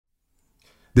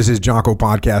This is Jocko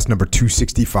Podcast number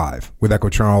 265 with Echo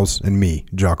Charles and me,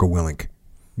 Jocko Willink.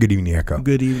 Good evening, Echo.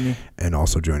 Good evening. And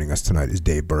also joining us tonight is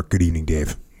Dave Berke. Good evening,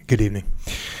 Dave. Good evening.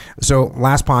 So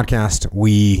last podcast,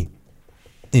 we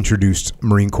introduced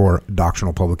Marine Corps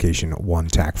doctrinal publication 1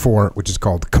 TAC 4, which is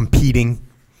called Competing.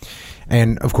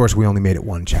 And of course, we only made it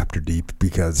one chapter deep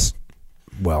because,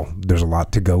 well, there's a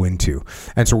lot to go into.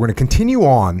 And so we're going to continue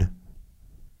on.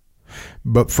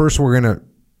 But first, we're going to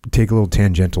take a little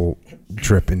tangential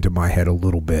trip into my head a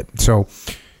little bit. So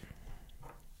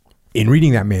in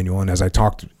reading that manual, and as I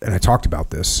talked about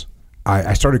this,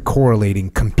 I started correlating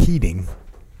competing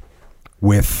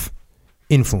with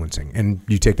influencing. And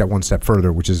you take that one step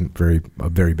further, which isn't a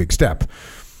very big step.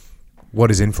 What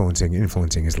is influencing?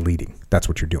 Influencing is leading. That's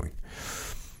what you're doing.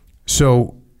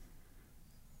 So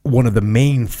one of the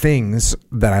main things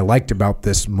that I liked about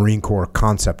this Marine Corps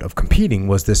concept of competing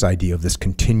was this idea of this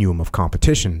continuum of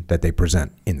competition that they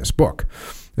present in this book.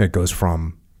 And it goes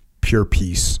from pure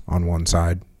peace on one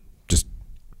side, just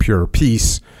pure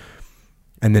peace,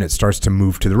 and then it starts to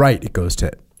move to the right. It goes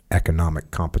to economic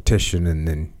competition, and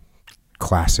then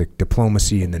classic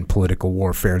diplomacy, and then political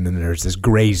warfare, and then there's this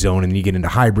gray zone, and then you get into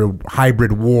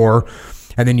hybrid war,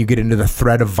 and then you get into the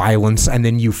threat of violence, and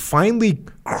then you finally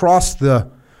cross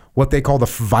what they call the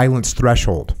violence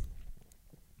threshold.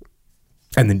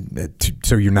 And then,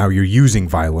 so you're using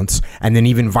violence, and then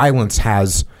even violence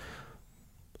has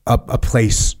a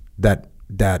place that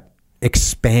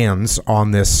expands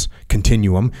on this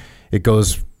continuum. It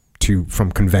goes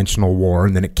from conventional war,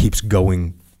 and then it keeps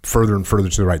going further and further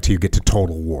to the right till you get to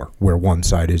total war, where one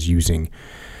side is using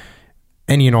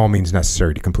any and all means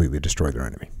necessary to completely destroy their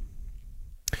enemy.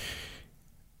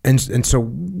 And so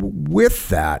with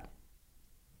that,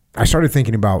 I started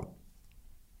thinking about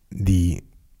the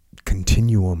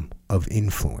continuum of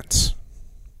influence,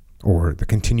 or the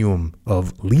continuum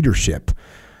of leadership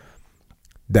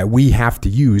that we have to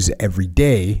use every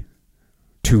day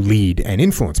to lead and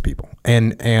influence people.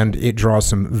 And it draws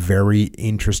some very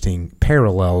interesting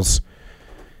parallels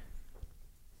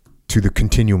to the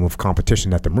continuum of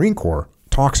competition that the Marine Corps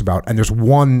talks about. And there's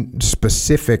one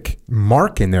specific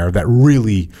mark in there that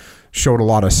really showed a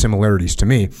lot of similarities to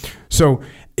me. So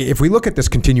if we look at this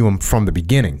continuum from the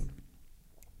beginning,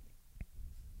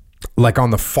 like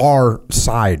on the far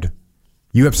side,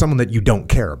 you have someone that you don't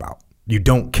care about. You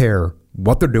don't care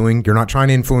what they're doing. You're not trying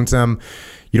to influence them.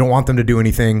 You don't want them to do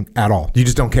anything at all. You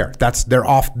just don't care.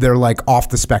 They're like off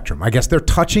the spectrum. I guess they're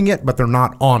touching it, but they're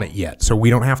not on it yet. So we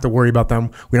don't have to worry about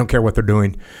them. We don't care what they're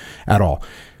doing at all.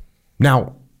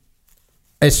 Now,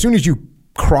 as soon as you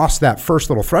cross that first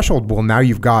little threshold, well, now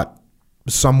you've got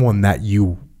someone that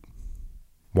you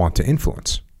want to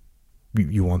influence.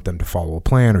 You want them to follow a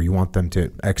plan, or you want them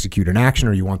to execute an action,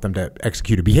 or you want them to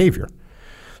execute a behavior.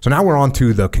 So now we're on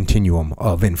to the continuum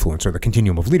of influence, or the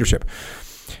continuum of leadership.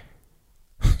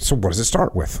 So what does it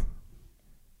start with?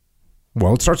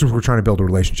 Well, it starts with we're trying to build a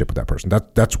relationship with that person.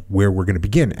 That's where we're going to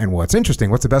begin. And what's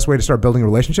interesting, what's the best way to start building a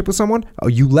relationship with someone? Oh,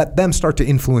 you let them start to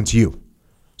influence you.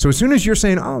 So as soon as you're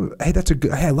saying, oh, hey,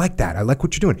 hey, I like that. I like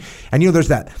what you're doing. And there's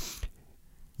that.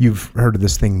 You've heard of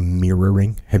this thing,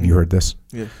 mirroring. Have you heard this?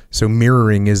 Yeah. So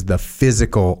mirroring is the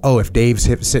physical. Oh, if Dave's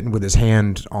sitting with his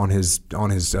hand on his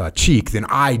cheek, then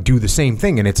I do the same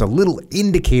thing, and it's a little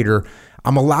indicator.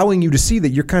 I'm allowing you to see that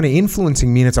you're kind of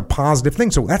influencing me, and it's a positive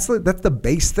thing. So that's the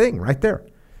base thing right there,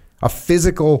 a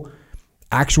physical,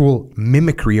 actual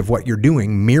mimicry of what you're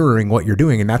doing, mirroring what you're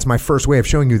doing, and that's my first way of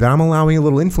showing you that I'm allowing a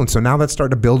little influence. So now that's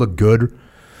starting to build a good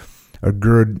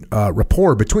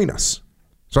rapport between us.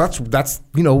 So that's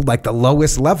like the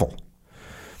lowest level.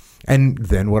 And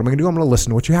then what am I going to do? I'm going to listen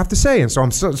to what you have to say. And so I'm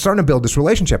starting to build this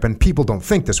relationship. And people don't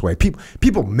think this way.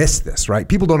 People miss this, right?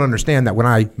 People don't understand that when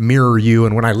I mirror you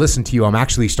and when I listen to you, I'm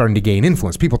actually starting to gain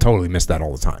influence. People totally miss that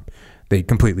all the time. They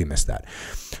completely miss that.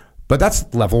 But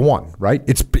that's level one, right?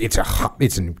 It's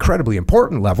an incredibly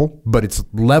important level, but it's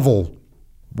level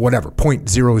whatever,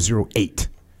 0.008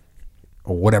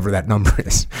 or whatever that number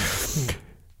is.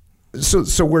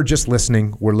 So we're just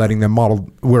listening. We're letting them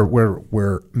model.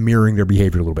 We're mirroring their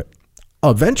behavior a little bit.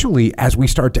 Eventually, as we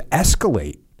start to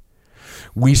escalate,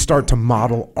 we start to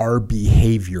model our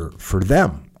behavior for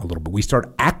them a little bit. We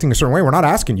start acting a certain way. We're not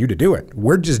asking you to do it.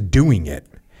 We're just doing it,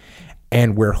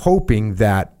 and we're hoping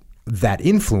that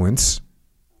influence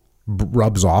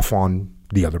rubs off on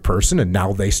the other person, and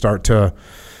now they start to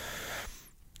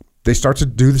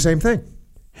do the same thing.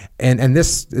 And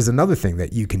this is another thing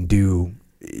that you can do.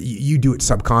 You do it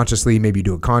subconsciously, maybe you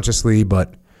do it consciously,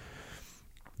 but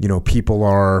people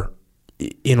are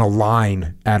in a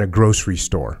line at a grocery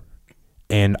store,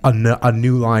 and a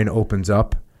new line opens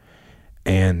up,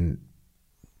 and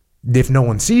if no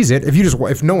one sees it,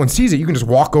 if no one sees it, you can just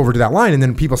walk over to that line and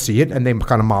then people see it and they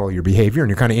kind of model your behavior and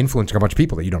you're kind of influencing a bunch of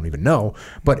people that you don't even know.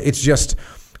 But it's just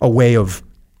a way of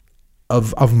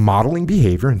modeling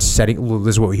behavior and setting. Well,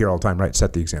 this is what we hear all the time, right?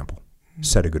 Set the example.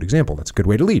 Set a good example. That's a good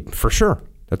way to lead, for sure.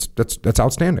 That's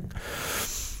outstanding.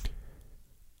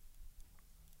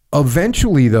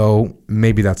 Eventually, though,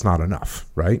 maybe that's not enough,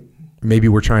 right? Maybe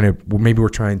we're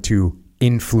trying to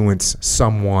influence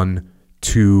someone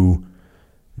to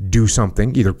do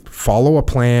something, either follow a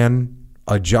plan,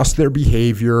 adjust their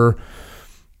behavior,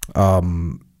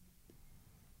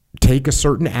 take a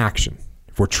certain action.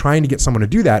 If we're trying to get someone to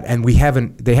do that and they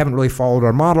haven't really followed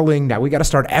our modeling, now we got to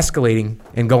start escalating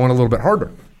and going a little bit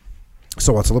harder.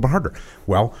 So what's a little bit harder?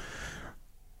 Well,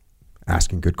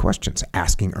 asking good questions,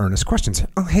 asking earnest questions.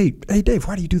 Oh, hey, Dave,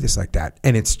 why do you do this like that?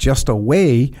 And it's just a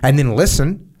way, and then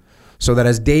listen, so that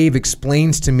as Dave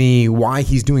explains to me why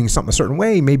he's doing something a certain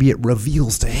way, maybe it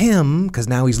reveals to him, because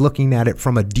now he's looking at it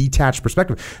from a detached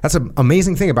perspective. That's an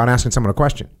amazing thing about asking someone a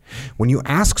question. When you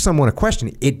ask someone a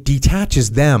question, it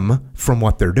detaches them from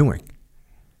what they're doing.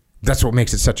 That's what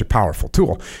makes it such a powerful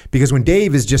tool. Because when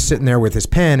Dave is just sitting there with his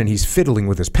pen and he's fiddling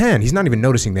with his pen, he's not even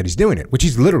noticing that he's doing it, which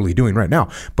he's literally doing right now.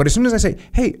 But as soon as I say,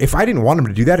 hey, if I didn't want him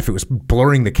to do that, if it was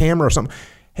blurring the camera or something,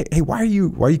 hey, why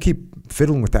you keep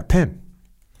fiddling with that pen?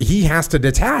 He has to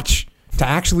detach to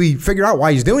actually figure out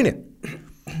why he's doing it,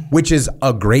 which is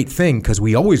a great thing because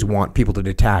we always want people to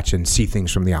detach and see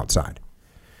things from the outside.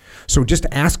 So just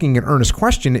asking an earnest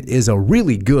question is a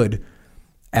really good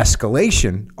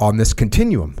escalation on this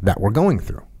continuum that we're going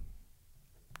through.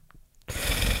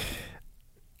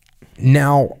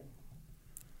 Now,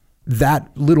 that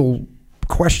little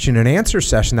question and answer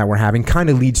session that we're having kind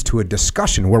of leads to a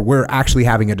discussion where we're actually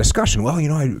having a discussion. Well,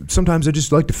 sometimes I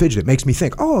just like to fidget. It makes me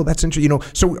think, oh, that's interesting.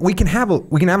 So we can have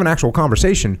an actual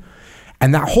conversation,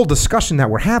 and that whole discussion that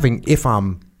we're having, if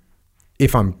I'm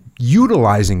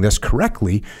utilizing this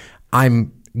correctly,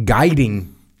 I'm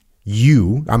guiding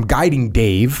you. I'm guiding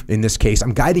Dave in this case.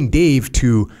 I'm guiding Dave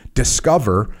to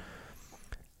discover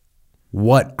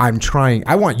what I'm trying.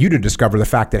 I want you to discover the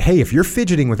fact that, hey, if you're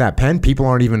fidgeting with that pen, people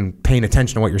aren't even paying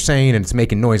attention to what you're saying and it's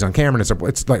making noise on camera. And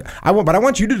it's like, I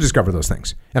want you to discover those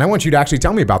things. And I want you to actually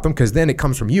tell me about them because then it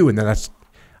comes from you and then that's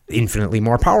infinitely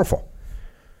more powerful.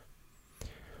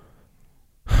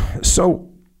 So,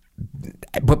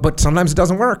 but sometimes it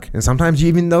doesn't work. And sometimes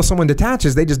even though someone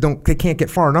detaches, they can't get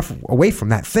far enough away from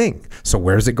that thing. So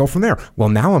where does it go from there? Well,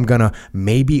 now I'm going to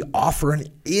maybe offer an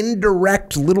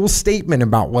indirect little statement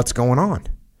about what's going on.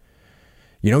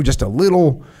 Just a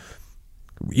little,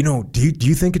 do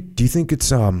you think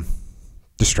it's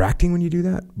distracting when you do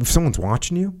that? If someone's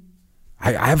watching you?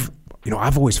 I've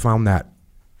always found that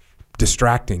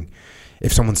distracting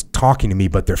if someone's talking to me,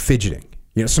 but they're fidgeting.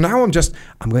 So now I'm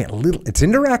going a little, it's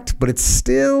indirect, but it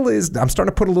still is, I'm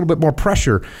starting to put a little bit more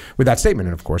pressure with that statement.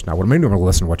 And of course, now what am I doing? I'm going to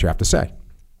listen to what you have to say.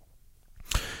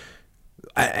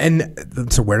 And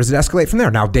so where does it escalate from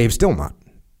there? Now Dave's still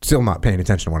not paying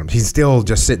attention to what he's still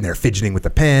just sitting there fidgeting with the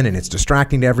pen and it's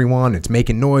distracting to everyone. It's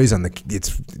making noise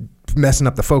it's messing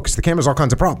up the focus. The camera's all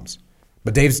kinds of problems,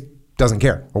 but Dave doesn't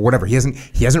care or whatever. He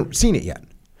hasn't seen it yet.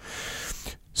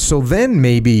 So then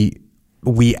maybe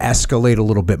we escalate a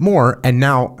little bit more. And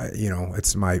now,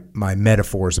 it's my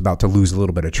metaphor is about to lose a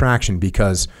little bit of traction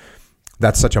because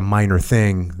that's such a minor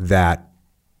thing that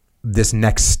this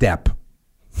next step,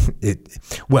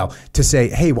 to say,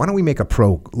 hey, why don't we make a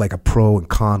pro and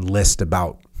con list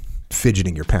about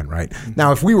fidgeting your pen, right? Mm-hmm.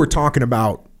 Now, if we were talking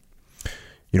about,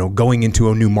 going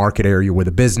into a new market area with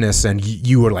a business and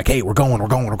you were like, hey, we're going.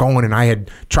 And I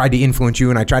had tried to influence you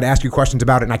and I tried to ask you questions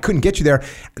about it and I couldn't get you there.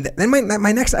 Then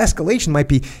my next escalation might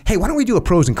be, hey, why don't we do a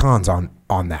pros and cons on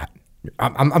that?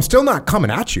 I'm still not coming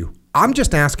at you. I'm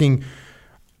just asking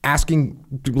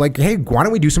like, hey, why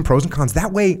don't we do some pros and cons?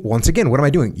 That way, once again, what am I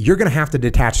doing? You're going to have to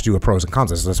detach to do a pros and cons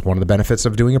list. That's one of the benefits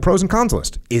of doing a pros and cons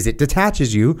list is it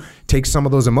detaches you, takes some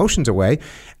of those emotions away.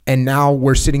 And now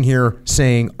we're sitting here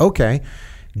saying, okay,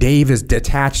 Dave is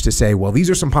detached to say, well, these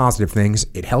are some positive things.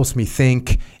 It helps me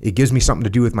think. It gives me something to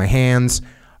do with my hands.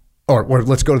 Or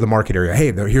let's go to the market area.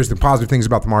 Hey, here's the positive things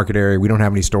about the market area. We don't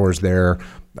have any stores there.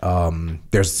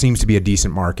 There seems to be a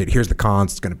decent market. Here's the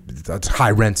cons. It's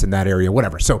high rents in that area,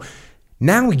 whatever. So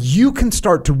now you can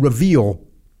start to reveal.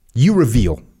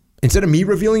 Instead of me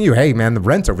revealing you, hey, man, the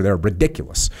rents over there are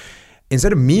ridiculous.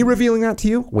 Instead of me revealing that to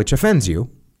you, which offends you,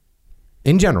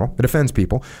 in general, it offends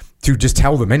people, to just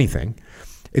tell them anything.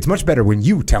 It's much better when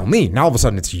you tell me. Now all of a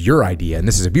sudden it's your idea and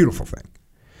this is a beautiful thing.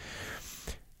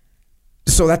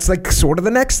 So that's like sort of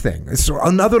the next thing. It's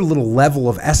another little level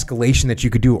of escalation that you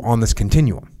could do on this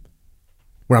continuum.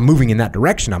 where I'm moving in that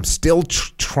direction. I'm still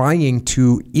trying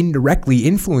to indirectly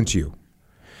influence you.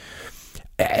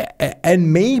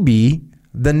 And maybe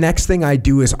the next thing I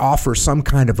do is offer some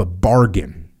kind of a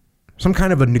bargain, some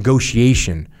kind of a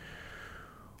negotiation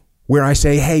where I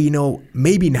say, hey,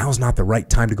 maybe now's not the right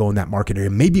time to go in that market area.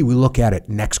 Maybe we look at it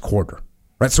next quarter,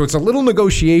 right? So it's a little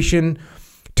negotiation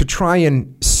to try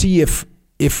and see if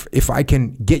I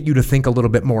can get you to think a little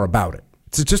bit more about it.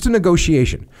 It's just a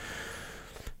negotiation.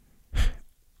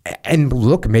 And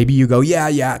look, maybe you go,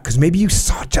 yeah, because maybe you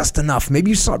saw just enough.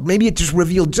 Maybe it just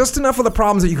revealed just enough of the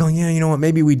problems that you go, yeah, you know what?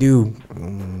 Maybe we do,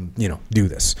 do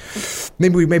this.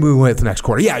 Maybe we went to the next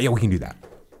quarter. Yeah, we can do that.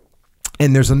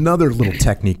 And there's another little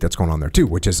technique that's going on there too,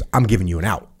 which is I'm giving you an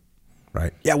out,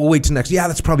 right? Yeah, we'll wait till next. Yeah,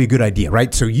 that's probably a good idea,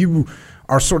 right? So you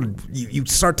are you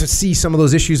start to see some of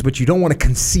those issues, but you don't want to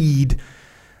concede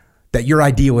that your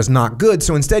idea was not good.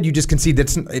 So instead you just concede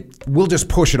that we'll just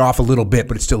push it off a little bit,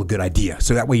 but it's still a good idea.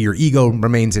 So that way your ego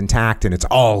remains intact and it's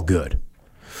all good.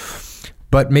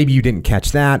 But maybe you didn't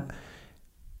catch that.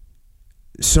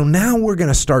 So now we're going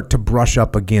to start to brush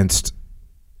up against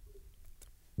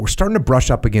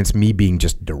me being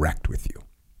just direct with you,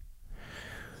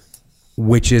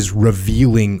 which is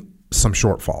revealing some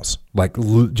shortfalls, like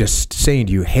just saying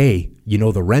to you, hey,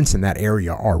 the rents in that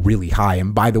area are really high.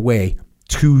 And by the way,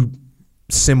 2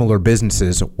 similar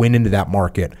businesses went into that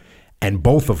market and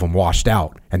both of them washed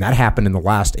out. And that happened in the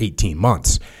last 18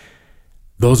 months.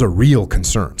 Those are real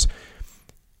concerns.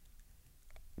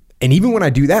 And even when I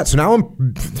do that, so now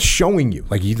I'm showing you,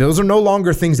 like, those are no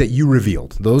longer things that you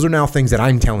revealed. Those are now things that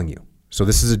I'm telling you. So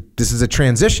this is a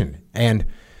transition. And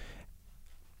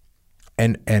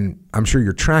I'm sure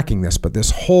you're tracking this, but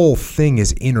this whole thing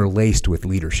is interlaced with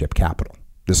leadership capital.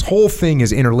 This whole thing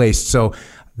is interlaced. So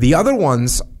the other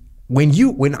ones,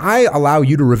 when I allow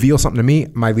you to reveal something to me,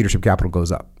 my leadership capital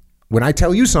goes up. When I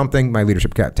tell you something, my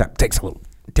leadership capital takes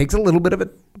a little bit of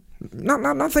it.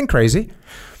 Nothing crazy,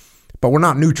 but we're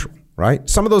not neutral, right?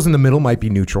 Some of those in the middle might be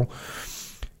neutral.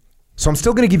 So I'm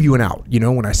still going to give you an out.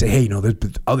 When I say, hey, there's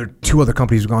 2 other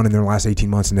companies have gone in the last 18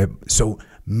 months, so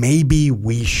maybe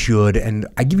we should, and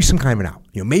I give you some kind of an out.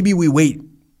 Maybe we wait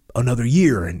another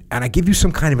year, and I give you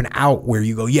some kind of an out where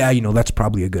you go, yeah, that's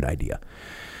probably a good idea.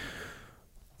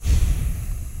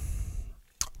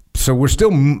 So we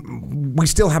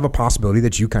still have a possibility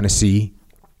that you kind of see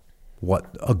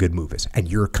what a good move is, and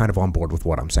you're kind of on board with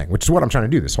what I'm saying, which is what I'm trying to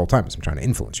do this whole time. Is I'm trying to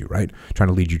influence you, right? Trying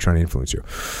to lead you, trying to influence you.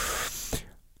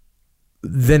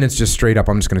 Then it's just straight up,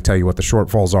 I'm just going to tell you what the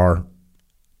shortfalls are.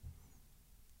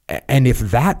 And if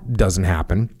that doesn't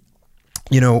happen,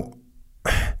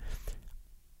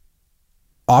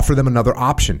 offer them another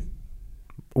option.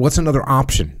 What's another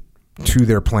option to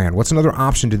their plan? What's another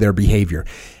option to their behavior?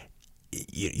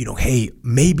 Hey,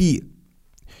 maybe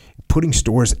putting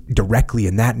stores directly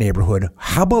in that neighborhood.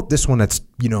 How about this one that's,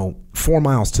 4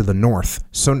 miles to the north?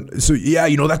 So yeah,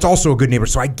 that's also a good neighbor.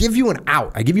 So I give you an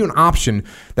out. I give you an option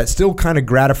that still kind of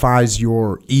gratifies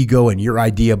your ego and your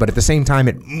idea, but at the same time,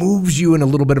 it moves you in a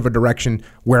little bit of a direction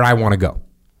where I want to go.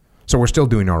 So we're still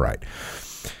doing all right.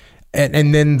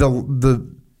 And then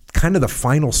the kind of the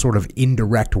final sort of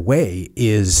indirect way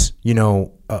is,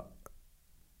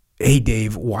 hey,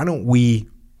 Dave, why don't we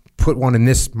put one in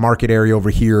this market area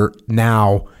over here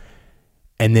now,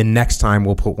 and then next time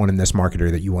we'll put one in this market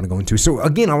area that you want to go into. So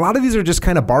again, a lot of these are just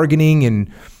kind of bargaining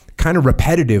and kind of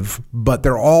repetitive, but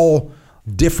they're all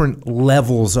different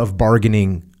levels of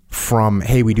bargaining, from,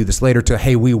 hey, we do this later, to,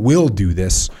 hey, we will do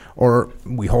this, or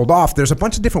we hold off. There's a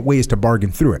bunch of different ways to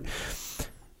bargain through it.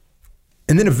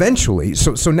 And then eventually,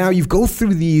 so now you go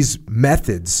through these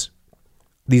methods,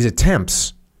 these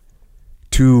attempts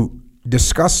to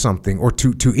discuss something or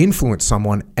to influence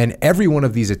someone, and every one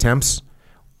of these attempts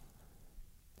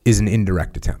is an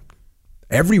indirect attempt.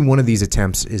 Every one of these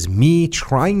attempts is me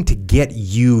trying to get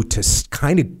you to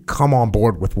kind of come on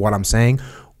board with what I'm saying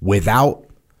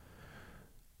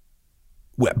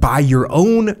by your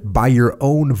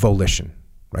own volition,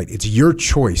 right? It's your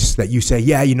choice that you say,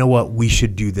 yeah, you know what, we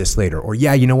should do this later. Or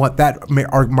yeah, you know what, that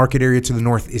market area to the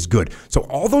north is good. So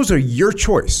all those are your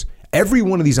choice. Every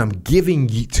one of these I'm giving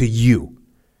to you.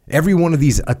 Every one of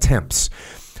these attempts.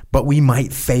 But we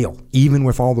might fail even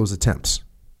with all those attempts.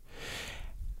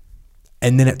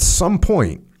 And then at some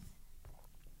point,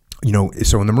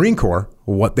 so in the Marine Corps,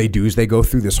 what they do is they go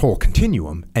through this whole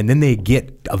continuum, and then they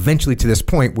get eventually to this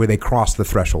point where they cross the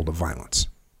threshold of violence.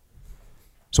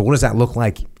 So what does that look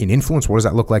like in influence? What does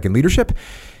that look like in leadership?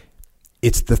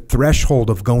 It's the threshold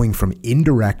of going from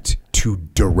indirect to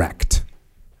direct.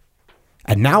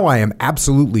 And now I am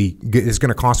absolutely, it's going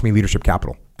to cost me leadership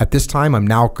capital. At this time,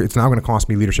 it's now going to cost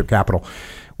me leadership capital.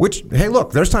 Which, hey,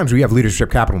 look, there's times we have leadership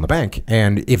capital in the bank.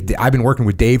 And if I've been working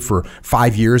with Dave for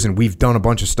 5 years and we've done a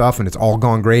bunch of stuff and it's all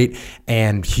gone great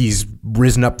and he's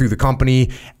risen up through the company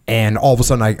and all of a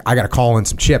sudden I got to call in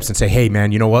some chips and say, hey,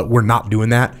 man, you know what? We're not doing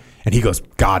that. And he goes,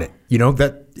 got it. You know,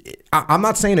 that I'm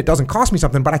not saying it doesn't cost me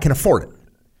something, but I can afford it.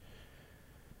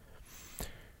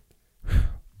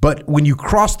 But when you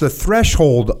cross the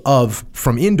threshold of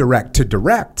from indirect to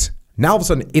direct, now all of a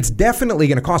sudden it's definitely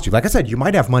going to cost you. Like I said, you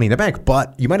might have money in the bank,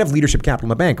 but you might have leadership capital in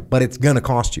the bank, but it's going to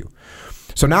cost you.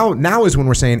 So now is when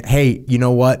we're saying, hey, you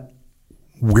know what?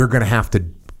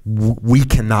 We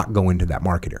cannot go into that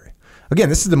market area. Again,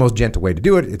 this is the most gentle way to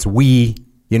do it. It's we,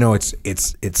 you know, it's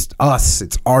us,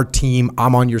 it's our team.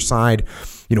 I'm on your side.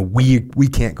 You know, we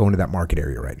can't go into that market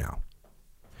area right now.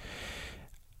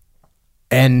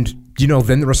 And, you know,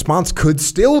 then the response could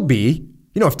still be,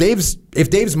 you know, if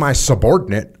Dave's my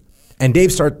subordinate and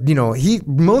Dave starts, you know,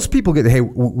 most people get, hey,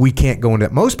 we can't go into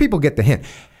that. Most people get the hint.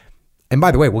 And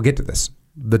by the way, we'll get to this.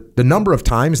 The number of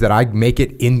times that I make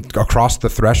it in across the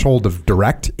threshold of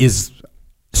direct is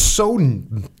so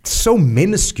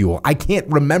minuscule. I can't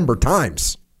remember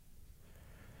times.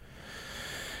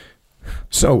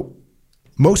 So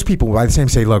most people by the same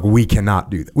say, look, we cannot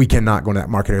do that. We cannot go into that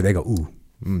market area. They go, ooh.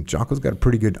 Jocko's got a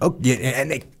pretty good, yeah,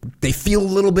 and they feel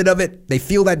a little bit of it. They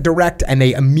feel that direct, and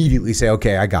they immediately say,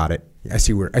 "Okay, I got it. I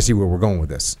see where we're going with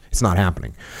this. It's not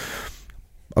happening."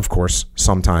 Of course,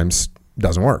 sometimes it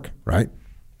doesn't work, right?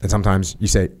 And sometimes you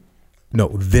say, "No,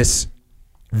 this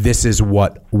is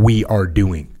what we are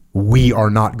doing. We are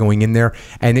not going in there."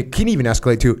 And it can even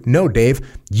escalate to, "No, Dave,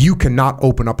 you cannot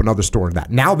open up another store in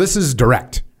that. Now this is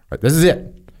direct. Right? This is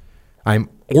it. I'm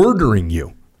ordering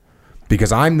you."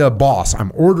 Because I'm the boss,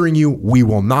 I'm ordering you, we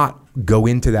will not go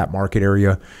into that market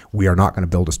area. We are not going to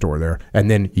build a store there. And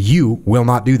then you will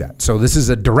not do that. So this is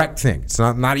a direct thing. It's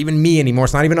not even me anymore.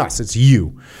 It's not even us. It's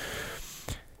you.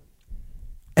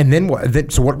 And then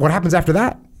what? So what happens after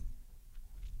that?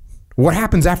 What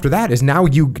happens after that is now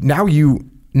you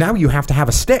have to have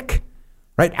a stick,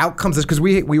 right? Out comes this, because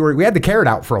we had the carrot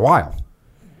out for a while.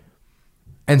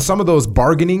 And some of those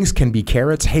bargainings can be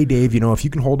carrots. Hey, Dave, you know, if you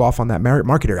can hold off on that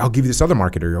market area, I'll give you this other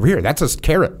market area over here. That's a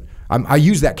carrot. I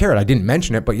use that carrot. I didn't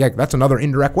mention it, but yeah, that's another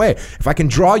indirect way. If I can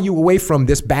draw you away from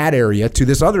this bad area to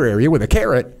this other area with a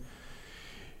carrot,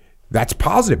 that's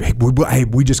positive. Hey,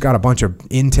 we just got a bunch of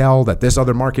intel that this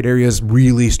other market area is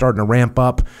really starting to ramp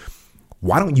up.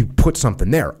 Why don't you put something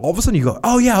there? All of a sudden you go,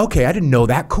 oh yeah, okay, I didn't know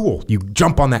that. Cool. You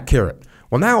jump on that carrot.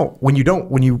 Well, now when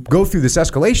you go through this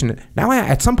escalation, now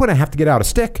at some point I have to get out a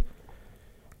stick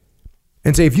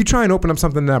and say, if you try and open up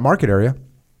something in that market area,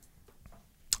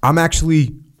 I'm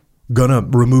actually gonna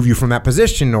remove you from that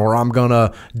position, or I'm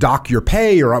gonna dock your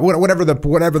pay, or whatever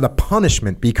the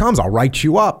punishment becomes. I'll write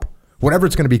you up, whatever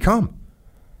it's gonna become.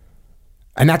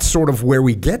 And that's sort of where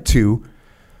we get to,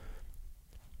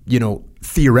 you know,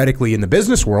 theoretically in the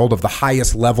business world, of the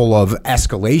highest level of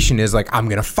escalation is like, I'm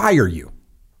gonna fire you.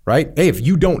 Right? Hey, if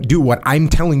you don't do what I'm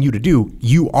telling you to do,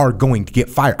 you are going to get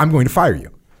fired. I'm going to fire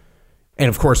you. And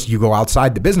of course, you go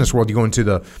outside the business world, you go into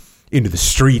the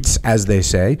streets, as they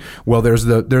say. Well, there's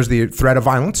the threat of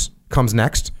violence comes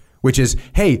next, which is,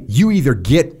 hey, you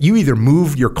either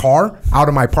move your car out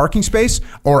of my parking space,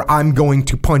 or I'm going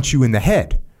to punch you in the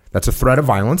head. That's a threat of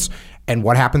violence. And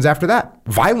what happens after that?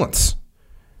 Violence.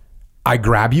 I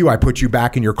grab you, I put you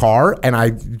back in your car, and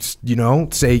I, you know,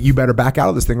 say, you better back out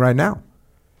of this thing right now.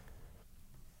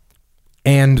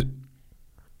 And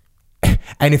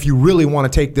if you really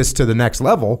want to take this to the next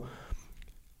level,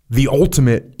 the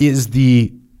ultimate is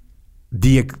the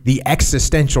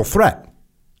existential threat,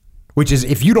 which is,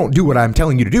 if you don't do what I'm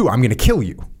telling you to do, I'm going to kill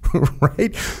you,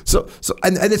 right? So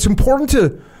and it's important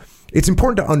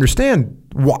to understand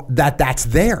that's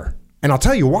there, and I'll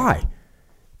tell you why.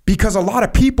 Because a lot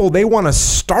of people, they want to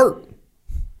start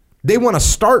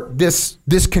this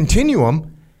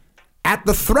continuum at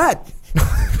the threat.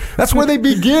 That's where they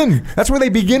begin. That's where they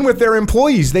begin with their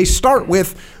employees. They start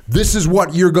with, this is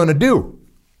what you're going to do.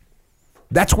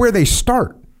 That's where they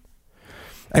start.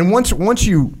 And once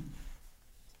you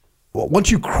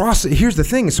cross it, here's the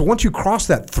thing. So once you cross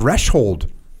that threshold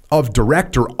of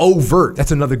direct or overt,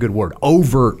 that's another good word,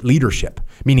 overt leadership,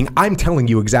 meaning I'm telling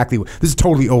you exactly, this is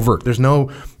totally overt. There's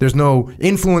no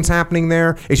influence happening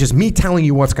there. It's just me telling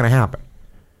you what's going to happen.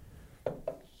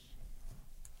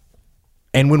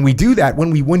 And when we do that,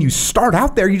 when you start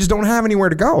out there, you just don't have anywhere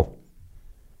to go.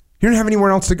 You don't have anywhere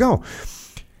else to go.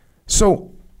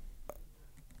 So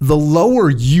the lower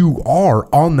you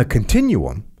are on the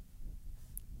continuum,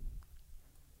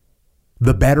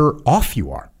 the better off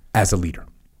you are as a leader.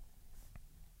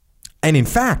 And in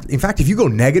fact, if you go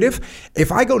negative,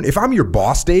 if I'm your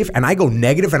boss, Dave, and I go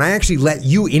negative and I actually let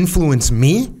you influence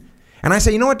me, and I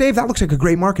say, you know what, Dave, that looks like a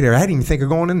great market area. I didn't even think of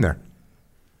going in there.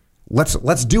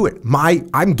 Let's do it.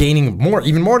 I'm gaining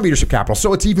even more leadership capital.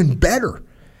 So it's even better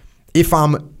if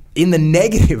I'm in the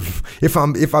negative, if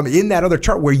I'm in that other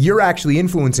chart where you're actually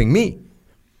influencing me.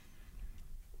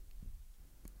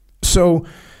 So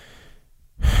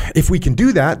if we can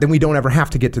do that, then we don't ever have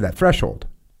to get to that threshold.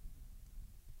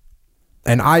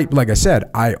 And like I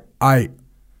said, the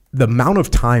amount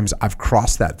of times I've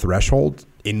crossed that threshold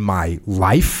in my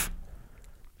life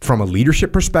from a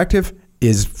leadership perspective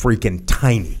is freaking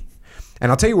tiny.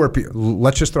 And I'll tell you where,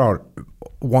 let's just throw out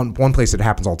one place that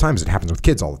happens all the time is it happens with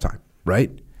kids all the time,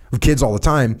 right? With kids all the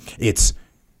time, it's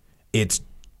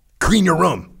clean your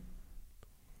room.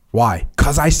 Why?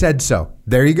 Because I said so.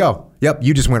 There you go. Yep,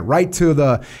 you just went right to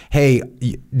the, hey,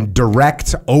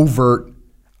 direct, overt,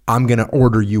 I'm going to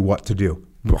order you what to do.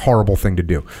 Horrible thing to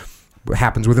do. It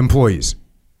happens with employees.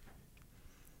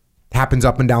 Happens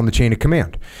up and down the chain of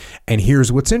command. And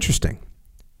here's what's interesting.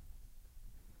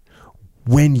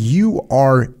 When you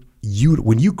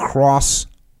cross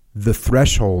the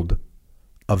threshold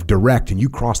of direct and you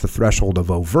cross the threshold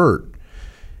of overt,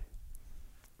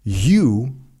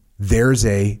 there's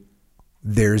a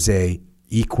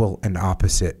equal and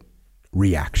opposite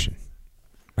reaction.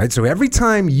 Right? So every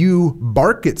time you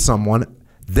bark at someone,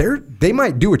 they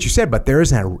might do what you said, but there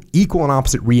is an equal and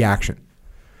opposite reaction.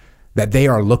 That they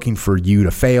are looking for you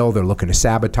to fail, they're looking to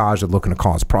sabotage, they're looking to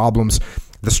cause problems.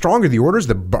 The stronger the orders,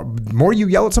 the more you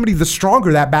yell at somebody, the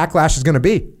stronger that backlash is going to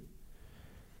be.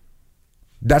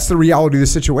 That's the reality of the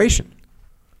situation.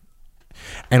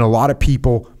 And a lot of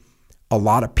people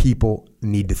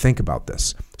need to think about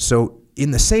this. So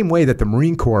in the same way that the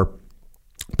Marine Corps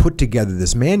put together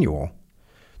this manual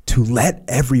to let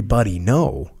everybody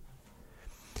know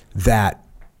that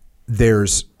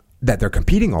they're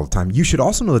competing all the time, you should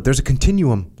also know that there's a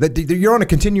continuum, that you're on a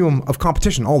continuum of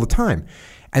competition all the time.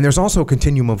 And there's also a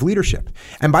continuum of leadership.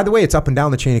 And by the way, it's up and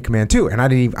down the chain of command too. And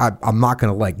I'm not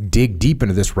going to dig deep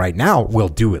into this right now. We'll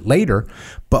do it later.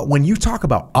 But when you talk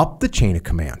about up the chain of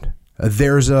command,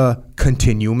 there's a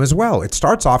continuum as well. It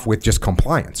starts off with just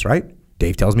compliance, right?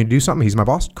 Dave tells me to do something. He's my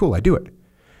boss. Cool, I do it.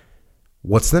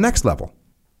 What's the next level?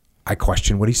 I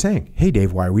question what he's saying. Hey,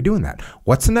 Dave, why are we doing that?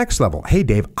 What's the next level? Hey,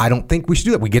 Dave, I don't think we should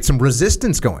do that. We get some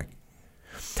resistance going.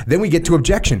 Then we get to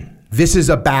objection. This is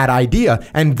a bad idea.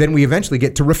 And then we eventually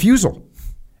get to refusal.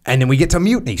 And then we get to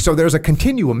mutiny. So there's a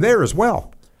continuum there as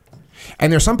well.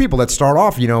 And there's some people that start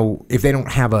off, if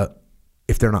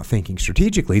they're not thinking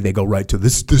strategically, they go right to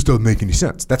this doesn't make any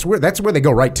sense. That's where they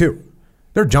go right to.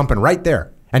 They're jumping right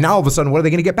there. And now all of a sudden, what are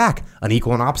they going to get back? An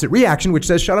equal and opposite reaction, which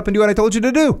says, shut up and do what I told you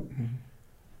to do.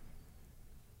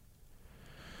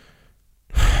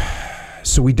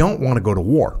 So we don't want to go to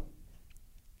war.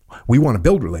 We want to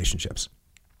build relationships.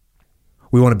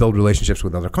 We want to build relationships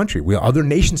with other countries. Other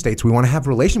nation states, we want to have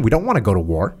relations. We don't want to go to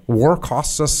war. War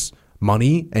costs us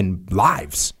money and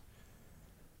lives.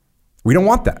 We don't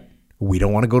want that. We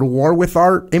don't want to go to war with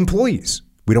our employees.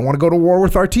 We don't want to go to war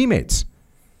with our teammates.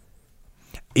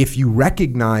 If you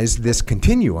recognize this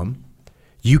continuum,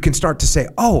 you can start to say,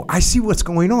 oh, I see what's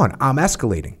going on. I'm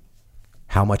escalating.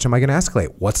 How much am I going to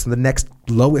escalate? What's the next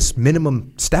lowest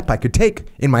minimum step I could take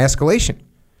in my escalation?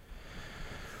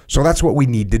 So that's what we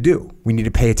need to do. We need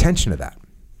to pay attention to that.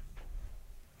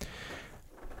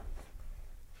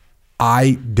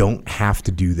 I don't have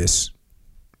to do this.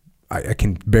 I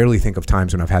can barely think of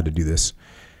times when I've had to do this.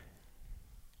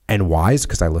 And why? Is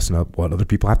because I listen to what other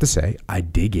people have to say. I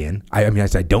dig in. I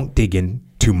don't dig in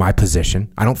to my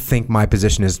position. I don't think my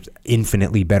position is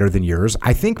infinitely better than yours.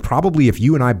 I think probably if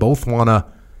you and I both want to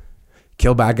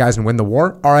kill bad guys and win the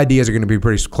war, our ideas are going to be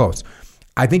pretty close.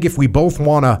 I think if we both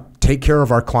want to take care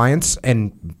of our clients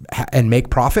and make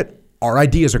profit, our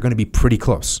ideas are going to be pretty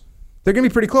close. They're going to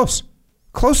be pretty close.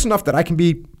 Close enough that I can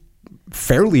be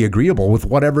fairly agreeable with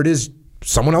whatever it is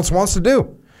someone else wants to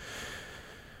do.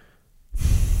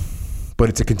 But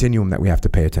it's a continuum that we have to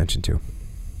pay attention to.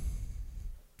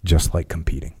 Just like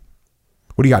competing.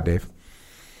 What do you got, Dave?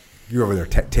 You're over there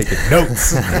taking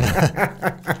notes.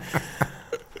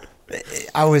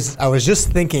 I was just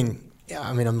thinking,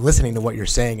 I'm listening to what you're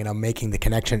saying and I'm making the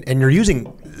connection. And you're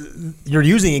using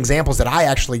examples that I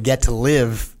actually get to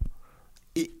live.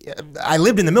 I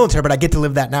lived in the military, but I get to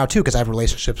live that now too because I have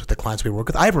relationships with the clients we work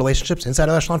with. I have relationships inside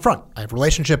of Echelon Front. I have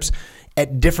relationships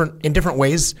in different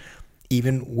ways,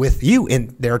 even with you.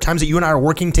 And there are times that you and I are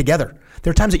working together.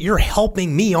 There are times that you're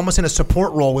helping me almost in a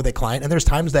support role with a client, and there's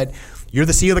times that you're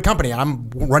the CEO of the company and I'm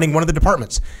running one of the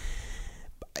departments.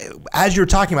 as you're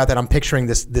talking about that, I'm picturing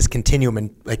this continuum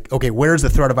and like, okay, where's the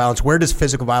threat of violence? Where does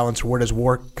physical violence, where does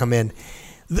war come in?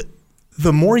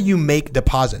 The more you make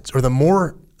deposits, or the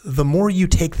more you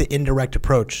take the indirect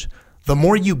approach, the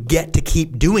more you get to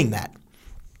keep doing that.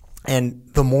 And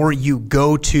the more you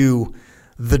go to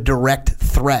the direct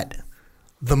threat,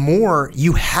 the more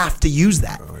you have to use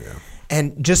that. Oh, yeah.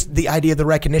 And just the idea of the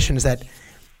recognition is that,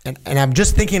 and I'm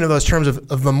just thinking of those terms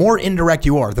of the more indirect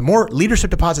you are, the more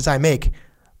leadership deposits I make,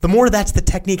 the more that's the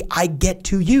technique I get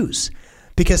to use.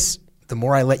 Because the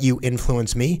more I let you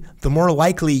influence me, the more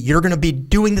likely you're going to be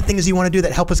doing the things you want to do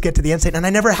that help us get to the end state. And I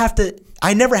never have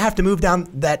to move down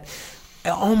that, I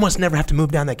almost never have to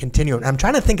move down that continuum. I'm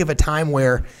trying to think of a time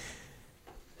where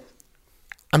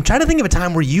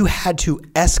you had to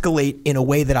escalate in a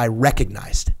way that I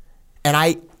recognized. And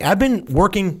I've been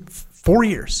working 4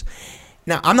 years.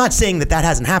 Now, I'm not saying that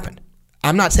hasn't happened.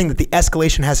 I'm not saying that the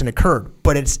escalation hasn't occurred,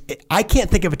 but I can't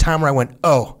think of a time where I went,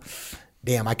 oh,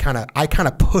 damn, I kind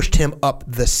of pushed him up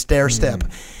the stair step.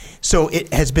 So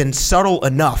it has been subtle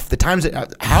enough,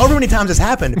 however many times it's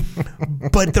happened,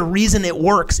 but the reason it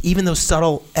works, even those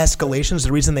subtle escalations,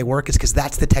 the reason they work is because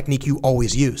that's the technique you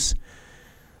always use.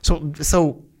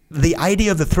 So the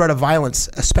idea of the threat of violence,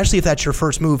 especially if that's your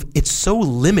first move, it's so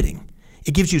limiting.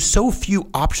 It gives you so few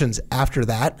options after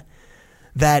that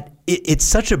it's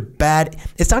such a bad,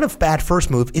 it's not a bad first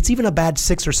move, it's even a bad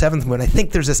sixth or seventh move. And I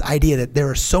think there's this idea that there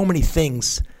are so many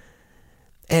things,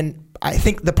 and I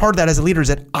think the part of that as a leader is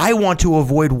that I want to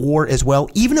avoid war as well,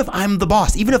 even if I'm the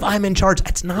boss, even if I'm in charge.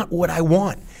 That's not what I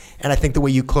want. And I think the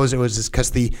way you close it was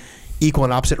because the equal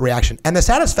and opposite reaction. And the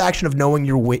satisfaction of knowing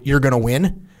you're going to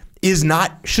win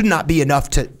should not be enough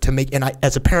to make, and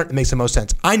as a parent, it makes the most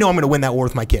sense. I know I'm going to win that war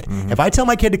with my kid. Mm-hmm. If I tell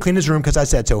my kid to clean his room because I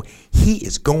said so, he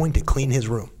is going to clean his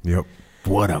room. Yep.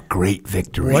 What a great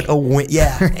victory. What a win.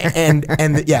 Yeah.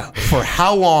 and yeah, for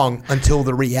how long until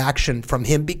the reaction from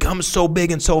him becomes so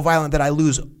big and so violent that I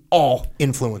lose all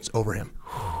influence over him?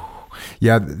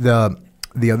 Yeah.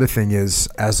 The other thing is,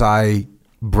 as I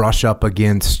brush up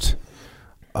against,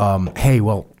 hey,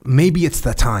 well, maybe it's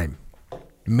the time.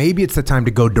 Maybe it's the time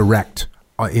to go direct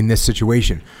in this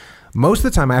situation. Most of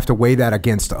the time I have to weigh that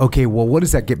against, okay, well, what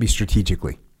does that get me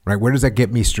strategically, right? Where does that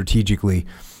get me strategically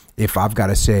if I've got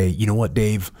to say, you know what,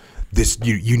 Dave, this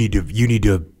you need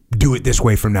to do it this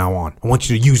way from now on. I want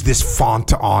you to use this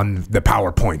font on the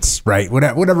PowerPoints, right?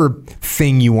 Whatever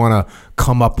thing you want to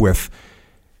come up with.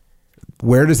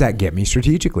 Where does that get me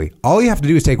strategically? All you have to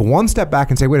do is take one step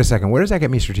back and say, wait a second, where does that get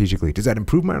me strategically? Does that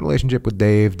improve my relationship with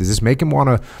Dave? Does this make him want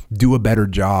to do a better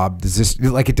job? Does this,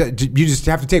 you just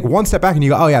have to take one step back and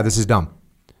you go, oh yeah, this is dumb.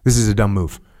 This is a dumb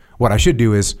move. What I should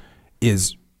do is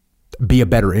be a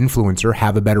better influencer,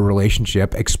 have a better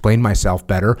relationship, explain myself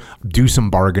better, do some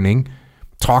bargaining,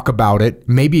 talk about it.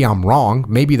 Maybe I'm wrong.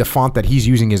 Maybe the font that he's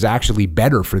using is actually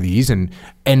better for these. And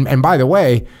by the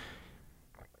way,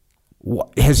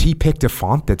 has he picked a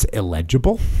font that's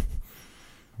illegible?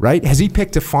 Right? Has he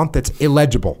picked a font that's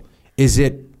illegible? Is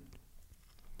it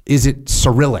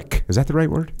Cyrillic? Is that the right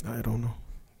word? I don't know.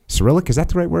 Cyrillic, is that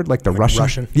the right word? Like the Russian?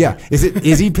 Russian. Yeah.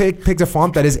 Is he picked a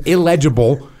font that is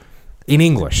illegible in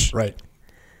English? Right.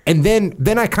 And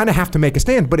then I kind of have to make a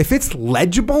stand. But if it's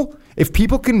legible, if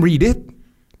people can read it,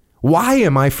 why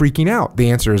am I freaking out?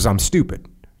 The answer is I'm stupid.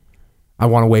 I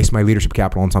want to waste my leadership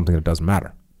capital on something that doesn't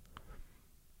matter.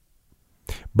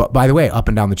 But by the way, up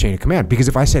and down the chain of command, because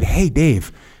if I said, hey,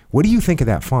 Dave, what do you think of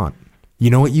that font? You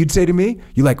know what you'd say to me?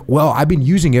 You're like, well, I've been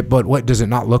using it, but what, does it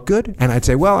not look good? And I'd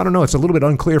say, well, I don't know. It's a little bit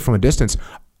unclear from a distance.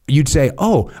 You'd say,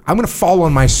 oh, I'm going to fall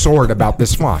on my sword about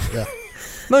this font. Yeah.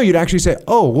 No, you'd actually say,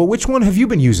 oh, well, which one have you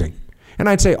been using? And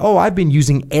I'd say, oh, I've been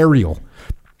using Arial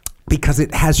because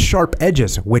it has sharp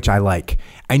edges, which I like.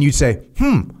 And you'd say,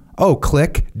 oh,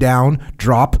 click, down,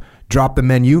 drop the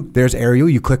menu. There's Arial.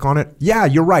 You click on it. Yeah,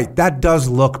 you're right. That does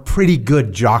look pretty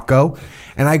good, Jocko.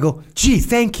 And I go, gee,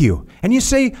 thank you. And you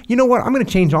say, you know what? I'm going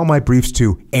to change all my briefs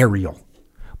to Arial.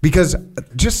 Because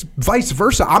just vice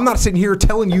versa, I'm not sitting here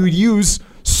telling you to use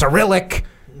Cyrillic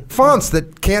fonts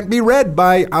that can't be read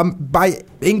by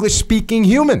English-speaking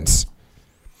humans.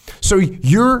 So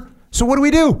what do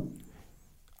we do?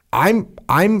 I'm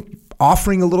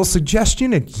offering a little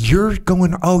suggestion and you're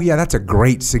going, oh yeah, that's a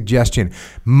great suggestion.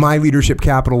 My leadership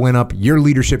capital went up. Your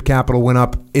leadership capital went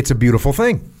up. It's a beautiful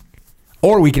thing.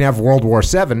 Or we can have World War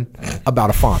VII about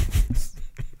a font.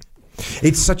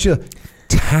 It's such a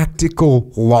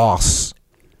tactical loss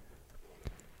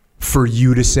for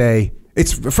you to say,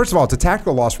 first of all, it's a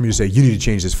tactical loss for me to say, you need to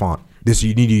change this font.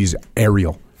 You need to use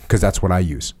Arial because that's what I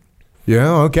use. Yeah,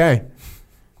 okay.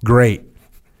 Great.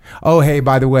 oh, hey,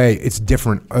 by the way, it's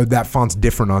different. That font's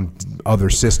different on other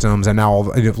systems, and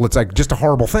now it's like just a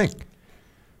horrible thing.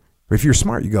 If you're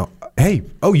smart, you go, hey,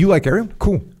 oh, you like Arial?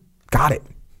 Cool. Got it.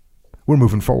 We're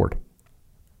moving forward.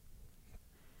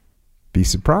 Be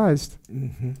surprised.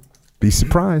 Mm-hmm. Be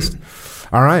surprised.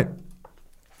 All right.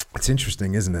 It's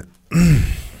interesting, isn't it?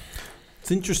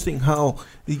 It's interesting how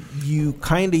you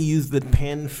kind of use the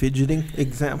pen fidgeting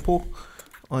example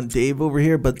on Dave over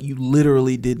here, but you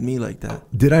literally did me like that.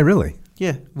 Did I really?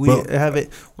 Yeah, we have it.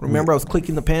 Remember, I was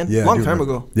clicking the pen a long time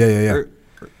ago. Yeah.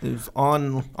 It was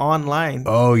online.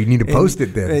 Oh, you need to post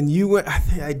it then. And you went.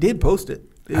 I did post it.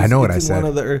 I know what I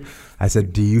said. I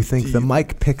said, do you think the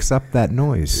mic picks up that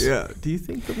noise? Yeah. Do you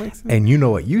think the mic's? And you know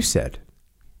what you said?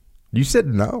 You said,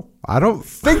 no, I don't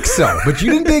think so. But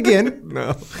you didn't dig in.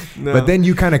 No. But then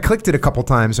you kind of clicked it a couple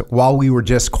times while we were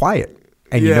just quiet.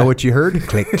 And you know what you heard?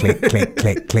 Click, click, click,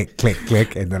 click, click, click,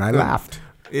 click. And then I laughed.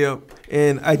 Yeah.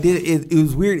 And I did. It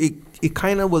was weird. It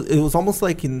kind of was. It was almost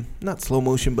like in not slow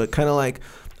motion, but kind of like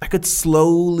I could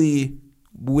slowly,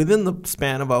 within the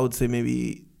span of, I would say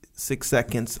maybe 6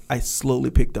 seconds, I slowly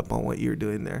picked up on what you're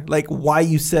doing there. Like why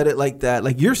you said it like that.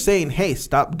 Like you're saying, hey,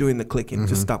 stop doing the clicking. Mm-hmm.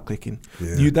 Just stop clicking.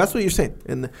 Yeah. That's what you're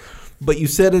saying. But you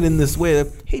said it in this way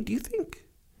of, hey, do you think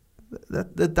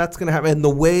that's going to happen? And the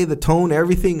way, the tone,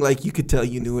 everything, like you could tell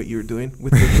you knew what you were doing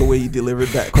with the way you delivered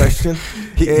that question.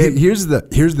 Here's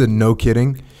the no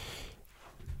kidding.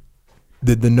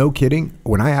 The no kidding,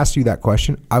 when I asked you that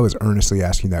question, I was earnestly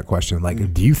asking that question.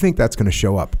 Like, do you think that's going to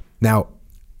show up? Now,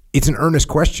 it's an earnest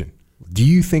question. Do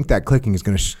you think that clicking is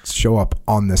going to show up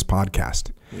on this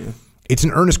podcast? Yeah. It's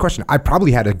an earnest question. I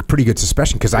probably had a pretty good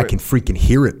suspicion because I can freaking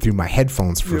hear it through my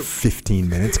headphones for 15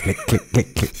 minutes. Click, click,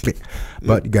 click, click, click.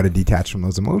 But you got to detach from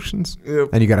those emotions.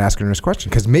 And you got to ask an earnest question.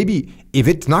 Because maybe if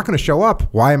it's not going to show up,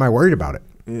 why am I worried about it?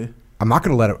 Yeah. I'm not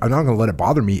going to let it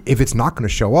bother me. If it's not going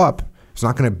to show up, it's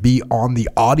not going to be on the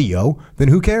audio, then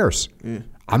who cares? Yeah.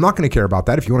 I'm not going to care about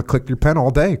that. If you want to click your pen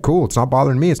all day, cool. It's not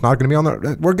bothering me. It's not going to be on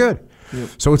the. We're good. Yep.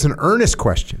 So it's an earnest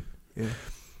question. Yeah.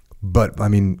 But I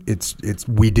mean, it's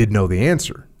we did know the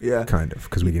answer. Yeah. Kind of,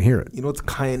 because we can hear it. You know, it's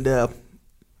kind of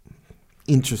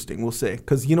interesting, we'll say,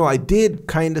 because I did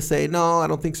kind of say no, I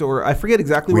don't think so, or I forget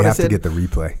exactly what I said. We have to get the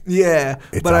replay. Yeah,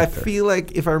 but I feel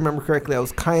like if I remember correctly, I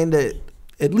was kind of,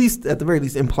 at the very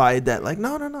least, implied that like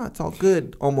no, it's all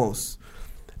good, almost.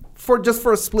 For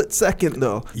a split second,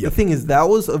 though. Yep. The thing is, that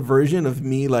was a version of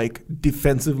me like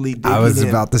defensively digging in. I was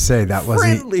about to say that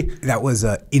was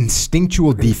a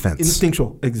instinctual defense.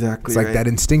 Instinctual, exactly. It's like that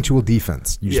instinctual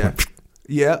defense. You just went,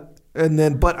 yeah. And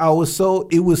then, but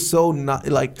it was so not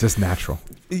like just natural.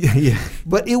 Yeah.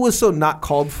 But it was so not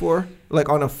called for, like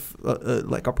on a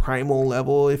primal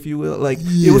level, if you will. Like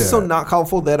it was so not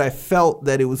called for that I felt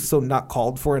that it was so not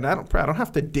called for, and I don't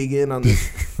have to dig in on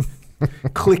this.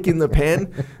 Clicking the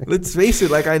pen. Let's face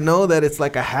it, like I know that it's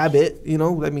like a habit,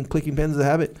 I mean clicking pens is a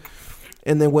habit.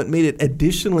 And then what made it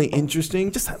additionally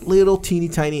interesting, just that little teeny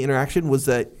tiny interaction, was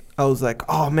that I was like,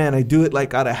 oh man, I do it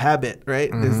like out of habit, right?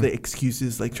 Mm-hmm. There's the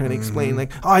excuses, like trying to explain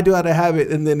like, oh, I do it out of habit.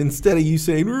 And then instead of you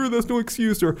saying, that's no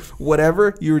excuse or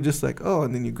whatever, you were just like, oh,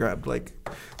 and then you grabbed like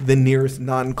the nearest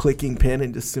non-clicking pen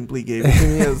and just simply gave it to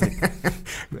me. I was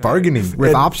like, bargaining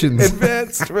with options.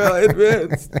 Advanced, bro,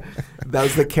 advanced. That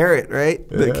was the carrot, right?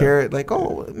 The carrot, like,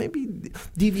 oh, maybe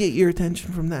deviate your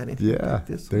attention from that. Yeah,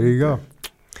 there you go.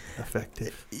 Affect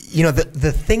it.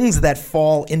 The things that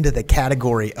fall into the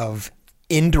category of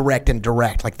indirect and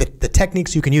direct, like the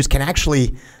techniques you can use can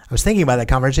actually, I was thinking about that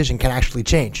conversation, can actually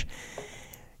change.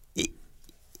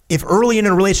 If early in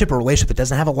a relationship that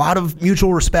doesn't have a lot of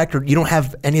mutual respect, or you don't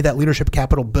have any of that leadership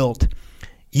capital built,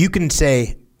 you can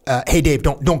say, hey Dave,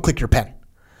 don't click your pen.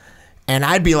 And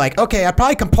I'd be like, okay, I'd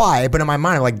probably comply, but in my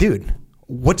mind I'm like, dude,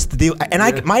 what's the deal? And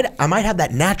I might have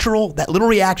that natural, that little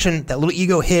reaction, that little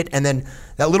ego hit, and then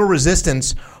that little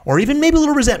resistance, or even maybe a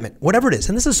little resentment, whatever it is.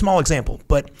 And this is a small example,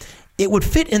 but it would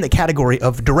fit in the category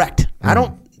of direct. I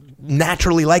don't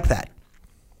naturally like that.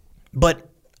 But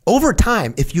over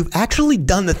time, if you've actually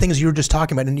done the things you were just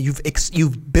talking about and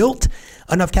you've built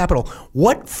enough capital,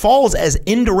 what falls as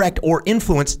indirect or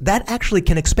influence, that actually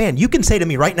can expand. You can say to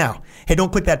me right now, hey,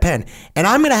 don't click that pen. And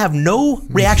I'm going to have no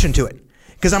reaction to it.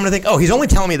 Because I'm going to think, oh, he's only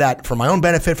telling me that for my own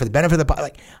benefit, for the benefit of the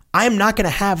like. I'm not going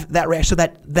to have that reaction. So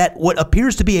that what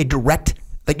appears to be a direct,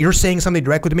 like you're saying something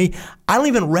directly to me, I don't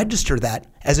even register that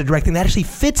as a direct thing. That actually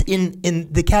fits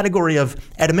in the category of,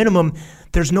 at a minimum,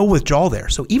 there's no withdrawal there.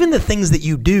 So even the things that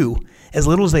you do, as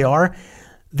little as they are,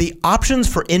 the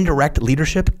options for indirect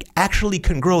leadership actually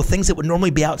can grow things that would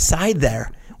normally be outside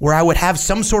there, where I would have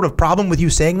some sort of problem with you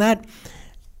saying that.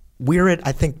 We're at,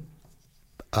 I think,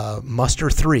 muster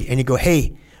 3, and you go,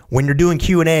 hey, when you're doing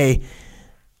Q&A,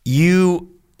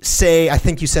 you say, I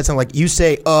think you said something like, you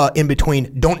say in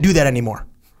between, don't do that anymore.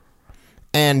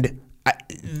 And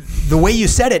the way you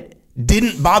said it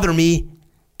didn't bother me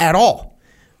at all.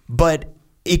 But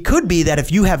it could be that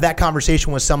if you have that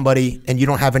conversation with somebody and you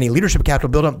don't have any leadership capital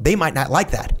built up, they might not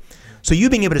like that. So you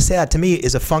being able to say that to me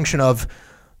is a function of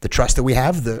the trust that we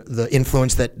have, the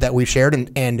influence that we've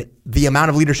shared, and the amount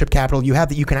of leadership capital you have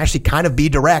that you can actually kind of be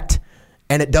direct,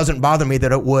 and it doesn't bother me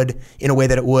that it would, in a way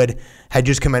that it would, had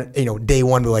just come in, day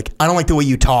one, be like, I don't like the way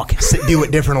you talk, do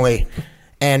it differently.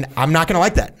 And I'm not going to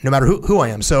like that, no matter who I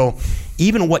am. So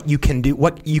even what you can do,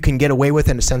 what you can get away with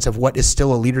in a sense of what is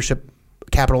still a leadership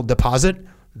capital deposit,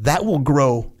 that will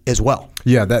grow as well.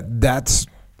 Yeah, that's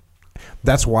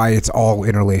why it's all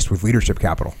interlaced with leadership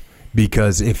capital.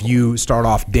 Because if you start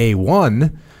off day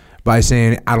one by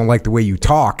saying, I don't like the way you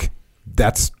talk,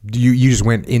 that's you just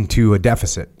went into a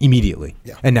deficit immediately.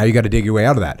 Yeah. And now you got to dig your way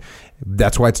out of that.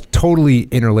 That's why it's totally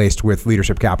interlaced with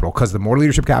leadership capital, because the more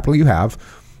leadership capital you have,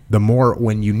 the more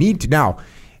when you need to. Now,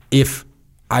 if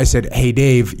I said, hey,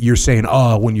 Dave, you're saying,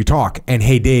 when you talk, and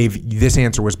hey, Dave, this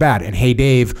answer was bad, and hey,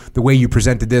 Dave, the way you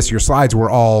presented this, your slides were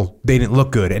they didn't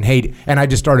look good, and I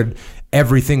just started,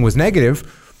 everything was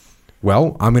negative.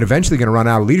 Well, I'm eventually going to run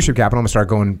out of leadership capital. I'm going to start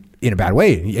going in a bad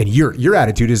way. And your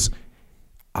attitude is,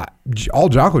 all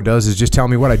Jocko does is just tell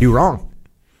me what I do wrong.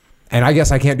 And I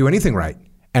guess I can't do anything right.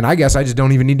 And I guess I just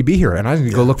don't even need to be here. And I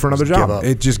need to go look for another job.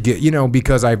 It just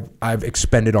because I've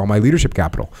expended all my leadership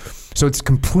capital. So it's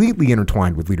completely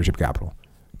intertwined with leadership capital.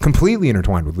 Completely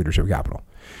intertwined with leadership capital.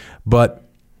 But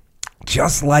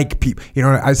just like people,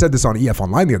 I said this on EF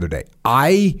Online the other day.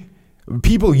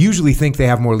 People usually think they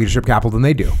have more leadership capital than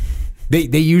they do.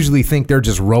 They usually think they're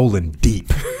just rolling deep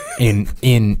in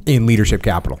leadership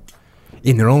capital.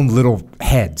 In their own little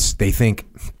heads, they think,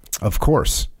 of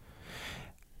course.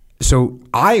 So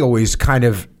I always kind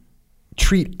of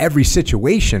treat every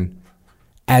situation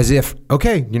as if,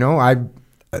 okay,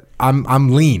 I'm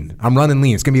lean. I'm running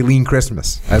lean. It's gonna be a lean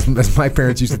Christmas, as my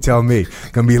parents used to tell me.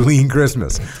 Gonna be a lean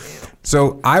Christmas.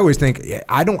 So I always think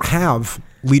I don't have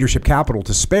leadership capital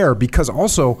to spare, because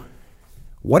also,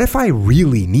 what if I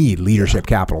really need leadership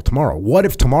capital tomorrow? What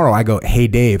if tomorrow I go, hey,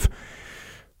 Dave,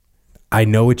 I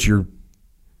know it's your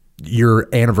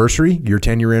anniversary, your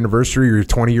 10-year anniversary, or your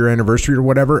 20-year anniversary or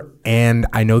whatever, and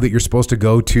I know that you're supposed to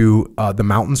go to the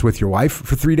mountains with your wife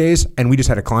for 3 days, and we just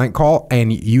had a client call,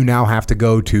 and you now have to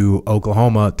go to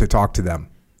Oklahoma to talk to them.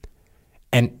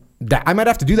 And I might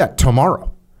have to do that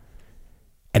tomorrow.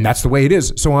 And that's the way it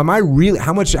is. So am I really,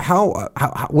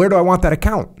 where do I want that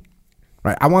account?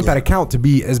 Right? I want that account to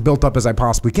be as built up as I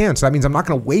possibly can. So that means I'm not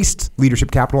going to waste leadership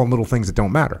capital on little things that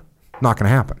don't matter. Not going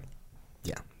to happen.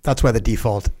 Yeah. That's why the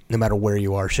default, no matter where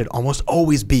you are, should almost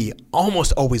always be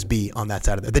on that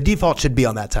side of the default should be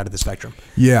on that side of the spectrum.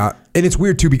 Yeah. And it's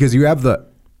weird too, because you have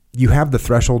the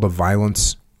threshold of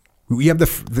violence. You have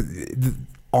the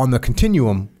on the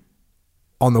continuum,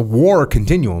 on the war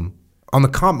continuum, on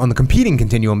the competing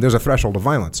continuum, there's a threshold of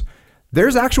violence.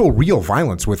 There's actual real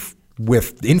violence with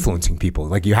influencing people.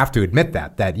 Like, you have to admit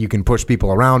that you can push people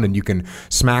around and you can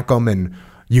smack them and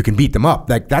you can beat them up.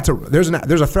 Like, there's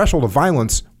a threshold of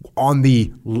violence on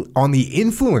the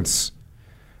influence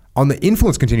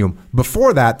continuum.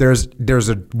 Before that, there's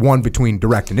a one between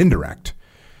direct and indirect.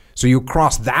 So you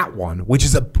cross that one, which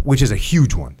is a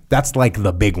huge one. That's like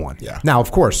the big one. Yeah. Now, of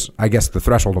course, I guess the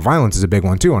threshold of violence is a big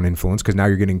one too on influence, because now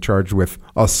you're getting charged with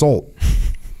assault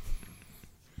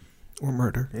or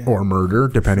murder. Yeah. Or murder,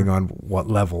 depending on what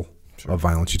level of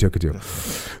violence you took it to.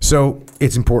 So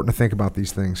it's important to think about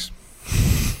these things.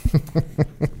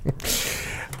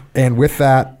 And with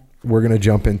that, we're gonna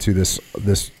jump into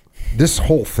this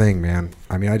whole thing, man.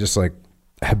 I mean, I just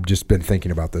have just been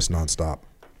thinking about this nonstop.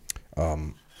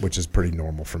 Which is pretty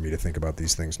normal for me to think about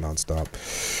these things nonstop.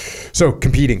 So,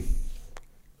 competing.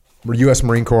 We're U.S.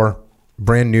 Marine Corps,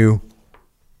 brand new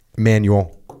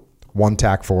manual, 1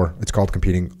 TAC 4. It's called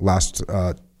Competing. Last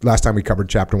time we covered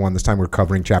Chapter 1. This time we're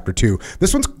covering Chapter 2.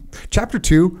 Chapter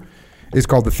 2 is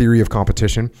called The Theory of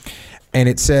Competition. And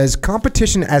it says,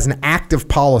 competition as an active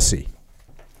policy.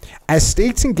 As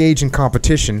states engage in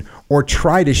competition or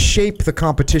try to shape the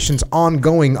competitions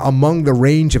ongoing among the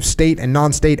range of state and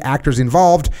non-state actors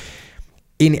involved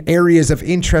in areas of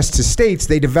interest to states,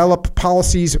 they develop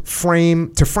policies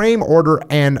to frame, order,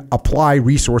 and apply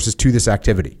resources to this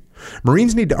activity.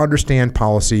 Marines need to understand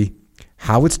policy,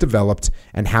 how it's developed,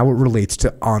 and how it relates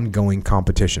to ongoing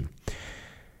competition.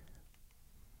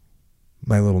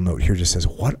 My little note here just says,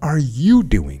 what are you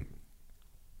doing?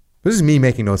 This is me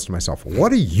making notes to myself.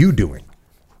 What are you doing?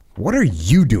 What are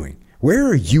you doing? Where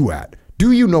are you at?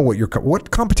 Do you know what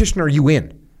competition are you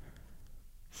in?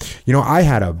 I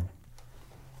had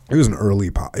it was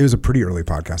a pretty early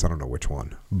podcast. I don't know which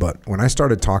one, but when I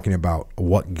started talking about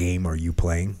what game are you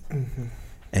playing,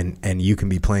 and you can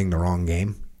be playing the wrong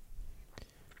game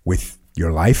with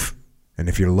your life. And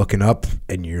if you're looking up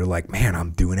and you're like, man,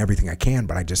 I'm doing everything I can,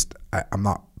 but I'm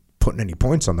not putting any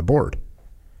points on the board.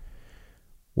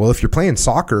 Well, if you're playing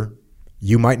soccer,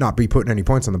 you might not be putting any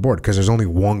points on the board because there's only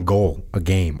one goal a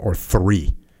game or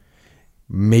 3.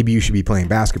 Maybe you should be playing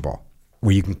basketball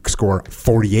where you can score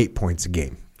 48 points a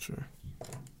game. Sure.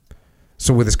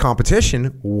 So with this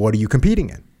competition, what are you competing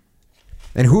in?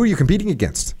 And who are you competing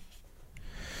against?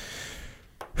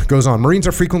 It goes on. Marines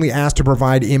are frequently asked to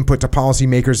provide input to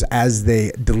policymakers as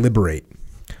they deliberate.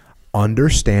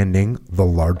 Understanding the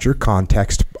larger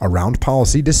context around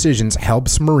policy decisions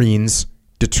helps Marines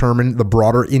determine the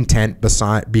broader intent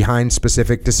behind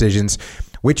specific decisions,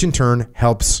 which in turn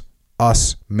helps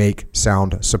us make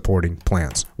sound supporting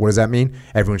plans. What does that mean?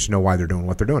 Everyone should know why they're doing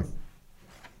what they're doing.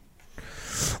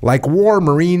 Like war,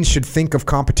 Marines should think of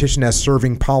competition as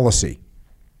serving policy.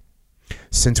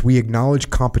 Since we acknowledge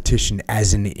competition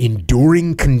as an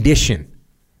enduring condition.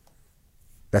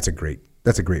 That's a great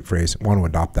phrase. I want to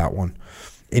adopt that one.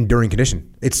 Enduring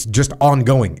condition. It's just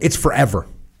ongoing. It's forever.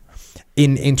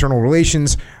 In internal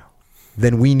relations,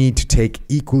 then we need to take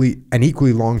an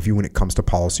equally long view when it comes to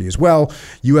policy as well.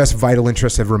 U.S. vital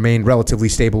interests have remained relatively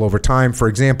stable over time. For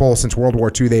example, since World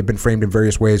War II, they've been framed in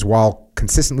various ways while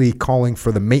consistently calling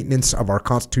for the maintenance of our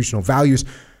constitutional values,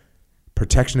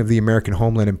 protection of the American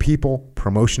homeland and people,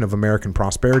 promotion of American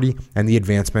prosperity, and the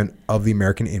advancement of the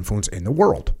American influence in the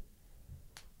world.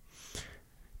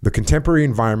 The contemporary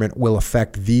environment will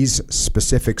affect these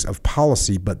specifics of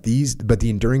policy, but the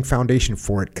enduring foundation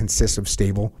for it consists of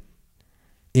stable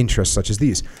interests such as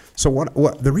these. So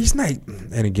what the reason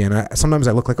sometimes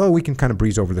I look like, we can kind of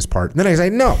breeze over this part. And then I say,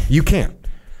 no, you can't.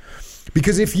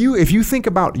 Because if you think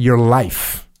about your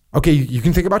life, okay, you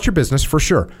can think about your business for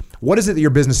sure. What is it that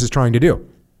your business is trying to do?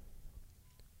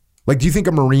 Like, do you think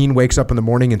a Marine wakes up in the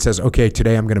morning and says, okay,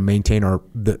 today I'm going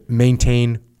to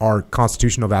maintain our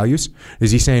constitutional values?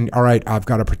 Is he saying, all right, I've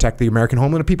got to protect the American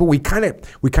homeland of people? We kind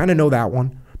of know that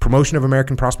one. Promotion of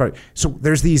American prosperity. So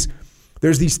there's these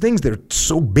things that are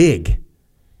so big,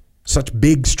 such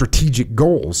big strategic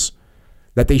goals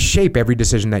that they shape every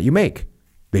decision that you make.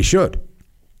 They should.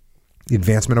 The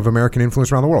advancement of American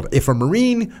influence around the world. If a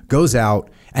Marine goes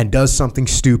out and does something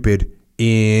stupid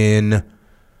in,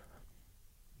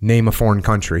 name a foreign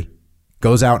country,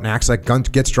 goes out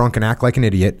and gets drunk and acts like an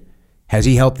idiot, has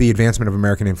he helped the advancement of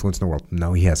American influence in the world?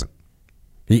 No, he hasn't.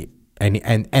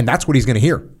 And that's what he's going to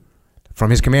hear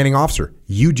from his commanding officer.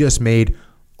 You just made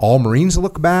all Marines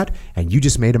look bad, and you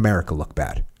just made America look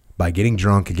bad by getting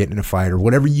drunk and getting in a fight or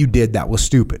whatever you did that was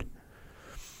stupid.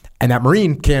 And that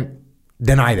Marine can't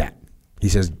deny that. He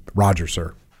says, Roger,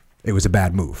 sir, it was a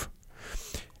bad move.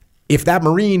 If that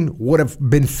Marine would have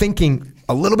been thinking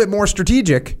a little bit more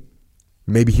strategic,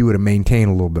 maybe he would have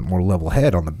maintained a little bit more level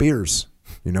head on the beers.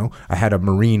 I had a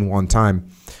Marine one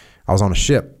time. I was on a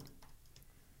ship.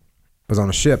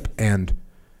 And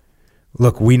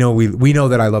look, we know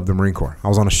that I love the Marine Corps. I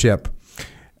was on a ship,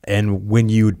 and when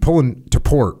you would pull into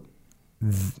port,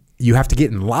 you have to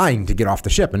get in line to get off the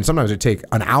ship, and sometimes it'd take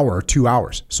an hour or 2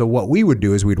 hours. So what we would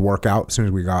do is we'd work out as soon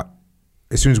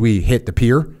as we hit the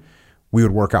pier, we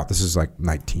would work out. This is like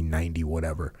 1990,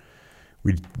 whatever.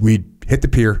 We'd hit the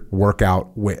pier, work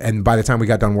out, and by the time we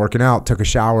got done working out, took a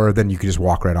shower, then you could just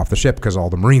walk right off the ship because all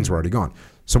the Marines were already gone.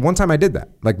 So one time I did that.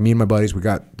 Like, me and my buddies, we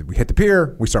hit the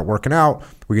pier, we start working out,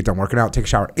 we get done working out, take a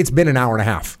shower. It's been an hour and a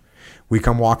half. We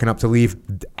come walking up to leave.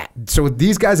 So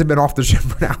these guys have been off the ship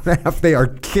for an hour and a half. They are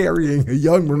carrying a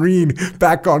young Marine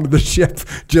back onto the ship,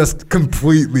 just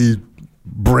completely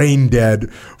brain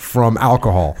dead from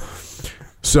alcohol.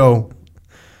 So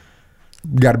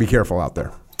got to be careful out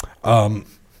there.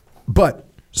 But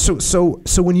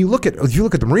when you look at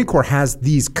the Marine Corps has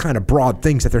these kind of broad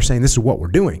things that they're saying, this is what we're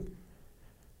doing.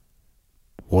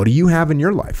 What do you have in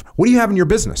your life? What do you have in your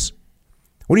business?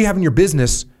 What do you have in your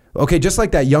business? Okay, just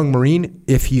like that young Marine,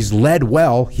 if he's led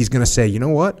well, he's going to say, you know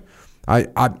what?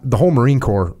 The whole Marine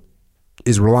Corps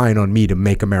is relying on me to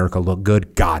make America look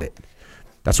good. Got it.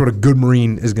 That's what a good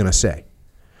Marine is going to say.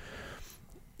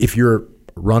 If you're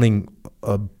running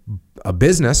a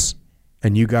business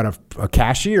and you got a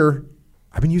cashier,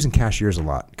 I've been using cashiers a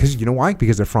lot because you know why?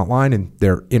 Because they're frontline and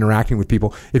they're interacting with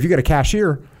people. If you got a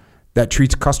cashier that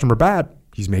treats a customer bad,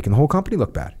 he's making the whole company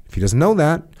look bad. If he doesn't know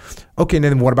that, okay, and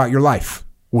then what about your life?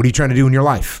 What are you trying to do in your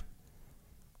life?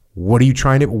 Where are you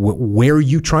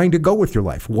trying to go with your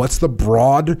life? What's the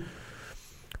broad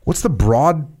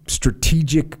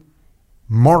strategic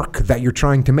mark that you're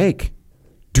trying to make?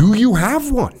 Do you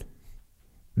have one?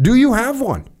 Do you have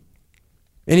one?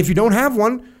 And if you don't have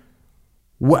one,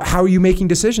 how are you making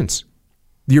decisions?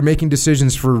 You're making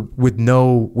decisions with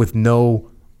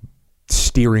no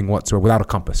steering whatsoever, without a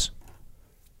compass.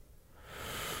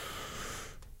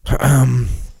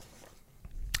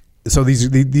 So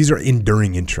these are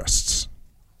enduring interests.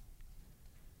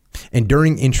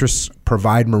 Enduring interests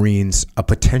provide Marines a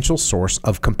potential source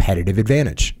of competitive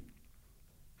advantage.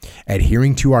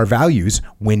 Adhering to our values,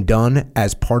 when done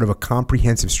as part of a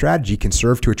comprehensive strategy, can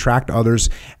serve to attract others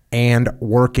and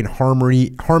work in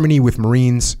harmony with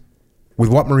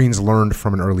what Marines learned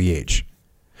from an early age.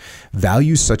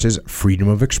 Values such as freedom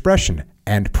of expression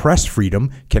and press freedom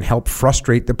can help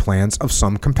frustrate the plans of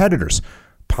some competitors.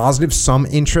 Positive sum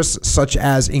interests such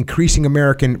as increasing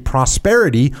American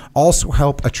prosperity also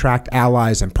help attract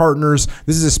allies and partners.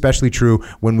 This is especially true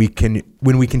when we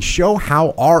can show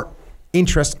how our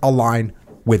interests align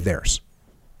with theirs.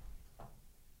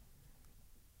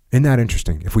 Isn't that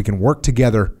interesting? If we can work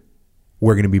together,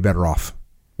 we're going to be better off.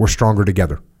 We're stronger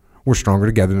together. We're stronger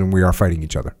together than we are fighting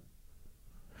each other.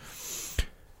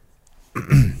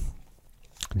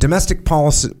 Domestic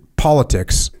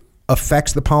politics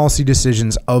affects the policy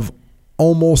decisions of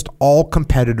almost all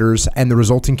competitors and the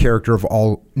resulting character of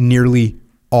nearly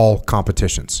all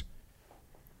competitions.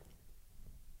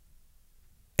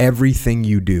 Everything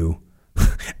you do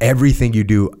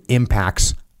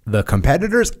impacts the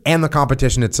competitors and the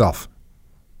competition itself.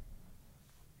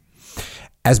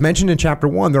 As mentioned in Chapter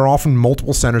 1, there are often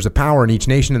multiple centers of power in each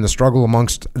nation, and the struggle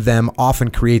amongst them often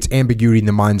creates ambiguity in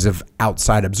the minds of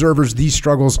outside observers. These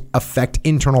struggles affect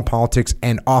internal politics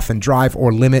and often drive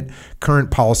or limit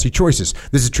current policy choices.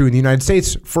 This is true in the United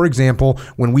States, for example,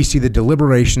 when we see the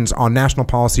deliberations on national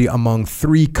policy among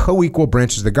three co-equal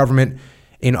branches of the government.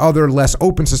 In other, less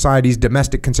open societies,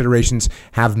 domestic considerations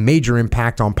have major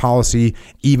impact on policy,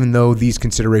 even though these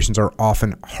considerations are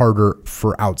often harder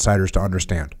for outsiders to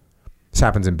understand. This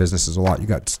happens in businesses a lot. You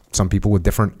got some people with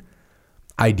different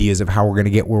ideas of how we're going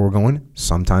to get where we're going.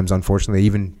 Sometimes, unfortunately, they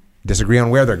even disagree on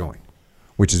where they're going,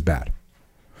 which is bad.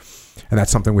 And that's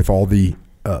something with all the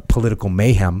political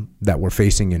mayhem that we're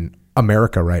facing in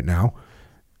America right now.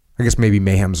 I guess maybe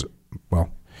mayhem's,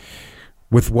 well,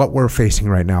 with what we're facing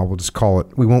right now, we'll just call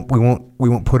it. We won't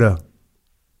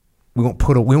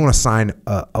assign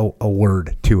a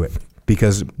word to it,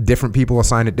 because different people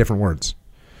assign it different words.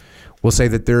 We'll say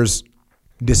that there's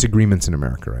disagreements in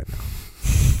America right now.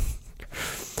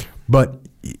 But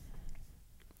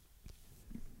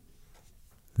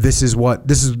this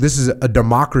is a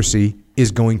democracy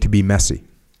is going to be messy.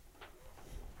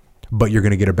 But you're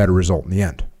going to get a better result in the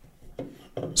end.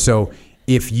 So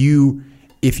if you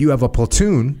have a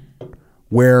platoon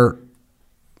where,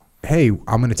 hey,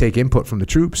 I'm going to take input from the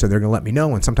troops and they're going to let me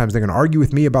know, and sometimes they're going to argue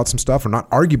with me about some stuff, or not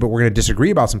argue, but we're going to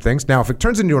disagree about some things. Now, if it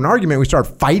turns into an argument, we start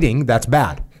fighting, that's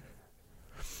bad.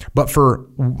 But for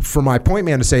my point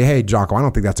man to say, hey, Jocko, I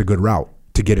don't think that's a good route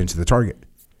to get into the target.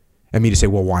 And me to say,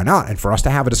 well, why not? And for us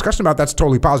to have a discussion about that's a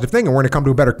totally positive thing, and we're going to come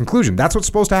to a better conclusion. That's what's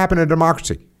supposed to happen in a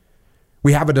democracy.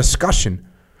 We have a discussion,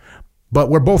 but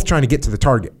we're both trying to get to the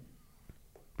target.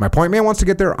 My point man wants to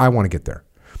get there. I want to get there.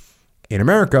 In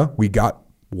America,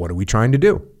 what are we trying to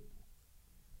do?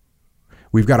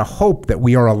 We've got to hope that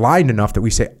we are aligned enough that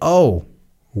we say, oh,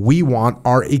 we want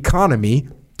our economy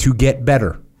to get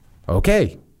better.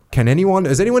 Okay. Does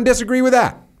anyone disagree with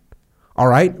that? All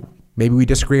right. Maybe we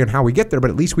disagree on how we get there, but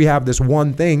at least we have this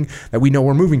one thing that we know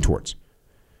we're moving towards.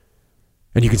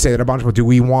 And you can say that a bunch of people, do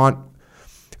we want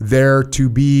there to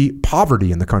be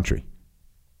poverty in the country?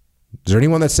 Is there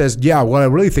anyone that says, yeah, what I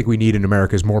really think we need in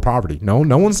America is more poverty? No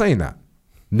one's saying that.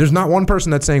 There's not one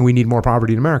person that's saying we need more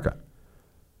poverty in America.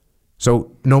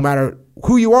 So no matter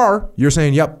who you are, you're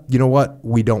saying, yep, you know what?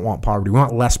 We don't want poverty. We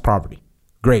want less poverty.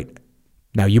 Great.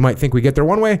 Now, you might think we get there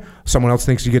one way. Someone else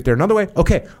thinks you get there another way.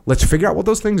 Okay, let's figure out what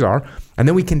those things are, and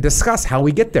then we can discuss how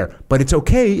we get there. But it's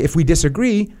okay if we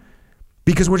disagree,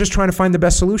 because we're just trying to find the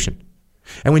best solution.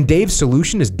 And when Dave's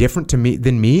solution is different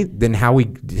than how we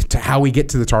get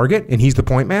to the target, and he's the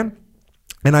point man,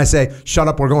 and I say, shut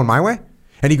up, we're going my way.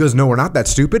 And he goes, no, we're not,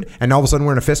 that's stupid. And all of a sudden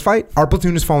we're in a fist fight. Our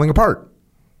platoon is falling apart.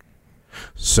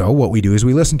 So what we do is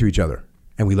we listen to each other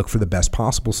and we look for the best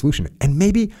possible solution. And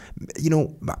maybe,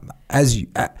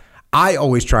 I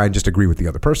always try and just agree with the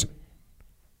other person.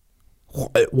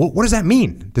 What does that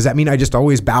mean? Does that mean I just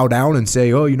always bow down and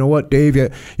say, oh, you know what, Dave,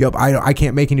 I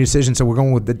can't make any decisions, so we're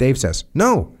going with what Dave says?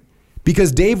 No,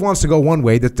 because Dave wants to go one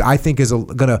way that I think is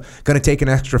gonna take an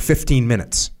extra 15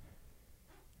 minutes.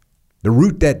 The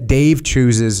route that Dave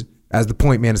chooses as the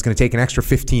point man is going to take an extra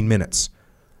 15 minutes.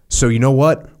 So you know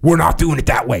what? We're not doing it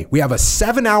that way. We have a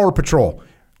 7-hour patrol.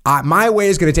 My way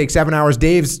is going to take 7 hours.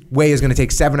 Dave's way is going to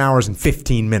take 7 hours and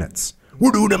 15 minutes.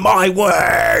 We're doing it my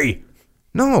way.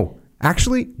 No,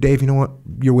 actually, Dave, you know what?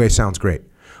 Your way sounds great.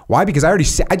 Why? Because I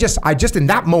just in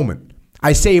that moment,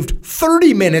 I saved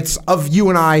 30 minutes of you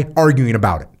and I arguing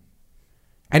about it.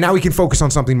 And now we can focus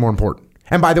on something more important.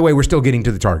 And by the way, we're still getting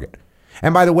to the target.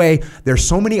 And by the way, there's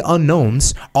so many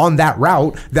unknowns on that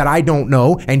route that I don't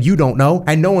know and you don't know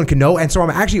and no one can know. And so I'm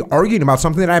actually arguing about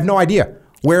something that I have no idea.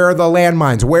 Where are the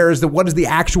landmines? What is the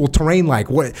actual terrain like?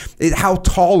 How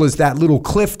tall is that little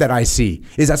cliff that I see?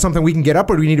 Is that something we can get up,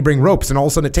 or do we need to bring ropes? And all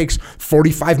of a sudden it takes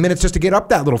 45 minutes just to get up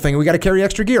that little thing and we got to carry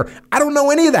extra gear. I don't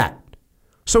know any of that.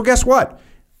 So guess what?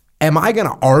 Am I going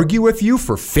to argue with you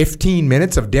for 15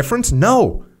 minutes of difference?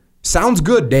 No. Sounds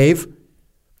good, Dave.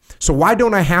 So why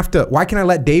can I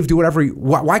let Dave do whatever?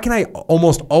 Why can I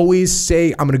almost always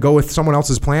say I'm going to go with someone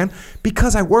else's plan?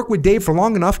 Because I work with Dave for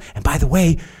long enough. And by the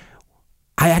way,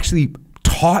 I actually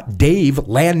taught Dave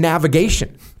land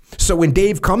navigation. So when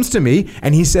Dave comes to me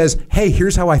and he says, hey,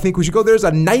 here's how I think we should go, there's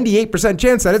a 98%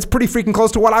 chance that it's pretty freaking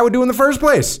close to what I would do in the first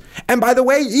place. And by the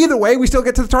way, either way, we still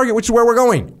get to the target, which is where we're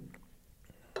going.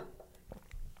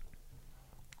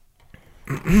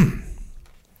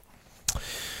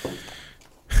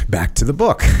 Back to the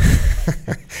book.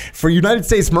 For United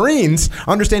States Marines,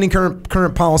 understanding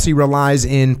current policy relies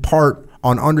in part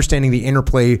on understanding the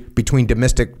interplay between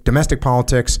domestic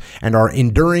politics and our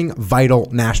enduring vital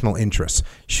national interests.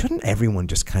 Shouldn't everyone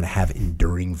just kind of have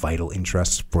enduring vital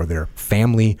interests for their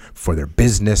family, for their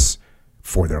business,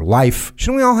 for their life?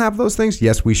 Shouldn't we all have those things?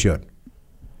 Yes, we should.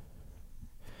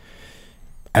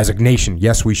 As a nation,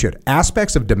 yes, we should.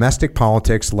 Aspects of domestic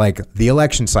politics like the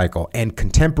election cycle and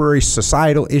contemporary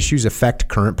societal issues affect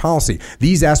current policy.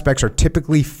 These aspects are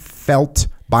typically felt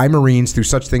by Marines through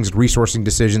such things as resourcing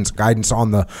decisions, guidance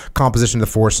on the composition of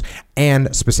the force,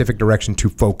 and specific direction to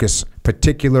focus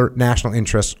particular national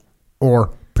interests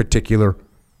or particular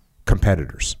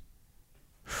competitors.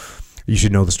 You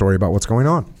should know the story about what's going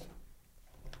on.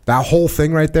 That whole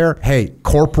thing right there, hey,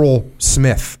 Corporal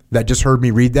Smith that just heard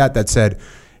me read that said,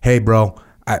 hey, bro,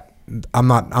 I'm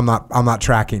not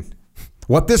tracking.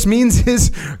 What this means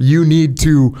is you need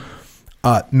to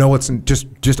know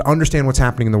just understand what's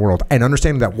happening in the world, and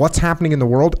understanding that what's happening in the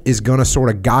world is going to sort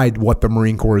of guide what the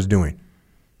Marine Corps is doing.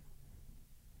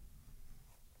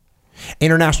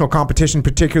 International competition,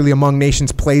 particularly among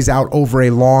nations, plays out over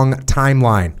a long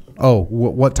timeline. Oh,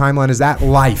 what timeline is that?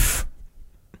 Life.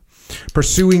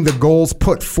 Pursuing the goals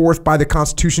put forth by the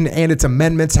Constitution and its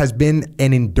amendments has been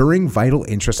an enduring vital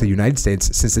interest of the United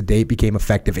States since the day it became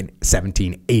effective in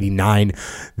 1789.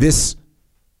 This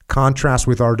contrasts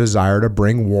with our desire to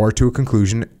bring war to a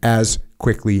conclusion as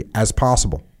quickly as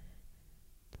possible.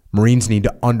 Marines need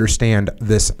to understand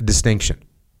this distinction.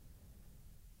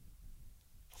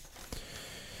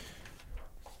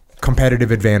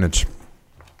 Competitive advantage.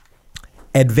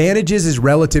 Advantages is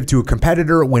relative to a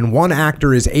competitor when one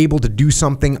actor is able to do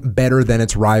something better than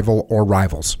its rival or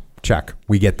rivals. Check.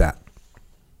 We get that.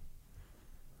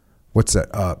 What's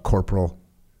that? Corporal?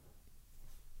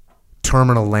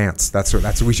 Terminal Lance. That's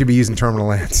we should be using Terminal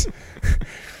Lance.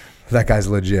 That guy's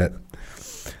legit.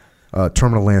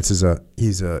 Terminal Lance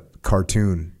he's a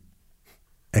cartoon,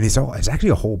 and it's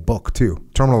actually a whole book too.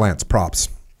 Terminal Lance props.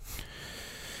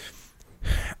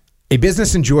 A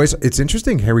business enjoys, it's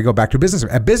interesting, here we go back to business.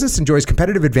 A business enjoys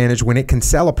competitive advantage when it can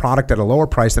sell a product at a lower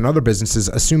price than other businesses,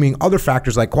 assuming other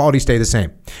factors like quality stay the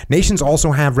same. Nations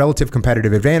also have relative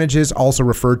competitive advantages, also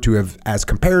referred to as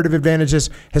comparative advantages.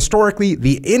 Historically,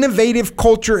 the innovative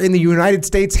culture in the United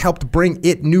States helped bring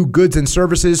it new goods and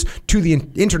services to the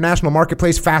international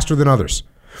marketplace faster than others.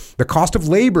 The cost of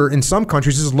labor in some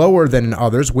countries is lower than in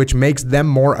others, which makes them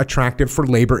more attractive for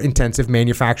labor-intensive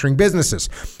manufacturing businesses.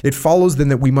 It follows then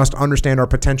that we must understand our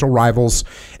potential rivals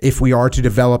if we are to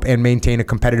develop and maintain a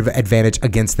competitive advantage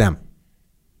against them.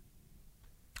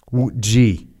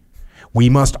 G. We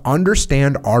must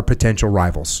understand our potential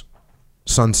rivals.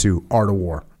 Sun Tzu, Art of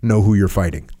War. Know who you're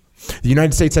fighting. The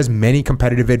United States has many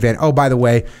competitive advantages. Oh, by the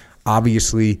way,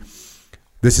 obviously,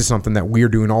 this is something that we're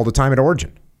doing all the time at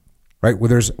Origin. Right?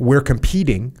 We're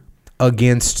competing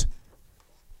against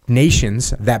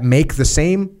nations that make the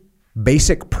same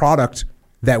basic product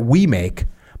that we make,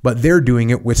 but they're doing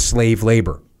it with slave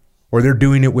labor, or they're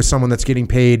doing it with someone that's getting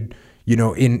paid,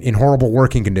 in horrible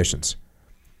working conditions.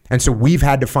 And so we've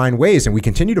had to find ways, and we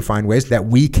continue to find ways that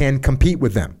we can compete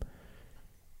with them.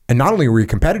 And not only are we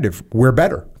competitive, we're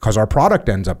better because our product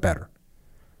ends up better.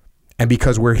 And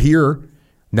because we're here,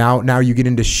 now you get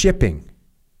into shipping.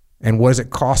 And what does it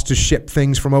cost to ship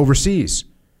things from overseas?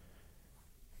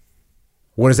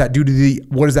 What does that do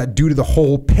to the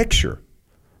whole picture?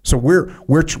 So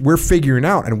we're figuring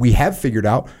out, and we have figured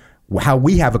out how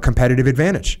we have a competitive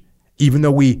advantage, even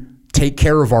though we take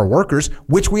care of our workers,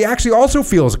 which we actually also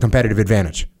feel is a competitive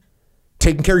advantage.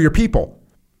 Taking care of your people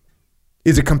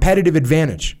is a competitive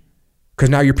advantage because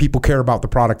now your people care about the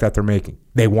product that they're making.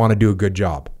 They want to do a good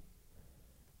job.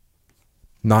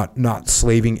 Not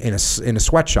slaving in a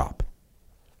sweatshop.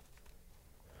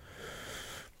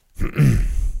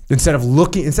 Instead of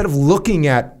looking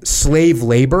at slave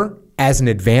labor as an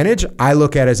advantage, I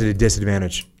look at it as a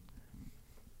disadvantage.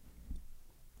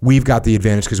 We've got the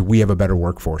advantage because we have a better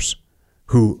workforce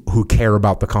who care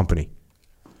about the company.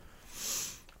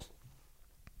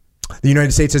 The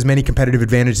United States has many competitive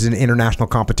advantages in international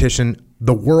competition.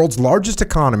 The world's largest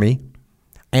economy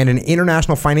and an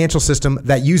international financial system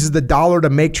that uses the dollar to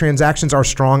make transactions are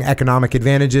strong economic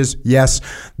advantages. Yes,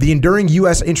 the enduring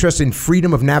U.S. interest in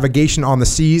freedom of navigation on the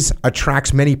seas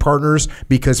attracts many partners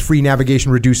because free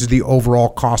navigation reduces the overall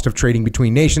cost of trading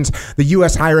between nations. The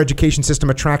U.S. higher education system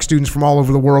attracts students from all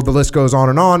over the world. The list goes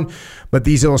on. But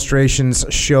these illustrations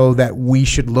show that we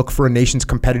should look for a nation's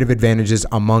competitive advantages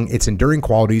among its enduring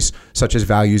qualities, such as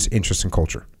values, interests, and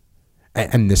culture.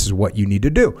 And this is what you need to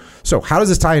do. So how does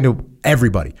this tie into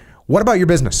everybody? What about your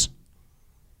business?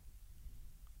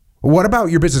 What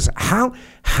about your business? How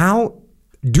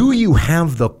do you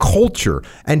have the culture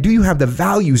and do you have the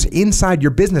values inside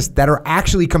your business that are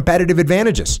actually competitive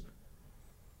advantages?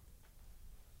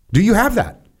 Do you have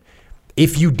that?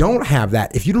 If you don't have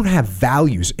that, if you don't have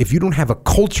values, if you don't have a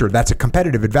culture that's a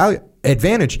competitive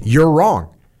advantage, you're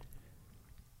wrong.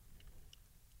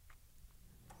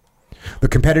 The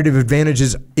competitive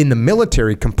advantages in the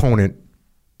military component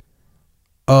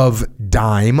of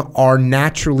DIME are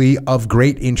naturally of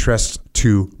great interest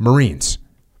to Marines.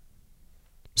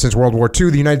 Since World War II,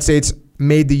 the United States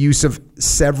made the use of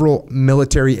several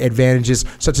military advantages,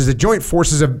 such as the joint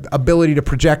forces' ability to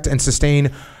project and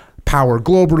sustain power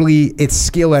globally, its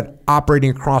skill at operating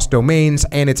across domains,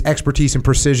 and its expertise in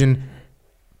precision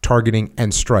targeting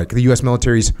and strike. The U.S.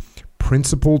 military's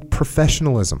principled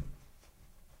professionalism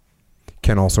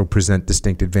can also present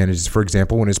distinct advantages. For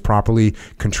example, when it's properly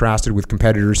contrasted with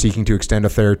competitors seeking to extend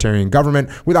authoritarian government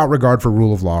without regard for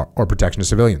rule of law or protection of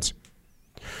civilians.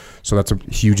 So that's a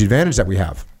huge advantage that we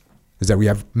have, is that we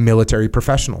have military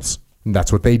professionals. And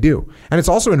that's what they do. And it's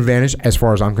also an advantage, as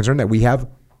far as I'm concerned, that we have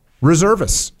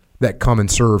reservists that come and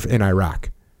serve in Iraq,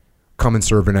 come and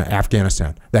serve in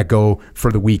Afghanistan, that go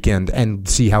for the weekend and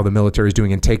see how the military is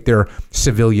doing and take their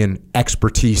civilian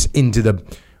expertise into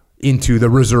the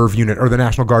reserve unit or the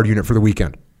National Guard unit for the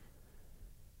weekend.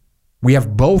 We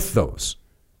have both those.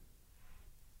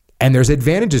 And there's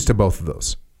advantages to both of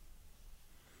those.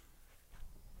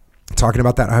 Talking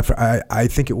about that, I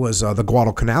think it was the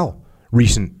Guadalcanal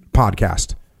recent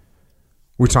podcast.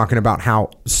 We're talking about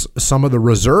how some of the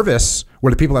reservists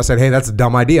were the people that said, hey, that's a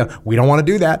dumb idea. We don't want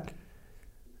to do that.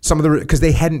 Because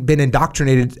they hadn't been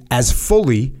indoctrinated as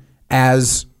fully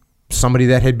as somebody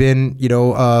that had been,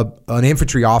 an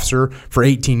infantry officer for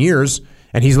 18 years,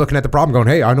 and he's looking at the problem going,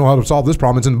 hey, I know how to solve this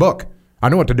problem. It's in the book. I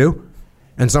know what to do.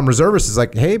 And some reservist is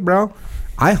like, hey, bro,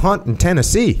 I hunt in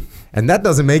Tennessee, and that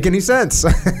doesn't make any sense.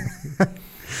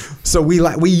 So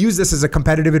we use this as a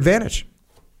competitive advantage.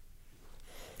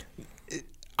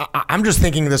 I'm just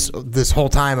thinking this whole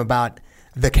time about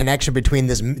the connection between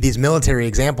these military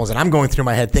examples, and I'm going through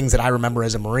my head things that I remember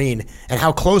as a Marine and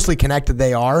how closely connected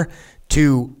they are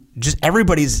to just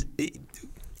everybody's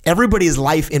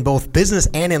life in both business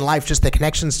and in life. Just the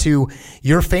connections to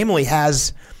your family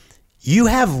you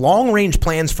have long-range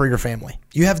plans for your family.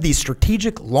 You have these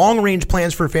strategic long-range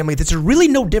plans for your family. This is really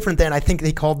no different than I think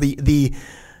they call the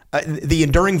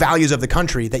enduring values of the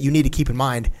country that you need to keep in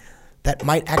mind that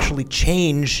might actually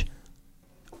change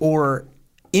or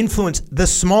influence the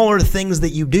smaller things that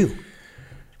you do.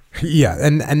 Yeah,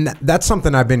 and that's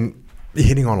something I've been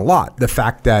hitting on a lot. The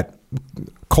fact that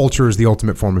culture is the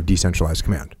ultimate form of decentralized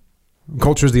command.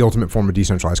 Culture is the ultimate form of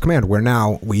decentralized command, where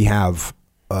now we have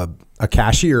a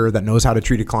cashier that knows how to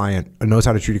treat a client, knows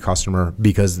how to treat a customer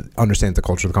because understands the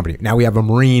culture of the company. Now we have a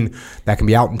Marine that can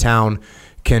be out in town,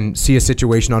 can see a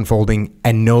situation unfolding,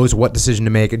 and knows what decision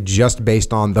to make just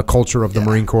based on the culture of the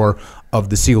Marine Corps, of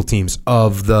the SEAL teams,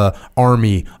 of the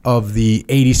Army, of the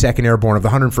 82nd Airborne, of the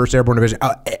 101st Airborne Division.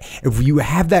 If you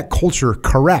have that culture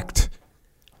correct,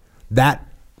 that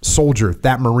soldier,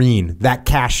 that Marine, that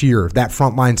cashier, that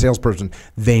frontline salesperson,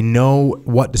 they know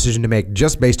what decision to make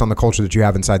just based on the culture that you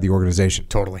have inside the organization.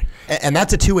 Totally. And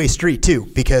that's a two-way street too,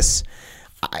 because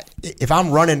if I'm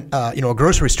running a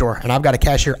grocery store and I've got a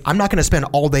cashier, I'm not going to spend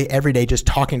all day every day just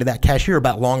talking to that cashier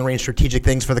about long-range strategic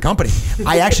things for the company.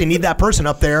 I actually need that person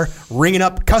up there ringing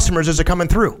up customers as they're coming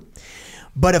through.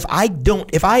 But if I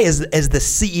as the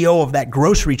CEO of that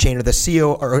grocery chain or the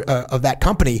CEO of that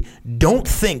company, don't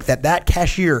think that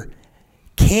cashier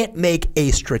can't make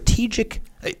a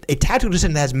tactical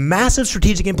decision that has massive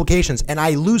strategic implications, and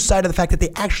I lose sight of the fact that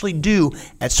they actually do,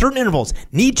 at certain intervals,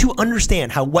 need to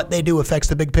understand how what they do affects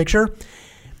the big picture,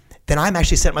 then I'm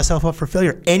actually setting myself up for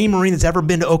failure. Any Marine that's ever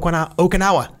been to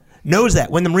Okinawa knows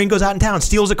that when the Marine goes out in town,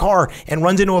 steals a car, and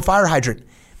runs into a fire hydrant,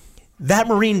 that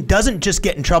Marine doesn't just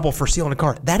get in trouble for stealing a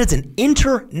car. That is an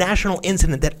international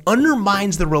incident that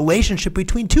undermines the relationship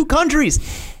between two countries.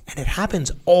 And it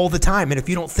happens all the time. And if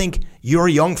you don't think your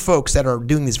young folks that are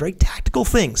doing these very tactical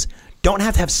things don't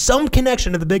have to have some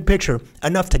connection to the big picture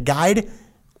enough to guide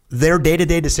their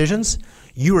day-to-day decisions,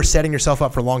 you are setting yourself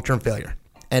up for long-term failure.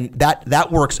 And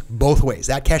that works both ways.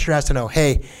 That cashier has to know,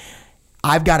 hey,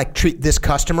 I've got to treat this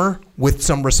customer with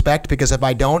some respect, because if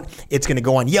I don't, it's going to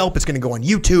go on Yelp, it's going to go on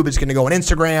YouTube, it's going to go on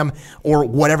Instagram, or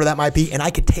whatever that might be, and I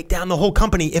could take down the whole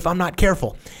company if I'm not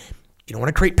careful. You don't want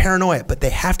to create paranoia, but they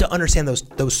have to understand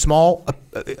those small,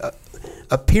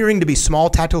 appearing to be small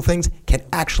tactical things can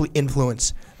actually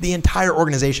influence the entire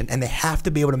organization, and they have to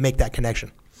be able to make that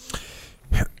connection.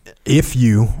 If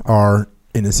you are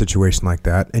in a situation like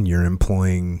that and you're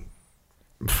employing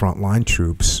frontline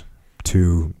troops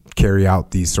to carry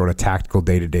out these sort of tactical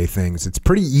day-to-day things, it's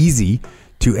pretty easy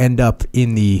to end up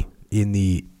in the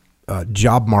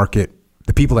job market,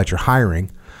 the people that you're hiring,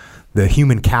 the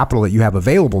human capital that you have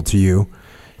available to you.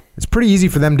 It's pretty easy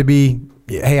for them to be,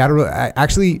 hey,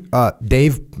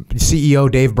 Dave, CEO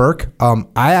Dave Berke,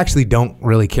 I actually don't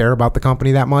really care about the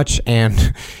company that much,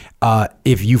 and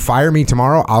if you fire me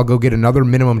tomorrow, I'll go get another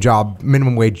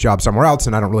minimum wage job somewhere else,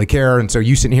 and I don't really care. And so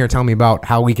you sitting here telling me about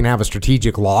how we can have a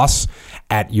strategic loss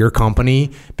at your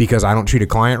company because I don't treat a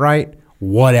client right,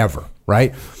 whatever,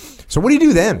 right? So what do you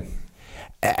do then?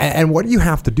 And what you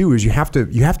have to do is you have to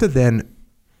then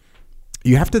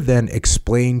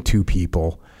explain to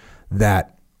people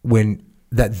that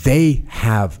they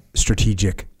have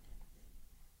strategic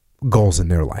goals in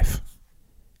their life,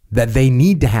 that they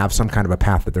need to have some kind of a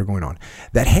path that they're going on.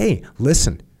 That, hey,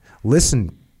 listen,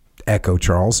 Echo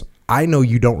Charles, I know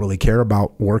you don't really care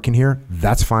about working here.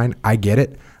 That's fine. I get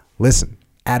it. Listen,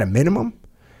 at a minimum,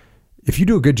 if you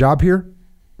do a good job here,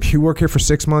 you work here for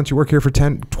 6 months, you work here for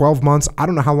 10, 12 months, I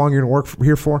don't know how long you're going to work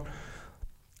here for.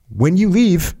 When you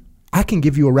leave, I can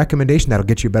give you a recommendation that'll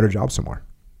get you a better job somewhere,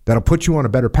 that'll put you on a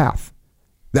better path.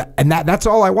 That's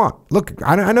all I want. Look,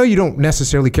 I know you don't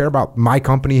necessarily care about my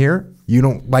company here. You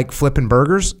don't like flipping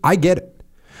burgers. I get it.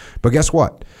 But guess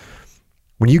what?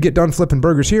 When you get done flipping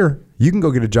burgers here, you can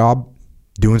go get a job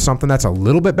doing something that's a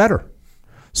little bit better.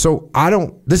 So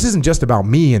this isn't just about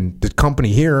me and the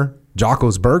company here,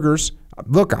 Jocko's Burgers.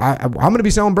 Look, I'm going to be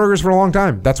selling burgers for a long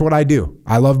time. That's what I do.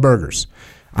 I love burgers.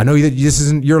 I know that this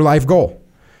isn't your life goal.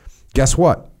 Guess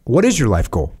what? What is your life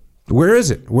goal? Where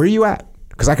is it? Where are you at?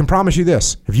 Because I can promise you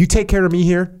this. If you take care of me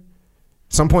here,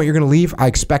 at some point you're going to leave. I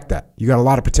expect that. You got a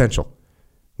lot of potential.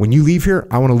 When you leave here,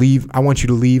 I want you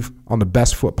to leave on the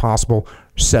best foot possible,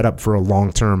 set up for a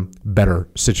long-term, better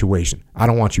situation. I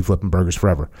don't want you flipping burgers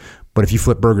forever. But if you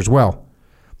flip burgers well,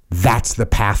 that's the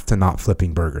path to not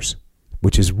flipping burgers,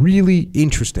 which is really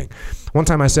interesting. One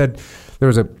time I said, there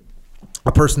was a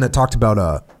person that talked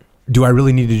about, do I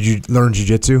really need to learn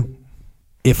jiu-jitsu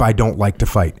if I don't like to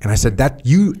fight? And I said, that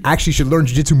you actually should learn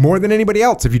jiu-jitsu more than anybody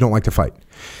else if you don't like to fight.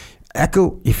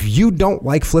 Echo, if you don't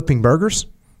like flipping burgers,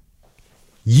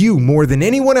 you more than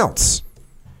anyone else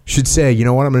should say, you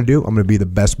know what I'm going to do? I'm going to be the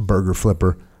best burger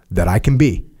flipper that I can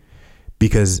be,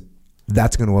 because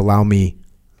that's going to allow me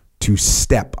to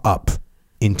step up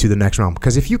into the next realm.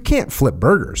 Because if you can't flip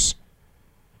burgers,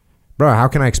 bro, how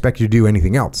can I expect you to do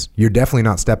anything else? You're definitely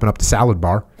not stepping up to salad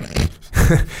bar.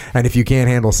 And if you can't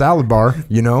handle salad bar,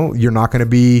 you're not going to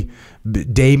be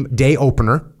day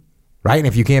opener. Right? And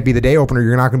if you can't be the day opener,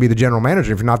 you're not going to be the general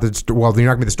manager. If you're not you're not going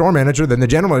to be the store manager, then the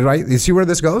general manager, right? You see where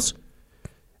this goes?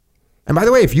 And by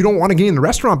the way, if you don't want to get in the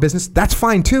restaurant business, that's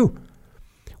fine too.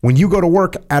 When you go to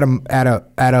work at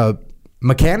a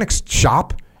mechanic's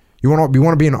shop, you want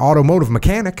to be an automotive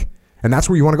mechanic, and that's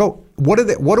where you want to go. What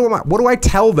do I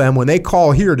tell them when they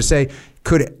call here to say,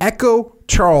 could Echo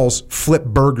Charles flip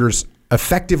burgers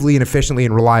effectively and efficiently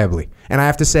and reliably? And I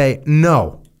have to say,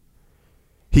 no,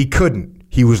 he couldn't.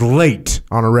 He was late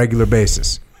on a regular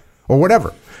basis, or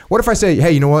whatever. What if I say,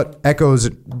 hey, you know what? Echo's,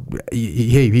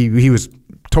 he was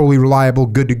totally reliable,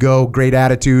 good to go, great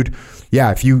attitude.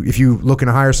 Yeah, if you looking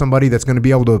to hire somebody that's going to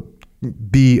be able to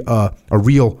be a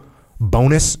real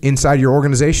bonus inside your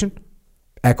organization,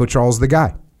 Echo Charles is the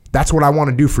guy. That's what I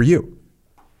want to do for you.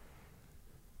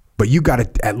 But you got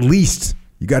to at least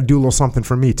You got to do a little something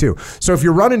for me too. So if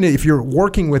you're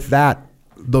working with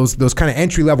those kind of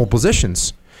entry level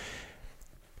positions,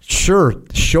 sure,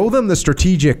 show them the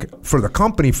strategic for the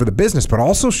company, for the business, but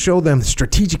also show them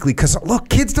strategically, because look,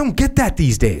 kids don't get that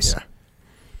these days.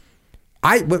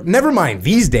 But never mind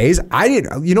these days.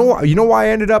 You know why I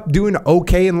ended up doing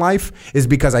okay in life is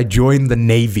because I joined the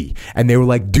Navy and they were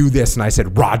like, do this. And I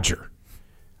said, Roger.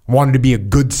 I wanted to be a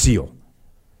good SEAL.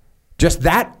 Just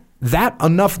that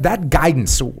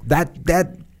guidance,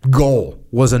 that goal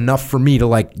was enough for me to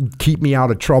like keep me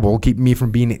out of trouble, keep me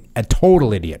from being a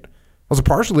total idiot. I was a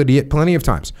partial idiot plenty of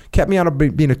times. Kept me out of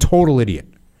being a total idiot.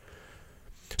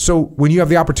 So when you have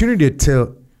the opportunity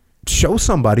to show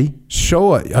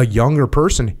a younger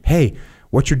person, hey,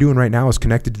 what you're doing right now is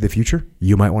connected to the future.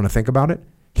 You might want to think about it.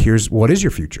 What is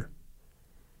your future?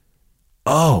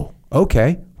 Oh,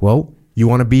 okay. Well, you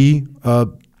want to be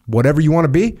whatever you want to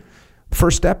be.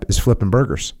 First step is flipping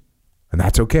burgers. And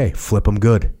that's okay. Flip them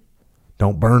good.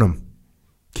 Don't burn them.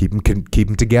 Keep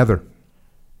them together.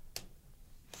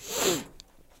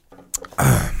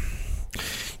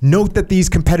 Note that these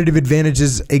competitive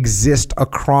advantages exist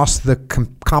across the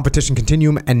competition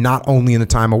continuum and not only in the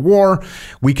time of war.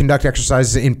 We conduct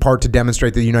exercises in part to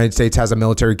demonstrate that the United States has a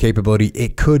military capability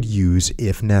it could use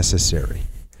if necessary.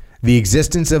 The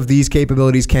existence of these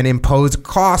capabilities can impose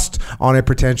cost on a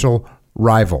potential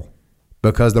rival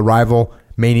because the rival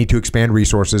may need to expand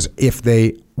resources if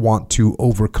they want to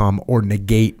overcome or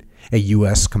negate a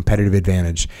U.S. competitive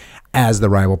advantage as the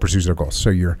rival pursues their goals. So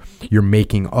you're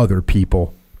making other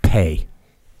people pay.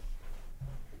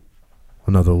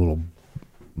 Another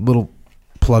little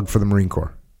plug for the Marine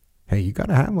Corps. Hey, you got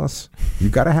to have us. You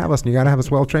got to have us, and you got to have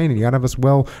us well trained, and you got to have us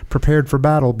well prepared for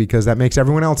battle, because that makes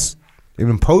everyone else. It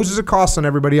imposes a cost on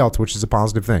everybody else, which is a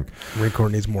positive thing. Marine Corps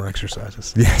needs more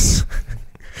exercises. Yes.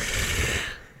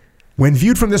 When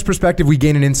viewed from this perspective, we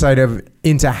gain an insight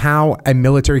into how a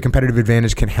military competitive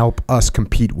advantage can help us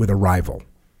compete with a rival.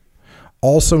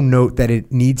 Also note that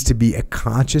it needs to be a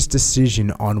conscious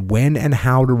decision on when and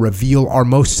how to reveal our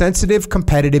most sensitive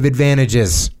competitive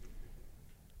advantages.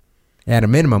 At a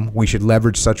minimum, we should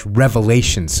leverage such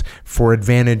revelations for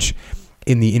advantage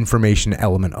in the information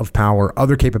element of power.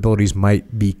 Other capabilities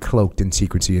might be cloaked in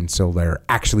secrecy until they're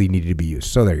actually needed to be used.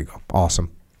 So there you go.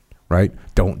 Awesome. Right?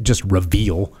 Don't just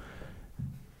reveal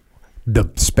the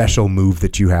special move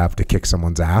that you have to kick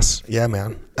someone's ass. Yeah,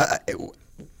 man.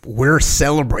 We're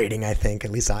celebrating, I think,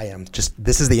 at least I am.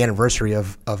 This is the anniversary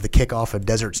of the kickoff of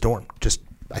Desert Storm.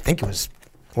 I think it was,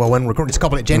 when recording, it's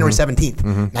called January 17th,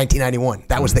 1991.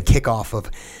 That was the kickoff of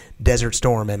Desert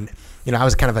Storm. And, I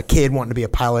was kind of a kid wanting to be a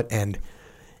pilot. And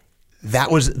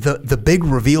that was the big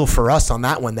reveal for us on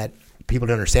that one that people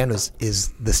don't understand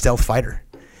is the stealth fighter.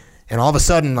 And all of a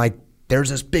sudden, there's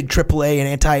this big AAA and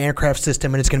anti-aircraft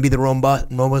system, and it's going to be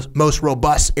the most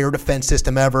robust air defense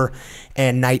system ever.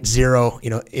 And night zero,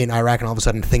 in Iraq, and all of a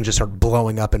sudden things just start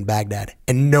blowing up in Baghdad,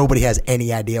 and nobody has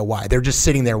any idea why. They're just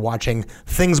sitting there watching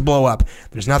things blow up.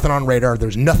 There's nothing on radar.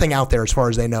 There's nothing out there as far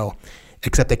as they know,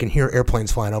 except they can hear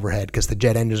airplanes flying overhead because the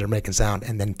jet engines are making sound,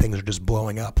 and then things are just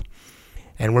blowing up.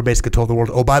 And we're basically told the world,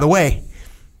 oh, by the way,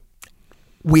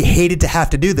 we hated to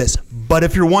have to do this, but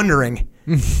if you're wondering,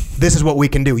 this is what we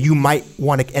can do. You might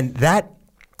want to, and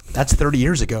that's 30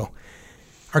 years ago.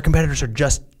 Our competitors are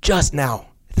just now.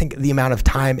 I think the amount of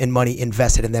time and money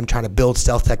invested in them trying to build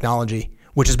stealth technology,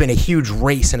 which has been a huge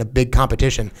race and a big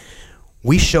competition.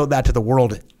 We showed that to the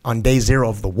world on day zero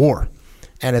of the war.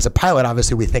 And as a pilot,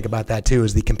 obviously, we think about that too,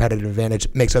 as the competitive advantage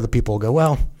makes other people go,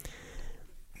 well,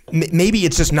 maybe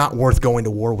it's just not worth going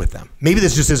to war with them. Maybe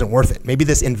this just isn't worth it. Maybe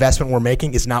this investment we're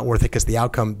making is not worth it because the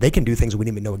outcome, they can do things we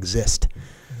didn't even know exist.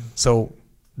 So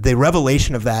the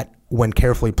revelation of that, when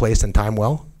carefully placed and timed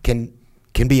well, can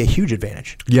be a huge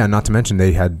advantage. Yeah, not to mention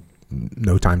they had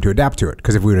no time to adapt to it,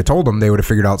 because if we would have told them, they would have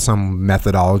figured out some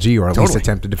methodology, or at least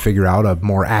attempted to figure out a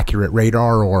more accurate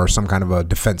radar or some kind of a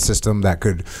defense system that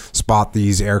could spot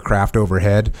these aircraft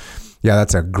overhead. Yeah,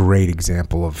 that's a great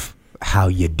example of how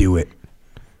you do it.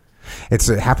 It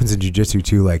happens in jiu-jitsu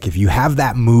too. Like if you have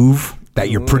that move that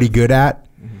you're pretty good at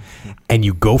and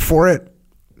you go for it,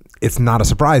 it's not a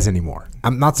surprise anymore.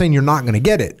 I'm not saying you're not going to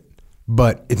get it,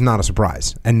 but it's not a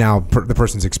surprise. And now the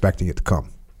person's expecting it to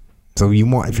come. So if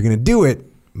you're going to do it,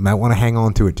 you might want to hang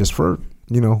on to it just for,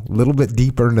 a little bit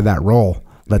deeper into that role.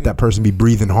 Let that person be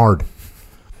breathing hard.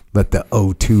 Let the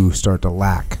O2 start to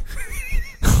lack.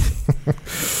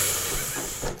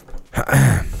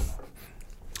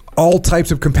 All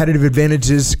types of competitive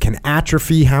advantages can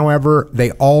atrophy. However,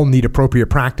 they all need appropriate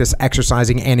practice,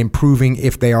 exercising, and improving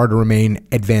if they are to remain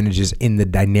advantages in the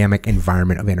dynamic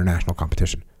environment of international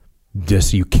competition.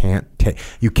 Just you can't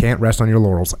rest on your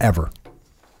laurels ever.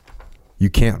 You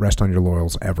can't rest on your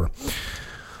laurels ever.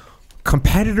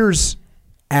 Competitors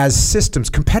as systems.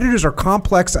 Competitors are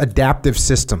complex adaptive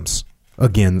systems.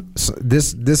 Again,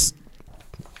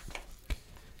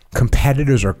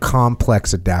 competitors are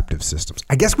complex adaptive systems.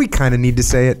 I guess we kind of need to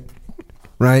say it,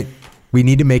 right? We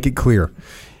need to make it clear.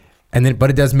 But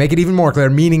it does make it even more clear,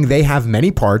 meaning they have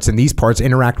many parts, and these parts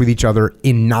interact with each other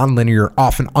in nonlinear,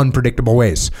 often unpredictable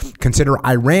ways. Consider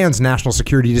Iran's national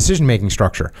security decision-making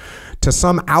structure. To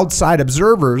some outside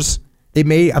observers, it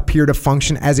may appear to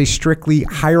function as a strictly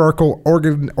hierarchical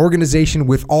organization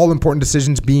with all important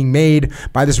decisions being made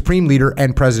by the supreme leader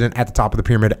and president at the top of the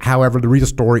pyramid. However, the real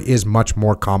story is much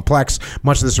more complex.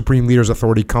 Much of the supreme leader's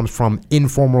authority comes from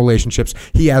informal relationships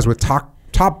he has with top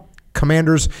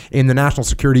commanders in the national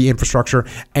security infrastructure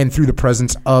and through the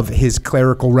presence of his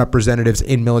clerical representatives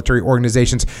in military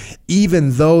organizations.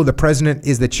 Even though the president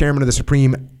is the chairman of the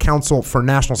Supreme Council for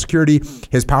National Security,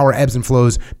 his power ebbs and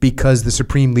flows because the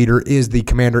supreme leader is the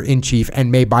commander-in-chief and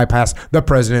may bypass the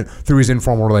president through his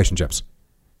informal relationships.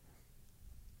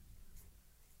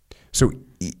 So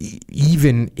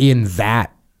even in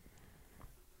that,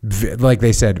 like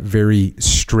they said, very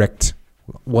strict,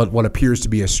 what appears to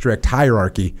be a strict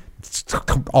hierarchy, it's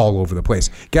all over the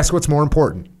place. Guess what's more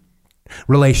important?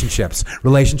 Relationships.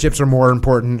 Relationships are more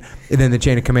important than the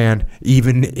chain of command,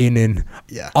 even in an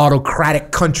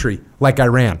autocratic country like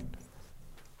Iran.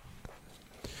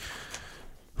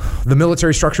 The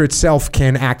military structure itself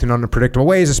can act in unpredictable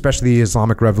ways, especially the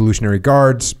Islamic Revolutionary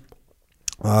Guards.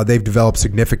 They've developed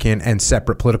significant and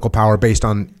separate political power based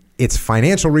on its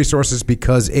financial resources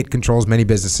because it controls many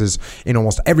businesses in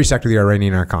almost every sector of the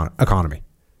Iranian economy.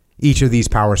 Each of these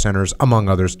power centers, among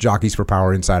others, jockeys for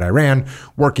power inside Iran,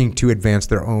 working to advance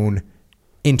their own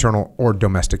internal or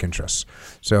domestic interests.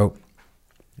 So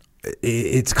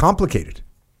it's complicated.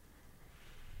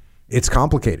 It's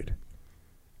complicated.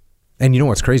 And you know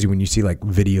what's crazy when you see like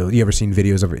video, you ever seen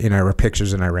videos of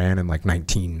pictures in Iran in like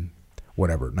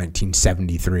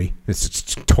 1973?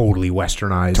 It's totally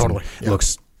westernized. Totally. It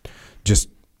looks just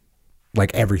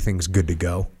like everything's good to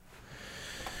go.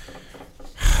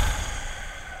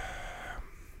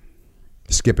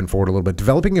 Skipping forward a little bit,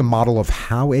 developing a model of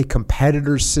how a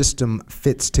competitor's system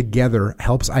fits together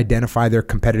helps identify their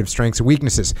competitive strengths and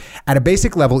weaknesses. At a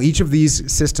basic level, each of these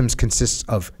systems consists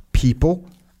of people,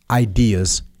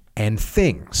 ideas, and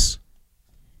things.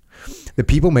 The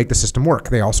people make the system work.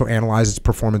 They also analyze its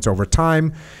performance over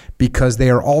time because they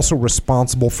are also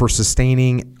responsible for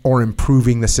sustaining or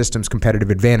improving the system's competitive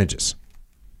advantages.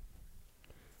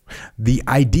 The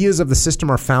ideas of the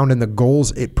system are found in the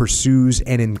goals it pursues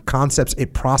and in concepts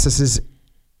it processes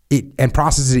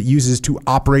it uses to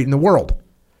operate in the world.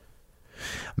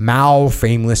 Mao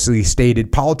famously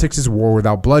stated, "Politics is war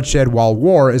without bloodshed, while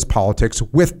war is politics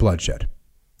with bloodshed."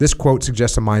 This quote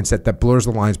suggests a mindset that blurs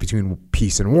the lines between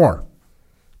peace and war.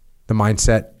 The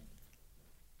mindset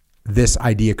this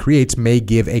idea creates may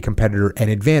give a competitor an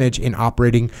advantage in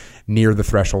operating near the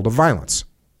threshold of violence.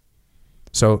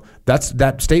 So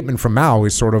that statement from Mao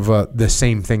is sort of the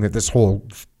same thing that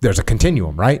there's a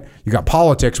continuum, right? You got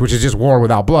politics, which is just war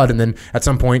without blood, and then at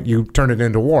some point you turn it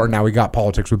into war. Now we got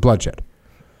politics with bloodshed.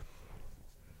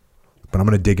 But I'm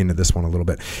going to dig into this one a little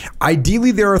bit.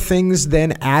 Ideally, there are things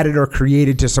then added or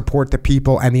created to support the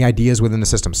people and the ideas within the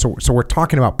system. So we're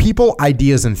talking about people,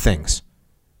 ideas, and things.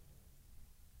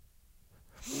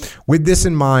 With this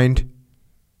in mind,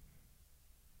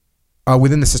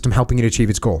 within the system, helping it achieve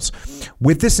its goals.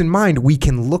 With this in mind, we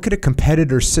can look at a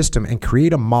competitor's system and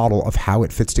create a model of how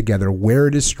it fits together, where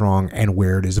it is strong and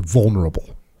where it is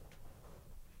vulnerable.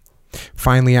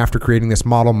 Finally, after creating this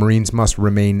model, Marines must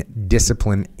remain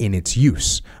disciplined in its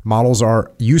use. Models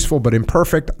are useful but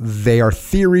imperfect. They are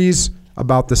theories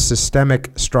about the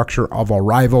systemic structure of our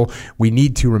rival. We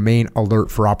need to remain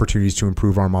alert for opportunities to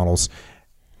improve our models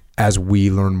as we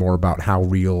learn more about how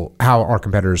our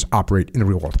competitors operate in the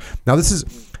real world. Now, this is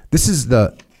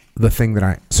the thing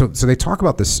that so they talk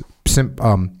about this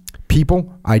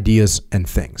people, ideas, and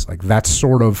things. Like that's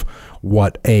sort of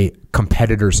what a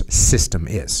competitor's system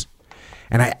is.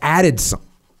 And I added some.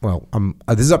 Well,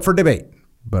 this is up for debate,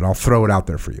 but I'll throw it out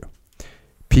there for you.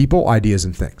 People, ideas,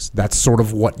 and things. That's sort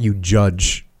of what you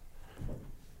judge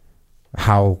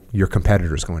how your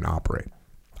competitor is going to operate.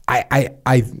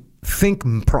 I think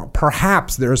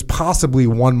perhaps there's possibly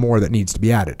one more that needs to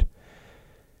be added.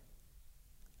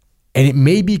 And it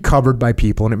may be covered by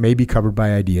people and it may be covered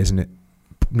by ideas and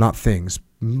not things,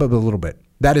 but a little bit.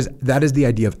 That is the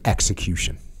idea of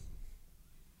execution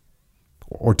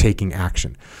or taking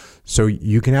action. So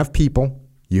you can have people,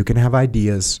 you can have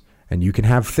ideas, and you can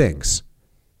have things.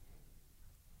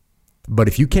 But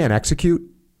if you can't execute,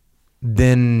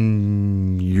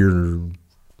 then you're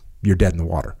dead in the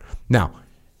water. Now,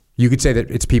 you could say that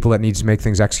it's people that needs to make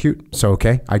things execute. So,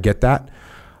 okay, I get that.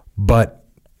 But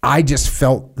I just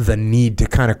felt the need to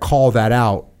kind of call that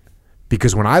out,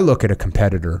 because when I look at a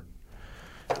competitor,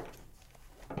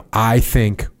 I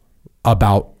think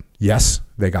about, yes,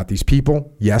 they got these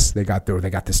people. Yes, they got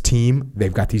this team.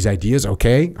 They've got these ideas.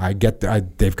 Okay, I get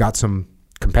they've got some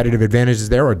competitive advantages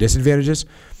there or disadvantages,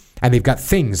 and they've got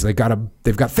things. They've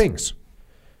got things.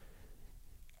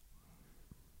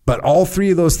 But all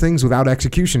three of those things without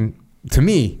execution, to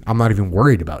me, I'm not even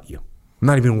worried about you. I'm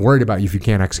not even worried about you if you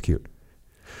can't execute.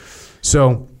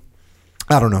 So,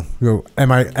 I don't know.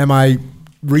 Am I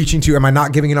reaching to? Am I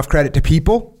not giving enough credit to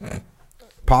people?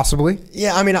 Possibly.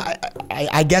 Yeah, I mean,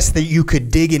 I guess that you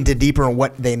could dig into deeper on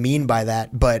what they mean by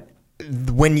that. But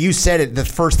when you said it, the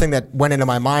first thing that went into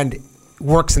my mind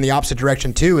works in the opposite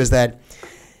direction too. Is that,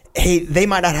 hey, they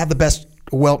might not have the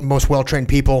most well-trained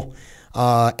people.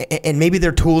 And maybe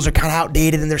their tools are kind of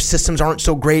outdated and their systems aren't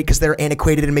so great because they're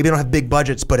antiquated and maybe they don't have big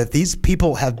budgets. But if these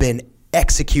people have been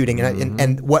executing,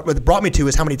 and what brought me to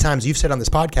is how many times you've said on this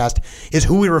podcast is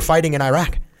who we were fighting in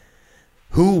Iraq,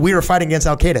 who we were fighting against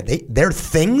Al-Qaeda. Their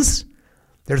things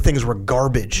were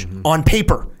garbage on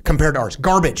paper compared to ours.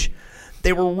 Garbage.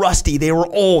 They were rusty. They were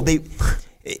old.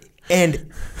 And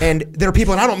there are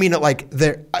people, and I don't mean it like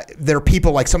they're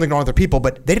people like something wrong with their people,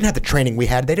 but they didn't have the training we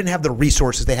had. They didn't have the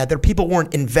resources they had. Their people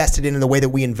weren't invested in the way that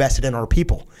we invested in our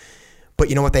people. But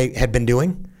you know what they had been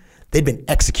doing? They'd been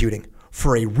executing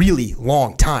for a really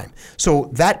long time. So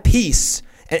that piece,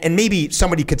 and maybe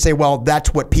somebody could say, well,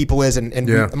 that's what people is, and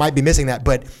we might be missing that.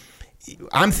 But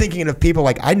I'm thinking of people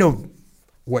like, I know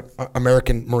what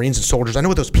American Marines and soldiers, I know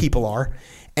what those people are.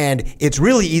 And it's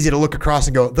really easy to look across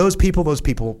and go, those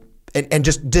people, and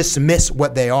just dismiss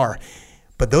what they are.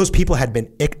 But those people had been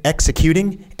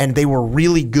executing, and they were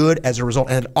really good as a result,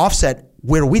 and it offset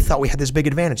where we thought we had this big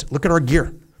advantage. Look at our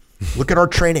gear. Look at our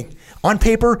training. On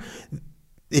paper,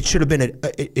 it should have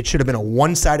been a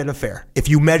one-sided affair if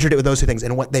you measured it with those two things.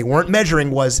 And what they weren't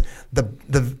measuring was the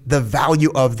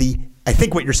value of I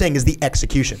think what you're saying is the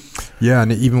execution. Yeah,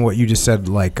 and even what you just said,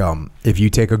 like if you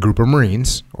take a group of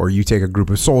Marines or you take a group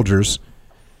of soldiers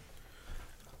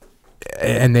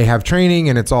and they have training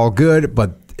and it's all good,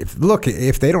 but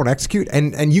if they don't execute,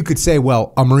 and you could say,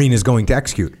 well, a Marine is going to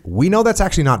execute. We know that's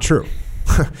actually not true.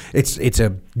 It's a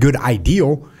good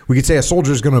ideal. We could say a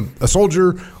soldier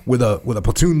with a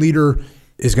platoon leader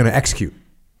is going to execute.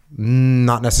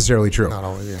 Not necessarily true. Not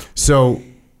always, yeah. So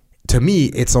to me,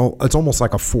 it's almost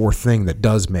like a fourth thing that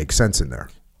does make sense in there.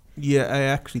 Yeah, I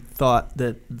actually thought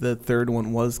that the third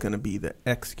one was going to be the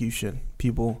execution.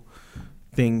 People,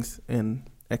 things, and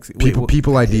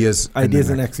people, ideas,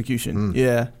 and execution.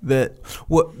 Yeah,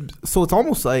 so it's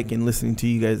almost like, in listening to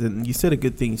you guys, and you said a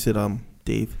good thing. You said,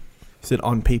 Dave, you said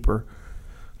on paper,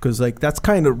 because like that's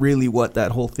kind of really what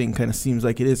that whole thing kind of seems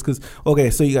like it is. Because okay,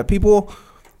 so you got people,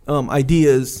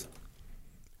 ideas,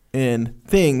 and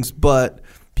things, but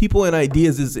people and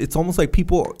ideas it's almost like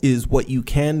people is what you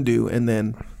can do, and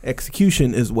then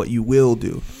execution is what you will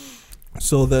do.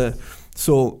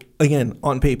 So again,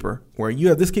 on paper, where you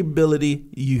have this capability,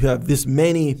 you have this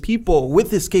many people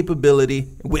with this capability,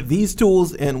 with these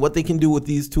tools, and what they can do with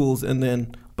these tools,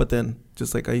 but then,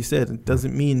 just like I said, it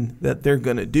doesn't mean that they're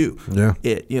gonna do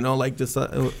it. Like just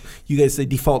you guys say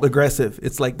default aggressive.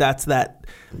 It's like that's that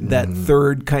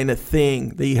third kind of thing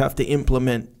that you have to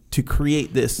implement to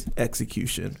create this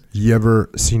execution. You ever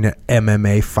seen an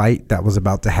MMA fight that was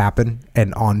about to happen,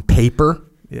 and on paper,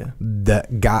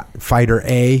 fighter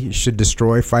A should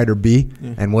destroy fighter B,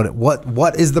 and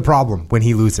what is the problem when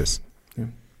he loses?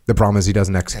 The problem is he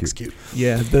doesn't execute.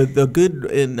 Yeah, the good,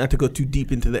 and not to go too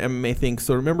deep into the MMA thing.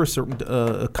 So remember,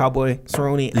 Cowboy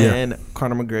Cerrone and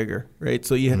Conor McGregor, right?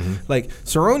 So like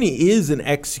Cerrone is an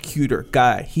executor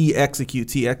guy. He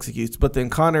executes. But then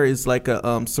Conor is like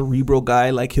a cerebral guy.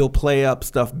 Like he'll play up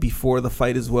stuff before the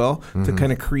fight as well to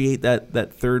kind of create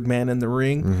that third man in the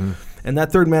ring. And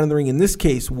that third man in the ring in this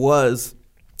case was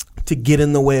to get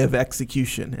in the way of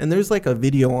execution. And there's like a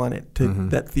video on it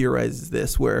that theorizes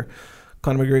this, where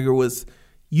Conor McGregor was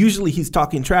usually he's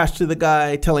talking trash to the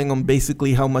guy, telling him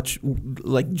basically how much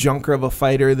like junker of a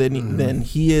fighter than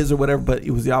he is or whatever. But it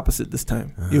was the opposite this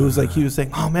time. It was like he was saying,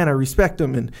 "Oh man, I respect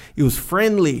him," and it was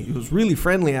friendly. It was really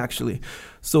friendly actually.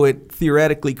 So it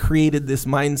theoretically created this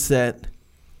mindset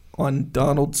on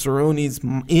Donald Cerrone's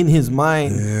in his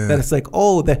mind that it's like,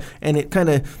 and it kind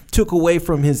of took away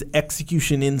from his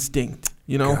execution instinct.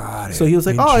 You know, Got it. so he was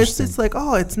like, "Oh, Interesting.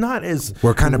 it's not as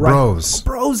We're kind of bros.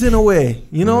 bros in a way.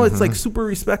 You know, it's like super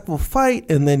respectful fight,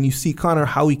 and then you see Conor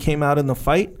how he came out in the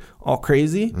fight, all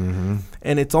crazy,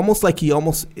 and it's almost like he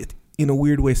in a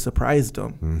weird way surprised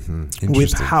him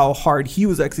with how hard he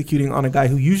was executing on a guy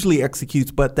who usually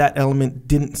executes, but that element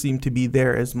didn't seem to be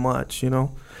there as much. You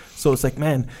know, so it's like,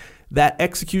 man, that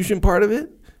execution part of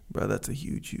it, bro, that's a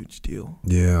huge deal.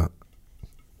 Yeah,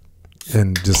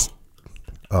 and just.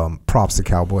 Props to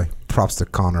Cowboy. Props to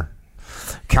Conor.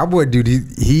 Cowboy, dude,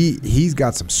 he's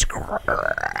got some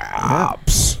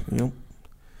scraps. Yep.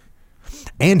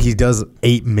 And he does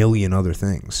 8 million other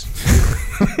things.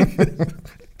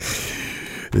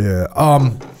 Yeah.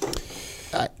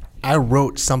 I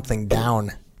wrote something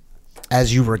down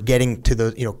as you were getting to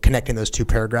the, connecting those two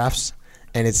paragraphs,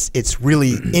 and it's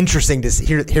really interesting to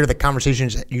hear the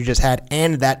conversations that you just had,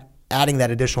 and that adding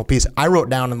that additional piece. I wrote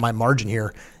down in my margin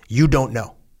here, you don't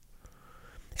know.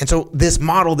 And so this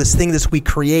model, this thing that we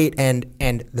create, and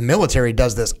the military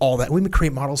does this all that. We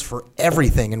create models for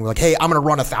everything, and we're like, hey, I'm going to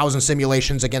run 1,000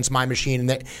 simulations against my machine, and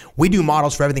that we do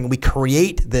models for everything. And we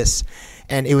create this,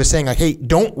 and it was saying like, hey,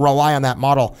 don't rely on that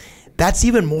model. That's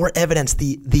even more evidence.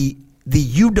 The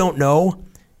you don't know.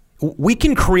 We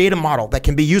can create a model that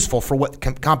can be useful for what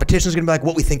competition is going to be like,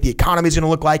 what we think the economy is going to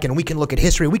look like, and we can look at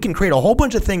history. We can create a whole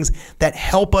bunch of things that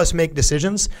help us make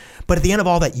decisions. But at the end of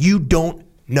all that, you don't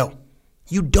know.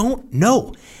 You don't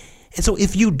know. And so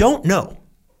if you don't know,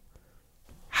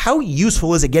 how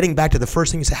useful is it, getting back to the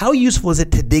first thing you said, how useful is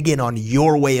it to dig in on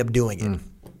your way of doing it?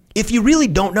 If you really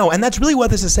don't know, and that's really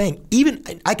what this is saying. Even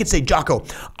I could say, Jocko,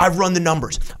 I've run the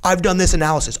numbers. I've done this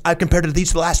analysis. I've compared it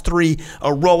to the last 3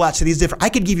 rollouts to these different. I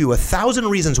could give you 1,000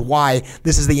 reasons why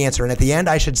this is the answer. And at the end,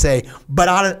 I should say, but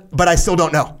I still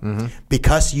don't know,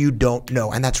 because you don't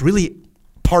know. And that's really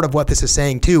part of what this is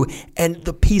saying too. And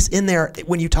the piece in there,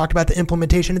 when you talked about the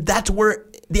implementation, that's where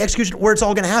the execution, where it's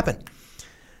all going to happen.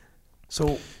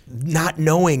 So not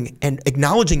knowing and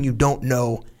acknowledging you don't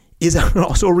know is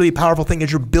also a really powerful thing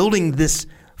as you're building this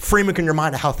framework in your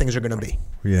mind of how things are going to be.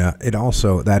 Yeah, it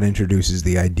also, that introduces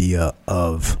the idea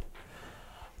of,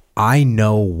 I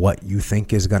know what you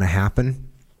think is going to happen,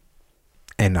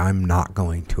 and I'm not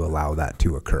going to allow that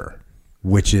to occur,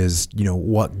 which is,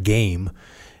 what game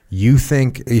you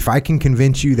think. If I can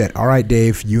convince you that, all right,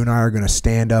 Dave, you and I are going to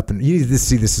stand up, and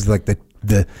this is like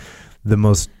the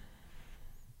most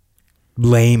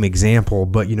lame example,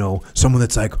 but someone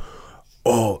that's like,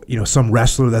 some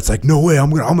wrestler that's like, no way, I'm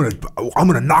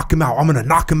gonna knock him out. I'm gonna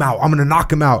knock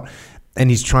him out. And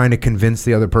he's trying to convince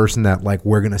the other person that, like,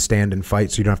 we're gonna stand and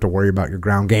fight, so you don't have to worry about your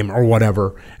ground game or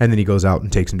whatever. And then he goes out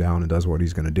and takes him down and does what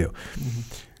he's gonna do.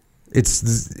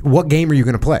 It's, what game are you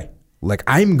gonna play? Like,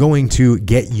 I'm going to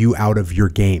get you out of your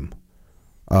game.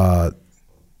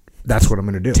 That's what I'm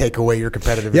going to do. Take away your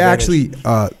competitive advantage.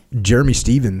 Actually, Jeremy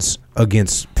Stevens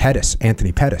against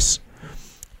Anthony Pettis.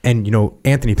 And,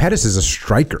 Anthony Pettis is a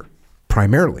striker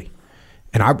primarily.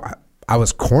 And I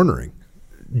was cornering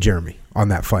Jeremy on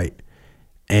that fight.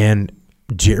 And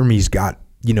Jeremy's got,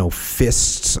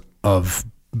 fists of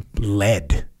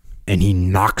lead, and he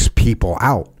knocks people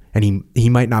out. And he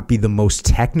might not be the most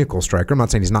technical striker. I'm not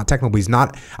saying he's not technical,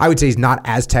 but I would say he's not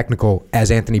as technical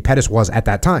as Anthony Pettis was at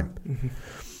that time.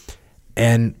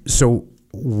 And so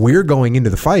we're going into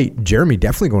the fight, Jeremy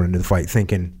definitely going into the fight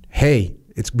thinking, hey,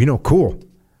 it's, cool.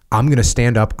 I'm going to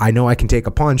stand up. I know I can take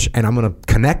a punch, and I'm going to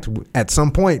connect at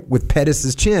some point with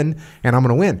Pettis' chin, and I'm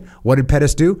going to win. What did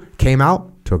Pettis do? Came out,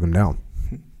 took him down.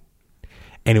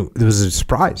 And it was a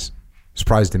surprise.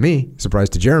 Surprise to me, surprise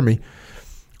to Jeremy.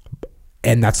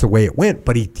 And that's the way it went.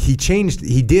 But he changed.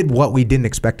 He did what we didn't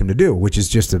expect him to do, which is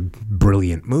just a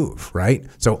brilliant move, right?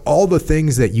 So all the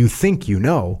things that you think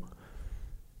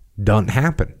doesn't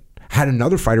happen. Had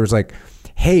another fighter was like,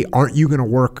 hey, aren't you going to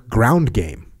work ground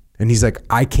game? And he's like,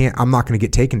 I'm not going to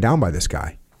get taken down by this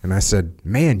guy. And I said,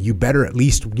 man, you better at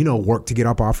least, work to get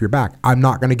up off your back. I'm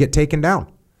not going to get taken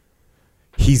down.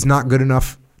 He's not good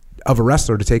enough of a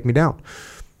wrestler to take me down.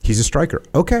 He's a striker.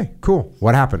 Okay, cool.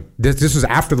 What happened? This was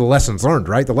after the lessons learned,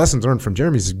 right? The lessons learned from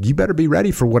Jeremy is, you better be ready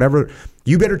for whatever.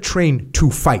 You better train to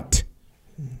fight,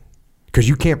 because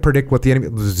you can't predict what the enemy.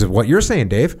 This is what you're saying,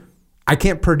 Dave. I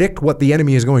can't predict what the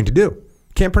enemy is going to do.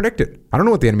 Can't predict it. I don't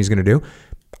know what the enemy is going to do.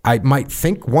 I might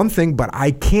think one thing, but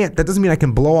I can't. That doesn't mean I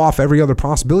can blow off every other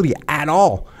possibility at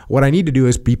all. What I need to do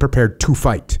is be prepared to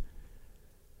fight.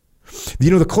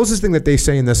 The closest thing that they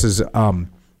say in this is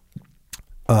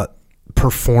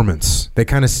performance. They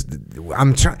kind of,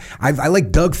 I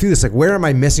like dug through this, like, where am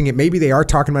I missing it? Maybe they are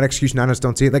talking about execution, I just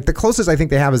don't see it. Like, the closest I think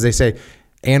they have is they say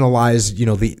analyze,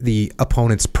 the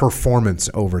opponent's performance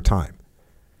over time.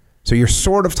 So you're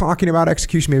sort of talking about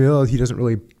execution. Maybe he doesn't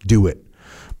really do it.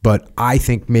 But I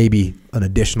think maybe an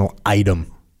additional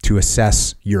item to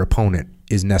assess your opponent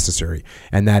is necessary.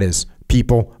 And that is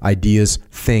people, ideas,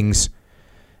 things,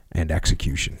 and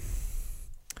execution.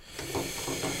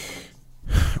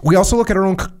 We also look at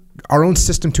our own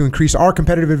system to increase our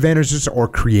competitive advantages or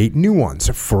create new ones.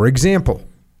 For example,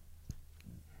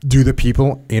 do the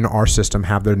people in our system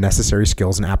have the necessary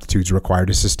skills and aptitudes required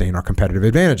to sustain our competitive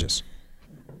advantages?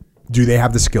 Do they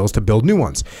have the skills to build new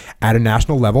ones? At a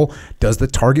national level, does the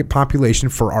target population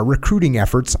for our recruiting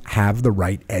efforts have the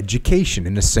right education?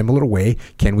 In a similar way,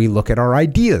 can we look at our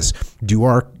ideas? Do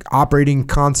our operating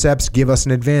concepts give us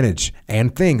an advantage?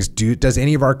 And things, does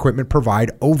any of our equipment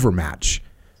provide overmatch?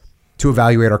 To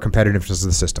evaluate our competitiveness of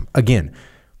the system. Again,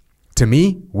 to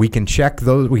me, we can check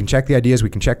those, we can check the ideas, we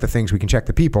can check the things, we can check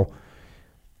the people.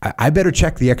 I better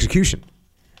check the execution,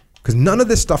 because none of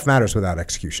this stuff matters without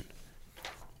execution.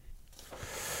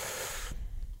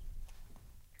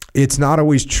 It's not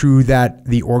always true that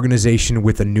the organization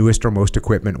with the newest or most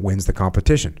equipment wins the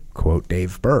competition. Quote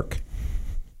Dave Berke.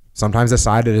 Sometimes the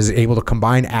side that is able to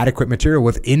combine adequate material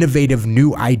with innovative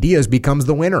new ideas becomes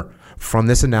the winner. From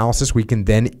this analysis, we can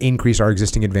then increase our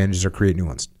existing advantages or create new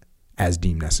ones as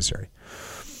deemed necessary.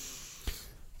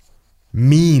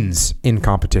 Means in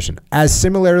competition. As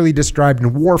similarly described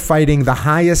in war fighting, the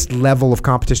highest level of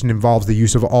competition involves the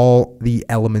use of all the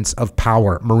elements of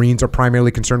power. Marines are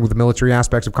primarily concerned with the military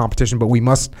aspects of competition, but we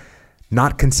must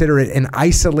not consider it in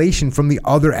isolation from the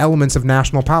other elements of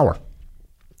national power.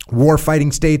 War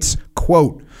fighting states,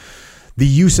 quote, the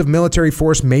use of military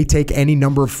force may take any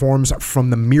number of forms, from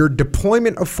the mere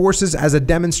deployment of forces as a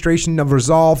demonstration of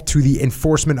resolve to the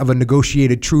enforcement of a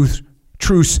negotiated truce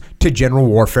to general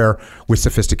warfare with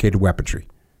sophisticated weaponry.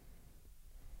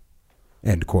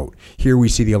 End quote. Here we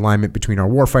see the alignment between our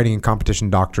warfighting and competition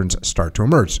doctrines start to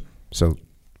emerge. So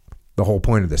the whole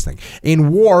point of this thing.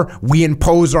 In war, we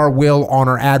impose our will on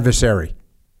our adversary.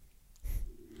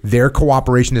 Their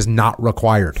cooperation is not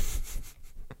required.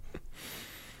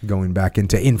 Going back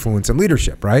into influence and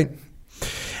leadership, right?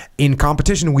 In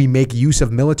competition, we make use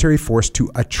of military force to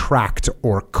attract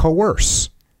or coerce.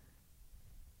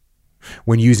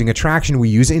 When using attraction, we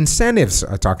use incentives.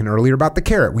 Talking earlier about the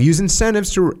carrot. We use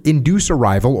incentives to induce a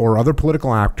rival or other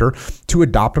political actor to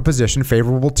adopt a position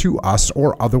favorable to us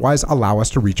or otherwise allow us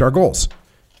to reach our goals.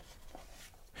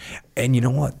 And you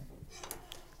know what?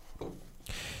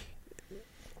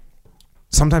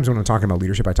 Sometimes when I'm talking about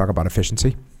leadership, I talk about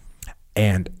efficiency.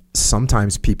 And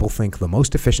sometimes people think the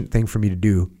most efficient thing for me to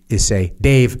do is say,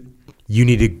 Dave, you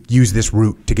need to use this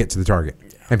route to get to the target.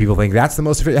 And people think that's the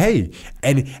most efficient. Hey,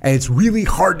 and it's really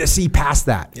hard to see past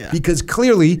that. Yeah. Because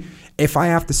clearly, if I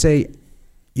have to say,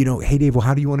 you know, hey, Dave, well,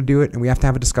 how do you want to do it? And we have to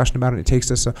have a discussion about it. It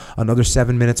takes us another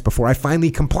 7 minutes before I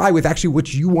finally comply with actually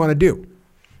what you want to do.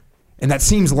 And that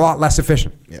seems a lot less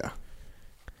efficient. Yeah.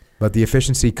 But the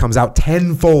efficiency comes out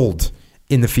tenfold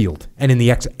in the field and in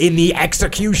the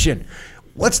execution.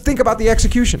 Let's think about the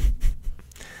execution.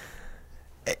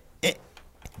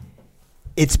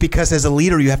 It's because as a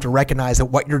leader, you have to recognize that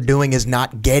what you're doing is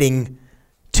not getting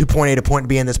to point A to point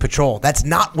B in this patrol. That's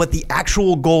not what the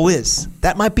actual goal is.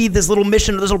 That might be this little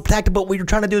mission or this little tactic, but what you're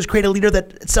trying to do is create a leader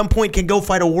that at some point can go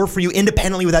fight a war for you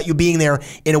independently without you being there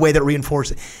in a way that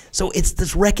reinforces it. So it's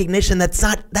this recognition that's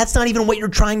not even what you're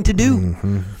trying to do.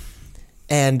 Mm-hmm.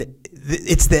 And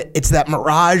it's that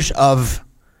mirage of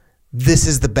this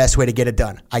is the best way to get it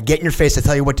done. I get in your face, I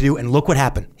tell you what to do, and look what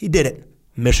happened. He did it.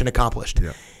 Mission accomplished.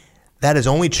 Yeah. That is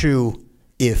only true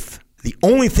if the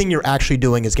only thing you're actually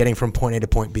doing is getting from point A to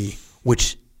point B,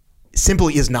 which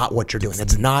simply is not what you're doing.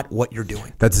 That's not what you're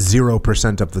doing. That's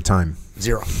 0% of the time.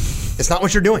 0. It's not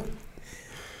what you're doing.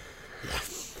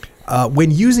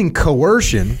 When using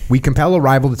coercion, we compel a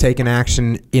rival to take an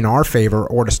action in our favor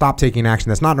or to stop taking action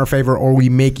that's not in our favor, or we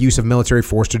make use of military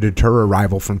force to deter a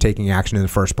rival from taking action in the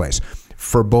first place.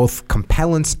 For both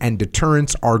compellence and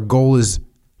deterrence, our goal is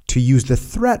to use the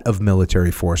threat of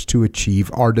military force to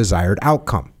achieve our desired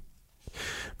outcome.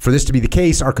 For this to be the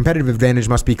case, our competitive advantage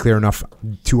must be clear enough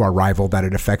to our rival that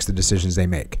it affects the decisions they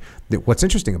make. What's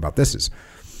interesting about this is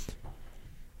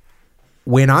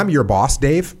when I'm your boss,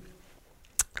 Dave,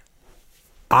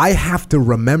 I have to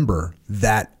remember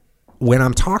that when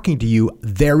I'm talking to you,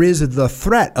 there is the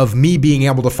threat of me being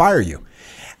able to fire you.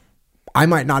 I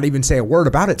might not even say a word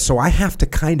about it, so I have to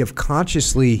kind of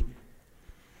consciously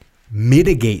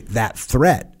mitigate that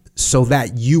threat so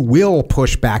that you will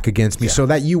push back against me, so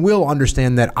that you will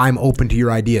understand that I'm open to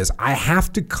your ideas. I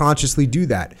have to consciously do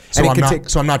that. So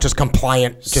I'm not just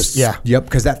compliant. Yep,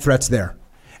 because that threat's there.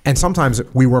 And sometimes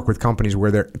we work with companies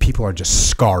where people are just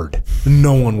scarred.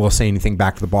 No one will say anything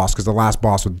back to the boss because the last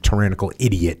boss was a tyrannical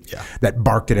idiot that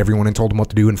barked at everyone and told them what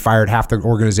to do and fired half the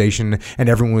organization, and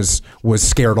everyone was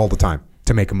scared all the time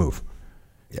to make a move.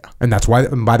 Yeah. And that's why,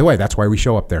 and by the way, that's why we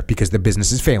show up there, because the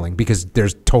business is failing, because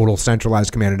there's total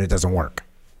centralized command and it doesn't work.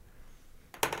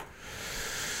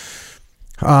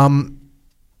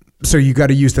 So you got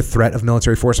to use the threat of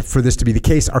military force for this to be the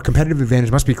case. Our competitive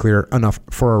advantage must be clear enough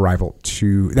for a rival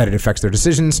that it affects their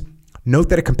decisions. Note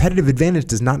that a competitive advantage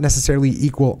does not necessarily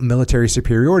equal military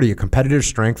superiority. A competitive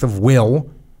strength of will,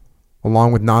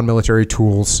 along with non-military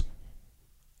tools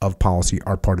of policy,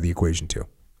 are part of the equation too.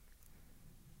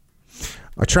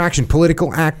 Attraction.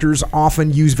 Political actors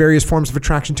often use various forms of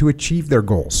attraction to achieve their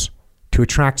goals. To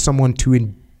attract someone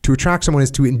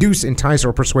is to induce, entice,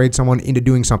 or persuade someone into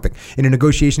doing something. In a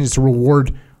negotiation, is to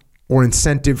reward or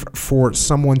incentive for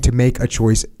someone to make a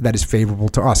choice that is favorable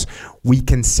to us. We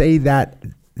can say that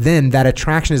then that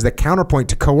attraction is the counterpoint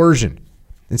to coercion.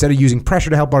 Instead of using pressure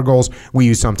to help our goals, we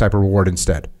use some type of reward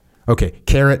instead. Okay,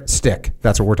 carrot, stick.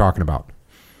 That's what we're talking about.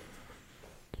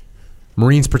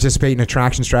 Marines participate in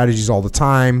attraction strategies all the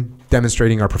time,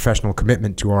 demonstrating our professional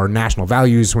commitment to our national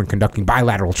values when conducting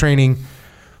bilateral training.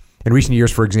 In recent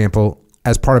years, for example,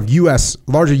 as part of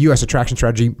larger U.S. attraction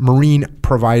strategy, Marines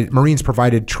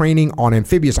provided training on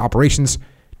amphibious operations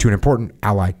to an important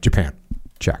ally, Japan.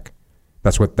 Check.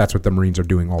 That's what the Marines are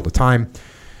doing all the time.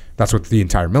 That's what the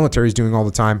entire military is doing all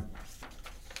the time.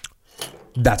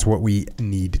 That's what we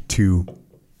need to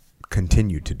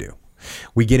continue to do.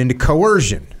 We get into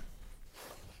coercion.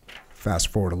 Fast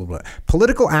forward a little bit.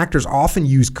 Political actors often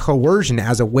use coercion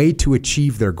as a way to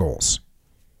achieve their goals.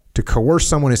 To coerce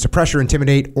someone is to pressure,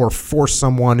 intimidate, or force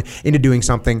someone into doing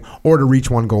something, or to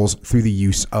reach one's goals through the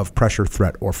use of pressure,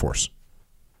 threat, or force.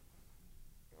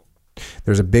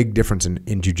 There's a big difference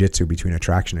in jiu-jitsu between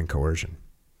attraction and coercion,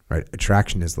 right?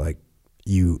 Attraction is like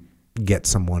you get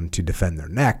someone to defend their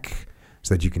neck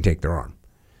so that you can take their arm.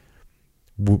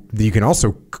 You can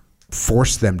also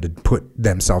force them to put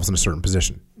themselves in a certain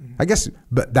position. I guess,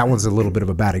 but that one's a little bit of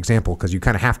a bad example because you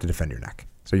kind of have to defend your neck.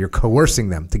 So you're coercing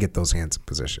them to get those hands in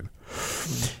position.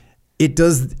 It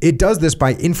does this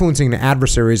by influencing the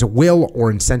adversary's will or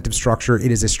incentive structure.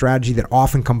 It is a strategy that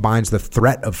often combines the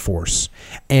threat of force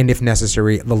and, if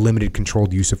necessary, the limited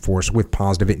controlled use of force with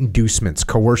positive inducements.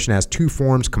 Coercion has two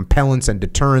forms, compellence and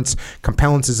deterrence.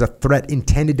 Compellence is a threat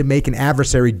intended to make an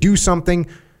adversary do something,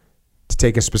 to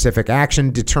take a specific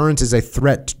action. Deterrence is a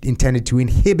threat intended to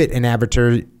inhibit an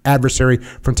adversary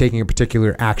from taking a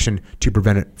particular action to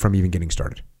prevent it from even getting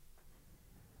started.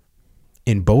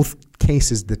 In both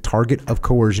cases, the target of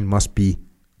coercion must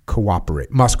cooperate,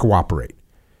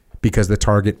 because the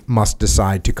target must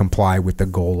decide to comply with the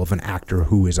goal of an actor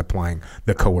who is applying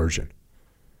the coercion.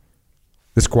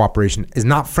 This cooperation is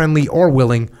not friendly or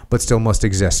willing, but still must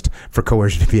exist for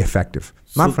coercion to be effective.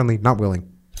 Not friendly, not willing.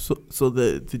 So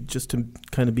just to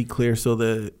kind of be clear, so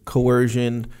the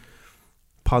coercion,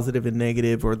 positive and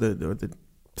negative,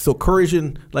 so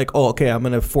coercion, like, oh, okay, I'm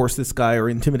going to force this guy or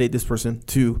intimidate this person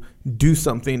to do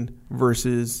something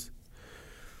and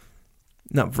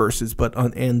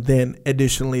then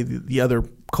additionally the other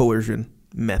coercion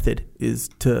method is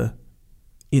to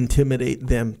intimidate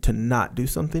them to not do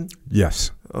something? Yes.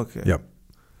 Okay. Yep.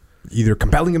 Either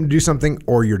compelling them to do something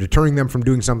or you're deterring them from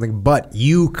doing something, but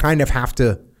you kind of have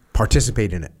to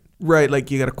participate in it. Right,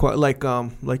 like you got to I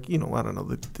don't know,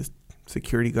 the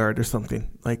security guard or something.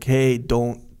 Like, hey,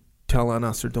 don't tell on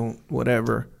us or don't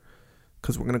whatever,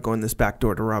 because we're gonna go in this back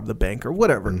door to rob the bank or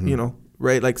whatever. Mm-hmm.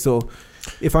 Right? Like, so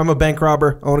if I'm a bank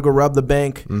robber, I want to go rob the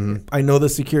bank. Mm-hmm. I know the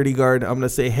security guard. I'm gonna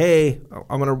say, hey,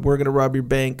 we're gonna rob your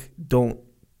bank. Don't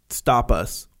stop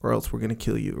us, or else we're gonna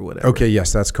kill you or whatever. Okay,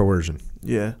 yes, that's coercion.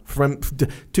 Yeah,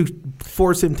 to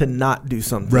force him to not do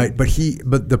something. Right, but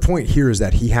the point here is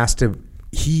that he has to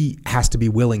be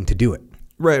willing to do it.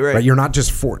 Right. You're not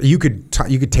just you could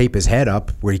tape his head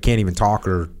up where he can't even talk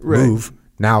or move.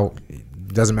 Now,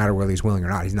 it doesn't matter whether he's willing or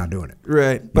not. He's not doing it.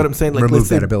 Right, but I'm saying, like, remove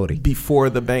that ability before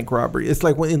the bank robbery. It's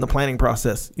like in the planning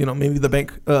process. Maybe the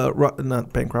bank,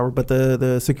 not bank robber, but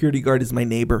the security guard is my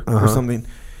neighbor or something.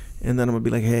 And then I'm going to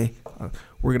be like, hey,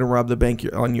 we're going to rob the bank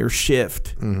on your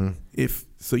shift. Mm-hmm.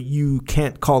 So you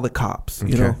can't call the cops,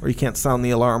 or you can't sound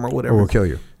the alarm or whatever. Or we'll kill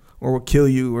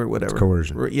you. Or whatever. It's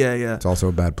coercion. Yeah. It's also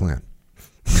a bad plan.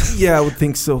 Yeah, I would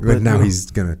think so. But now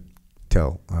he's going to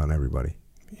tell on everybody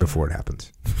before it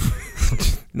happens.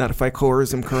 Not if I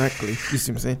coerce him correctly. You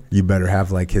see what I'm saying? You better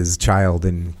have, like, his child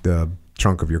in the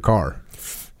trunk of your car.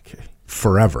 Okay.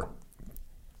 Forever.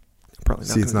 Probably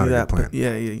not. See, it's not a good plan.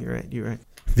 Yeah, you're right.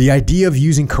 The idea of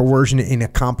using coercion in a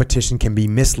competition can be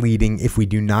misleading if we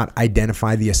do not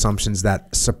identify the assumptions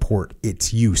that support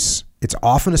its use. It's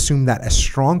often assumed that a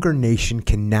stronger nation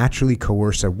can naturally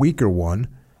coerce a weaker one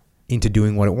into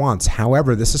doing what it wants.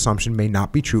 However, this assumption may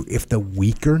not be true if the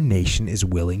weaker nation is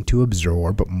willing to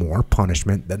absorb more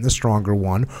punishment than the stronger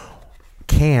one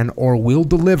can or will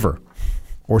deliver,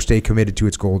 or stay committed to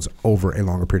its goals over a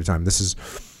longer period of time. This is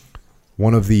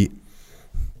one of the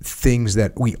things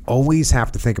that we always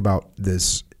have to think about.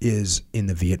 This is in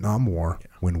the Vietnam War,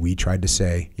 when we tried to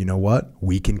say, you know what,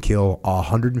 we can kill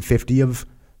 150 of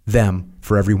them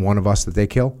for every one of us that they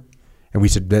kill. And we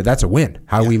said, that's a win.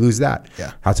 How do we lose that?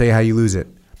 Yeah. I'll tell you how you lose it.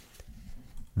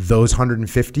 Those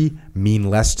 150 mean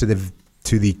less to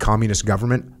the communist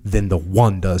government than the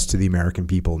one does to the American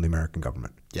people and the American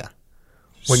government. Yeah.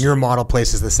 When your model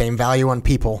places the same value on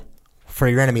people for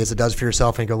your enemy as it does for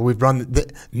yourself, and you go,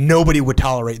 nobody would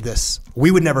tolerate this. We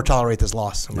would never tolerate this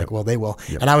loss. I'm like, well, they will.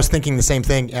 Yep. And I was thinking the same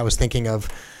thing. I was thinking of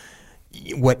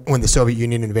when the Soviet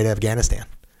Union invaded Afghanistan.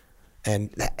 And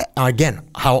again,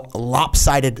 how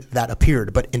lopsided that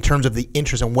appeared, but in terms of the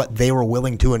interest and what they were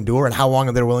willing to endure and how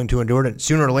long they were willing to endure it,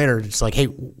 sooner or later, it's like, hey,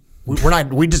 we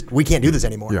can't do this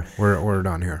anymore. Yeah, we're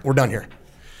done here. We're done here.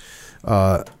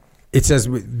 It says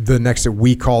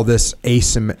we call this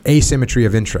asymmetry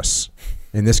of interests.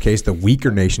 In this case, the weaker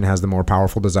nation has the more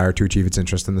powerful desire to achieve its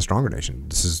interest than the stronger nation.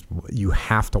 You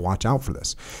have to watch out for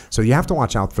this. So you have to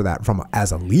watch out for that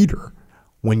as a leader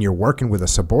when you're working with a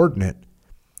subordinate.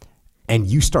 And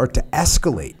you start to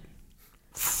escalate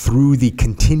through the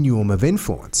continuum of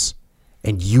influence,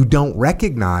 and you don't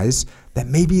recognize that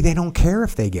maybe they don't care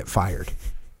if they get fired.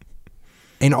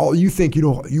 And all you think, you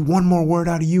one more word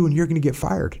out of you and you're going to get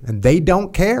fired. And they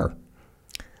don't care.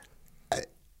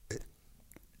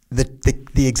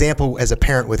 The example as a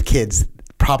parent with kids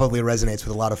probably resonates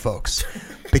with a lot of folks.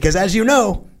 Because as you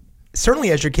know,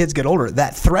 certainly as your kids get older,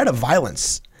 that threat of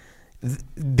violence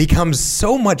becomes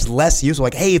so much less useful.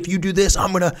 Like, hey, if you do this,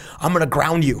 I'm gonna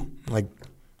ground you. Like,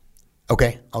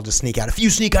 okay, I'll just sneak out. If you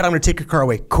sneak out, I'm gonna take your car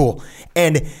away. Cool.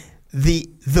 And the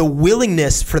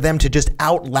willingness for them to just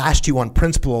outlast you on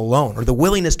principle alone, or the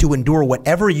willingness to endure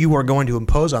whatever you are going to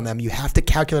impose on them, you have to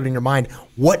calculate in your mind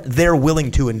what they're willing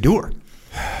to endure.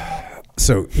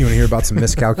 So you want to hear about some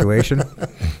miscalculation?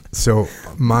 So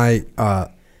my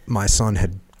son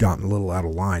had gotten a little out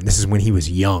of line. This is when he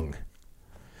was young.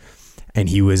 And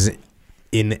he was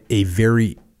in a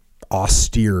very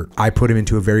I put him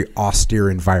into a very austere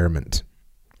environment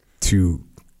to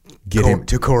get him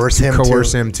to coerce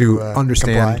him to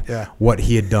understand what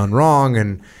he had done wrong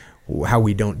and how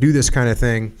we don't do this kind of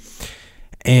thing.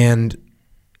 And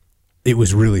it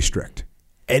was really strict.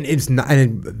 And it's not,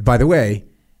 and by the way,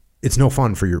 it's no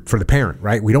fun for the parent,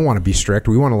 right? We don't want to be strict.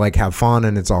 We want to have fun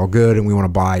and it's all good, and we want to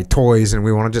buy toys and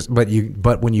we want to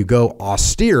but when you go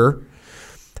austere,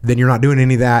 then you're not doing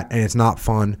any of that, and it's not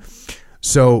fun.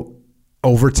 So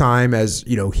over time, as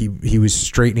he was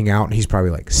straightening out, and he's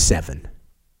probably like 7.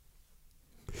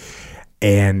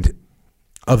 And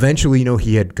eventually,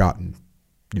 he had gotten,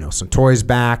 some toys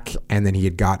back, and then he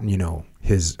had gotten,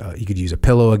 his he could use a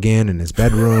pillow again in his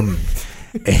bedroom,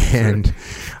 and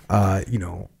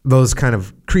those kind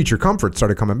of creature comforts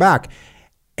started coming back.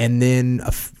 And then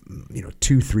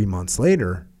 2-3 months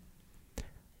later,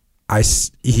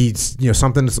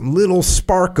 some little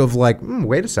spark of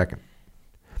wait a second.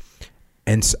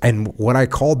 And what I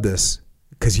called this,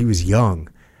 because he was young,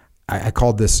 I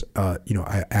called this, I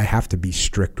have to be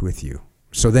strict with you.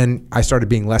 So then I started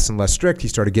being less and less strict. He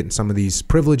started getting some of these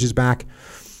privileges back.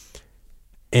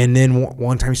 And then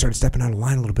one time he started stepping out of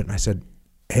line a little bit, and I said,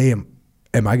 hey,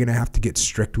 am I going to have to get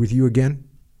strict with you again?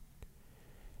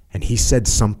 And he said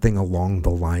something along the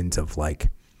lines of I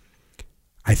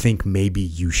think maybe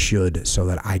you should, so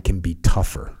that I can be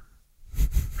tougher.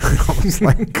 I was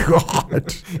like,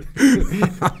 God.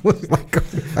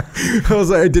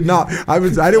 I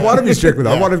didn't want to be strict with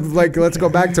him. I wanted let's go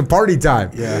back to party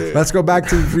time. Yeah. Let's go back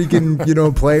to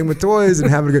freaking, playing with toys and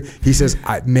having a good. He says,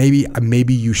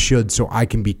 maybe you should, so I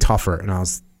can be tougher. And I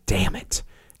was, damn it.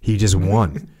 He just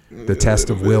won the test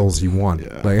of wills. He won.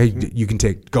 Yeah. Hey, you can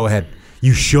go ahead.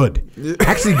 You should.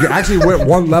 Actually went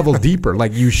one level deeper.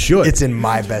 You should. It's in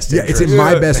my best interest. Yeah, it's in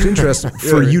my best interest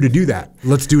for you to do that.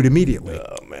 Let's do it immediately.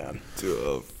 Oh man.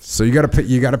 So you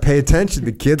gotta pay attention.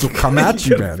 The kids will come at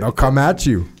you, man. They'll come at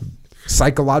you.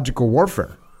 Psychological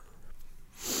warfare.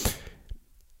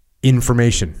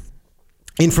 Information.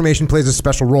 Information plays a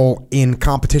special role in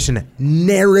competition.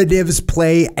 Narratives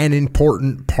play an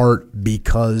important part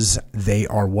because they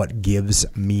are what gives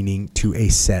meaning to a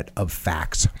set of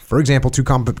facts. For example, two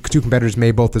competitors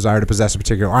may both desire to possess a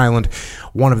particular island.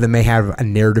 One of them may have a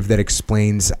narrative that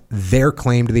explains their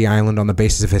claim to the island on the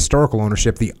basis of historical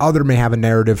ownership. The other may have a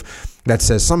narrative that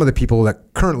says some of the people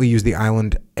that currently use the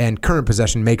island and current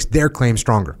possession makes their claim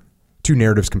stronger. Two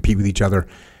narratives compete with each other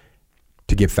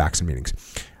to give facts and meanings.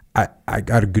 I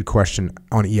got a good question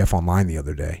on EF Online the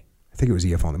other day. I think it was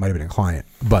EF Online. It might have been a client.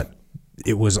 But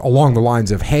it was along the lines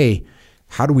of, hey,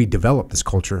 how do we develop this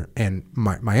culture? And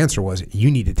my answer was, you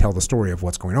need to tell the story of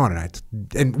what's going on.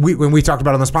 And when we talked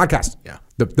about it on this podcast,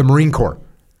 the Marine Corps.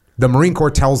 The Marine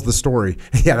Corps tells the story.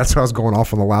 Yeah, that's what I was going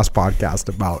off on the last podcast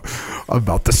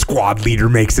about the squad leader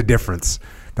makes a difference.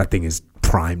 That thing is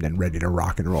primed and ready to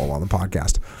rock and roll on the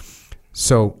podcast.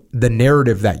 So the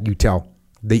narrative that you tell,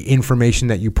 the information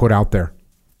that you put out there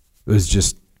is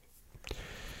just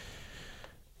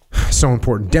so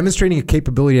important. Demonstrating a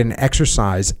capability and an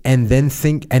exercise and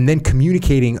then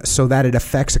communicating so that it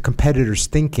affects a competitor's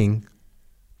thinking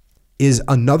is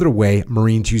another way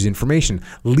Marines use information.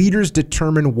 Leaders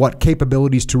determine what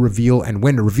capabilities to reveal and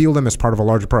when to reveal them as part of a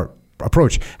larger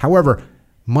approach. However,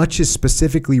 much is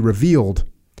specifically revealed.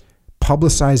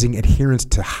 Publicizing adherence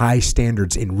to high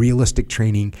standards in realistic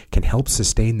training can help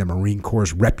sustain the Marine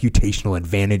Corps' reputational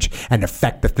advantage and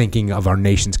affect the thinking of our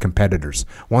nation's competitors.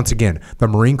 Once again, the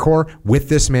Marine Corps, with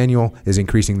this manual, is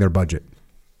increasing their budget.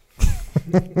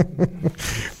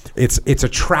 It's a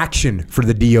traction for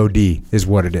the DOD is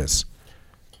what it is.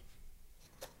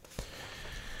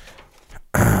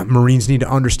 Marines need to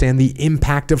understand the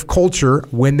impact of culture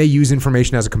when they use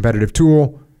information as a competitive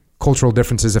tool. Cultural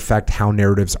differences affect how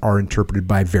narratives are interpreted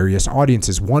by various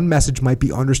audiences. One message might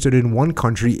be understood in one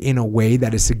country in a way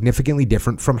that is significantly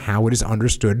different from how it is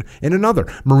understood in another.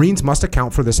 Marines must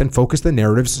account for this and focus the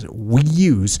narratives we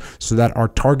use so that our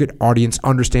target audience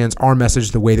understands our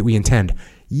message the way that we intend.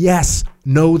 Yes,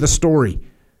 know the story.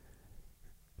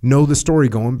 Know the story.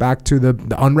 Going back to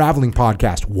the Unraveling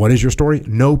podcast. What is your story?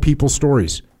 Know people's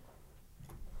stories.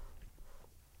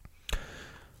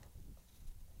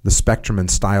 The spectrum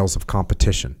and styles of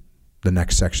competition, the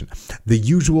next section. The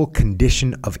usual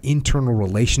condition of internal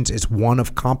relations is one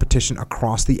of competition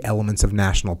across the elements of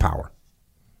national power.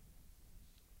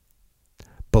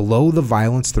 Below the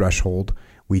violence threshold,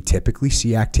 we typically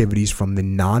see activities from the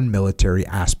non-military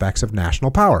aspects of national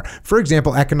power. For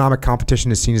example, economic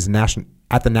competition is seen as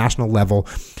at the national level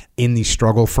in the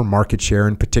struggle for market share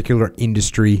in particular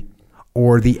industry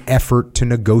or the effort to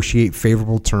negotiate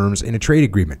favorable terms in a trade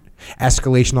agreement.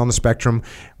 Escalation on the spectrum,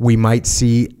 we might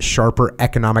see sharper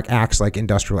economic acts like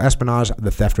industrial espionage,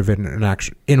 the theft of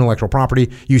intellectual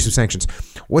property, use of sanctions.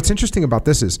 What's interesting about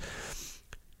this is,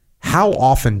 how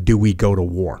often do we go to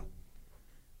war?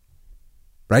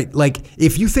 Right? Like,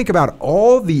 if you think about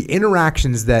all the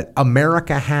interactions that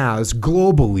America has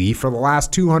globally for the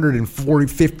last 240,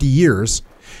 50 years,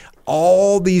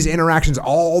 all these interactions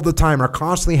all the time are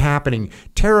constantly happening.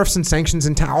 Tariffs and sanctions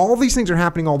and all these things are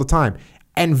happening all the time.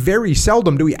 And very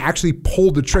seldom do we actually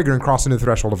pull the trigger and cross into the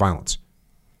threshold of violence.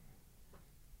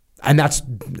 And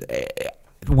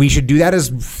we should do that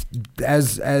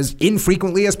as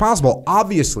infrequently as possible,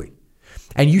 obviously.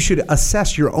 And you should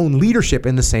assess your own leadership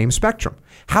in the same spectrum.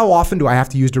 How often do I have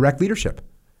to use direct leadership?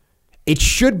 It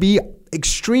should be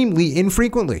extremely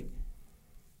infrequently.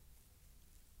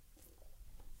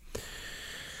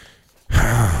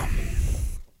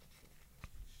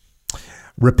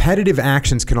 Repetitive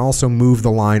actions can also move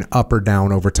the line up or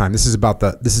down over time. This is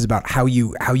about how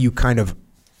you kind of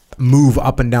move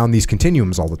up and down these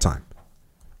continuums all the time.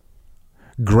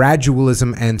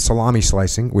 Gradualism and salami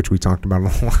slicing, which we talked about in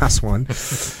the last one.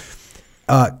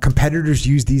 Competitors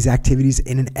use these activities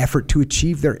in an effort to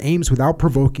achieve their aims without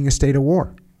provoking a state of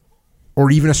war or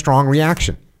even a strong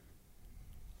reaction.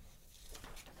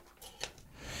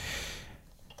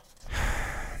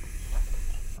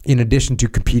 In addition to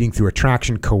competing through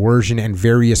attraction, coercion, and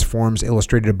various forms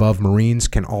illustrated above, Marines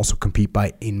can also compete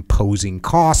by imposing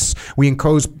costs. We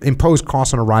impose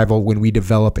costs on a rival when we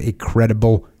develop a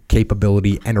credible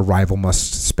capability, and a rival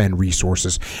must spend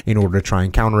resources in order to try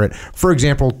and counter it. For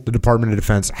example, the Department of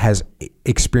Defense has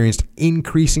experienced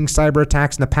increasing cyber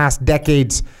attacks in the past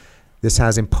decades. This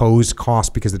has imposed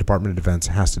costs because the Department of Defense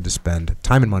has to spend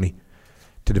time and money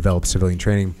to develop civilian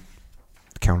training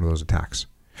to counter those attacks.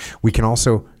 We can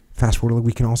also,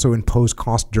 impose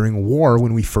costs during war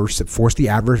when we first force the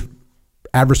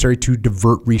adversary to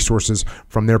divert resources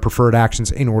from their preferred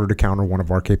actions in order to counter one of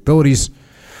our capabilities.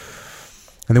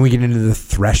 And then we get into the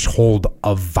threshold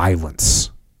of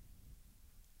violence.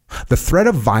 The threat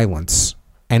of violence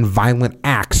and violent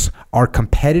acts are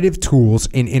competitive tools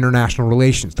in international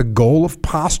relations. The goal of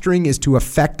posturing is to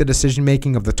affect the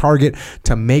decision-making of the target,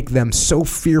 to make them so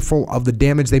fearful of the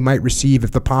damage they might receive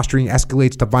if the posturing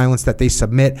escalates to violence that they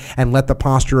submit and let the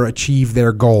posturer achieve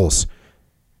their goals.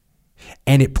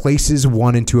 And it places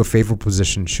one into a favorable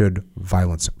position should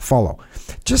violence follow.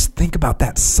 Just think about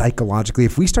that psychologically.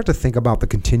 If we start to think about the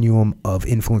continuum of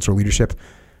influence or leadership,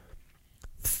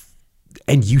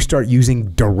 and you start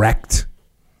using direct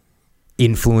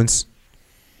influence,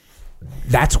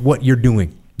 that's what you're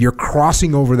doing. You're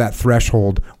crossing over that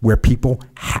threshold where people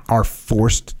are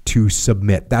forced to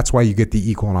submit. That's why you get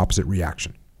the equal and opposite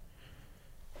reaction.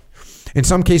 In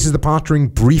some cases, the posturing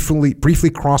briefly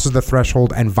crosses the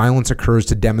threshold and violence occurs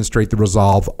to demonstrate the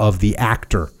resolve of the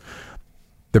actor.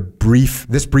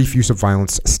 This brief use of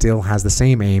violence still has the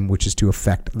same aim, which is to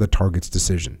affect the target's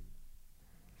decision.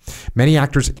 Many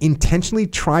actors intentionally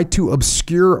try to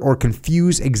obscure or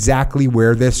confuse exactly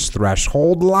where this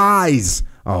threshold lies.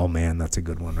 Oh man, that's a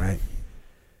good one, right?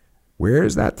 Where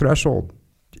is that threshold?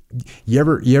 You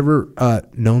ever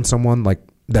known someone like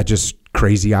that just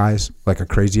crazy eyes, like a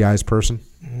crazy eyes person?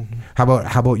 Mm-hmm.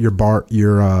 How about your bar?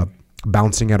 You're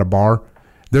bouncing at a bar.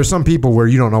 There's some people where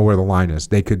you don't know where the line is.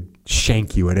 They could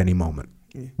shank you at any moment,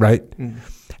 right? Mm-hmm.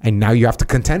 And now you have to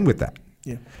contend with that.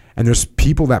 Yeah. And there's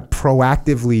people that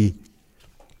proactively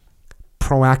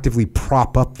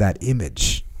prop up that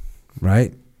image,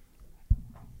 right?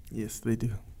 Yes, they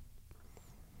do.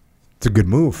 It's a good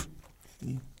move.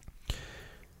 Yeah.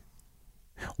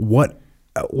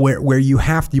 Where you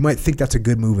might think that's a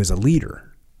good move as a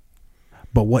leader,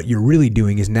 but what you're really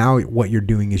doing is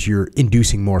you're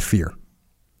inducing more fear.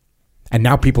 And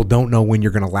now people don't know when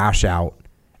you're going to lash out.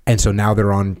 And so now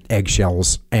they're on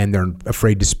eggshells and they're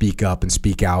afraid to speak up and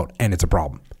speak out, and it's a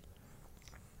problem.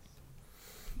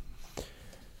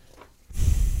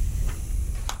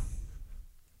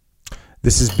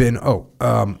 This has been,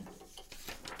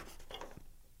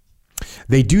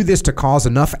 they do this to cause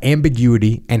enough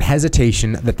ambiguity and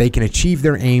hesitation that they can achieve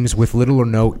their aims with little or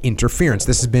no interference.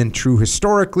 This has been true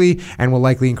historically and will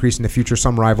likely increase in the future.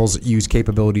 Some rivals use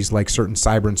capabilities like certain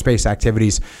cyber and space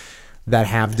activities that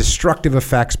have destructive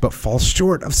effects but fall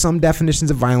short of some definitions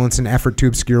of violence in an effort to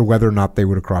obscure whether or not they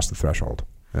would have crossed the threshold.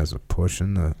 As a push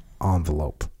in the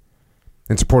envelope.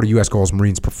 In support of U.S. goals,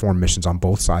 Marines perform missions on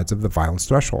both sides of the violence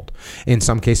threshold. In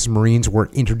some cases, Marines were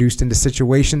introduced into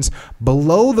situations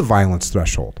below the violence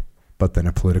threshold, but then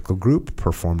a political group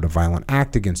performed a violent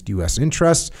act against U.S.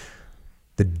 interests.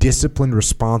 The disciplined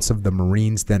response of the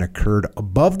Marines then occurred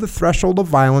above the threshold of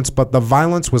violence, but the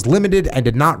violence was limited and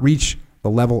did not reach the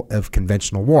level of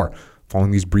conventional war. Following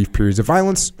these brief periods of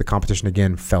violence, the competition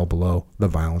again fell below the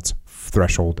violence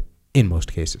threshold in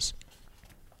most cases.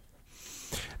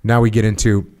 Now we get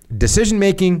into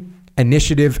decision-making,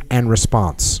 initiative, and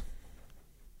response.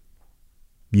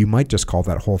 You might just call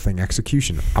that whole thing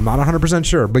execution. I'm not 100%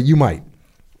 sure, but you might.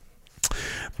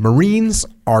 Marines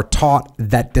are taught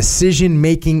that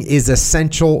decision-making is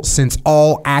essential since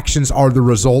all actions are the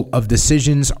result of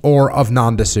decisions or of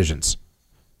non-decisions.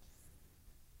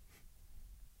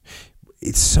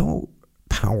 It's so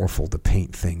powerful to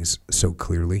paint things so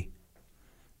clearly.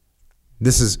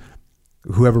 This is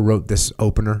whoever wrote this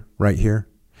opener right here.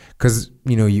 Because,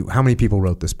 how many people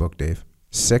wrote this book, Dave?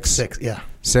 Six? Yeah.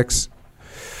 Six?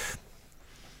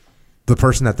 The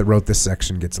person that wrote this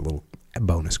section gets a little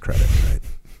bonus credit, right?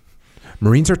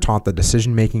 Marines are taught that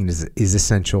decision-making is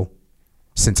essential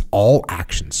since all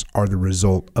actions are the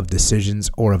result of decisions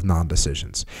or of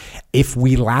non-decisions. If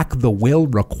we lack the will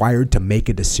required to make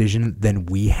a decision, then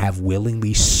we have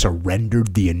willingly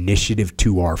surrendered the initiative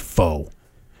to our foe.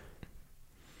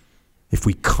 If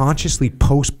we consciously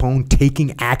postpone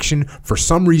taking action for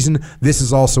some reason, this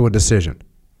is also a decision.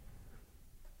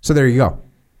 So there you go.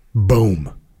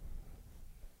 Boom.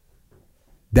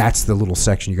 That's the little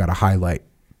section you got to highlight.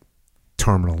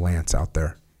 Terminal Lance out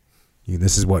there.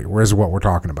 This is what we're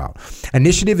talking about.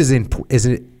 Initiative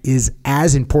is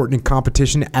as important in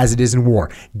competition as it is in war.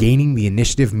 Gaining the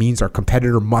initiative means our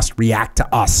competitor must react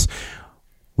to us.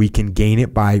 We can gain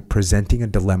it by presenting a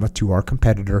dilemma to our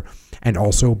competitor and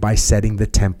also by setting the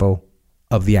tempo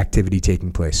of the activity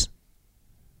taking place.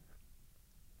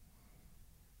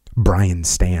 Brian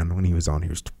Stan, when he was on, he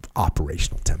was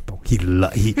operational tempo.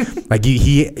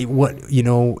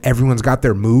 Everyone's got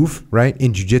their move, right?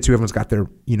 In jiu-jitsu, everyone's got their,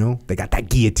 they got that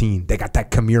guillotine, they got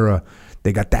that kimura,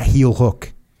 they got that heel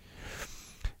hook.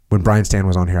 When Brian Stan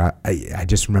was on here, I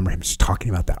just remember him just talking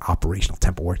about that operational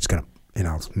tempo where it's gonna,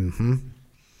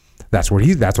 that's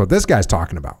what this guy's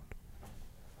talking about.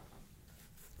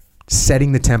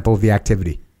 Setting the tempo of the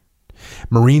activity.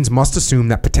 Marines must assume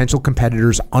that potential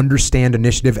competitors understand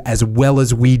initiative as well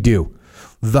as we do.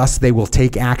 Thus, they will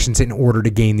take actions in order to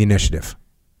gain the initiative.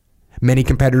 Many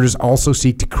competitors also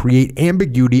seek to create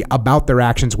ambiguity about their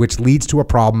actions, which leads to a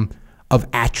problem of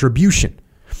attribution.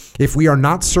 If we are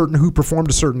not certain who performed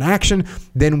a certain action,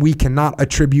 then we cannot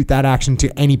attribute that action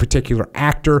to any particular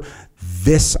actor.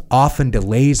 This often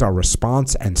delays our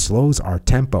response and slows our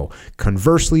tempo.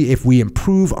 Conversely, if we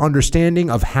improve understanding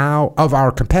of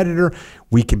our competitor,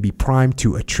 we can be primed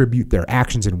to attribute their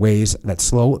actions in ways that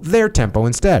slow their tempo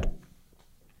instead.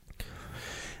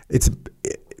 It's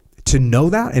to know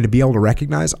that and to be able to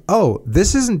recognize,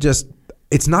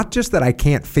 it's not just that I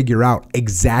can't figure out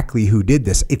exactly who did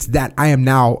this. It's that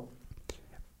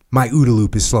my OODA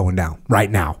loop is slowing down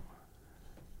right now.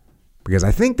 Because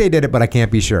I think they did it, but I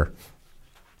can't be sure.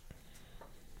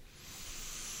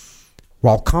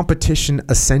 While competition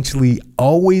essentially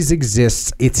always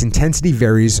exists, its intensity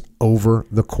varies over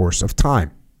the course of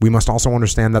time. We must also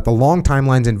understand that the long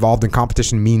timelines involved in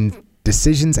competition mean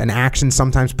decisions and actions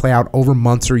sometimes play out over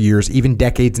months or years, even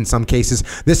decades in some cases.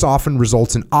 This often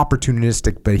results in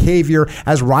opportunistic behavior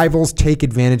as rivals take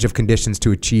advantage of conditions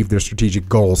to achieve their strategic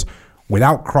goals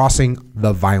without crossing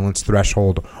the violence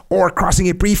threshold or crossing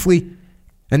it briefly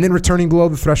and then returning below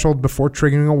the threshold before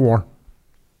triggering a war.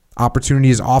 Opportunity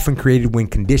is often created when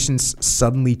conditions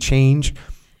suddenly change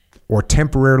or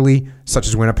temporarily, such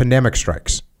as when a pandemic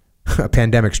strikes,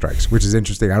 which is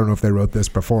interesting. I don't know if they wrote this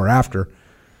before or after.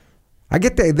 I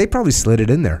get they probably slid it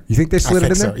in there. You think they slid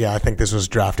it in there? Yeah, I think this was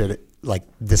drafted like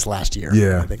this last year.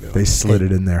 Yeah, they slid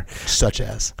it in there. Such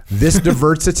as. This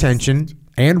diverts attention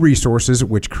and resources,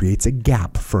 which creates a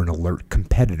gap for an alert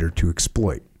competitor to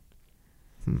exploit.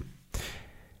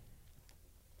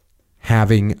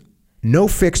 Having no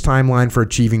fixed timeline for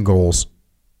achieving goals,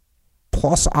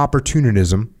 plus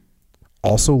opportunism,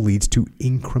 also leads to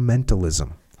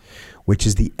incrementalism, which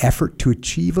is the effort to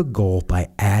achieve a goal by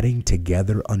adding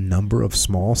together a number of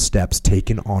small steps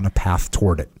taken on a path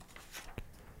toward it.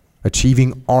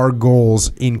 Achieving our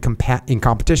goals in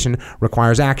competition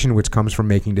requires action, which comes from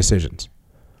making decisions.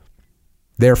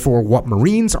 Therefore, what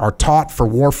Marines are taught for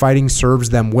warfighting serves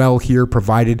them well here,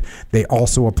 provided they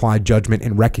also apply judgment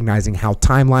in recognizing how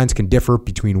timelines can differ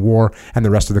between war and the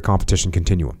rest of the competition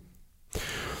continuum.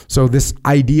 So this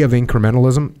idea of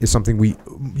incrementalism is something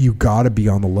you got to be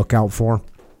on the lookout for.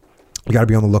 You got to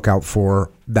be on the lookout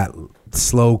for that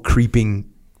slow creeping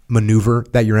maneuver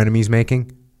that your enemy's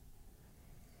making.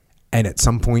 And at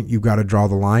some point, you've got to draw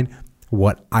the line.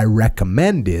 What I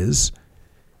recommend is,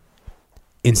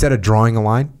 instead of drawing a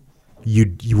line,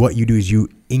 what you do is you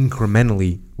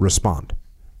incrementally respond.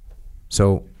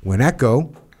 So when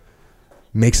Echo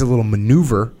makes a little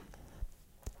maneuver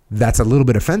that's a little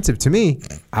bit offensive to me,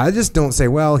 I just don't say,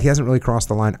 well, he hasn't really crossed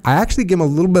the line. I actually give him a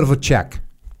little bit of a check.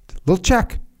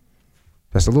 Just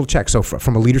a little check. So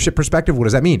from a leadership perspective, what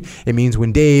does that mean? It means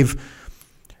when Dave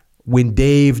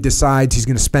decides he's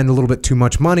going to spend a little bit too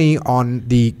much money on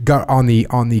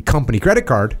the company credit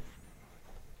card,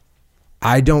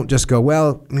 I don't just go,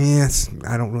 well, he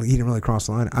didn't really cross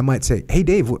the line. I might say, hey,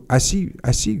 Dave, I see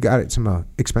you got some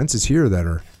expenses here that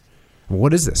are,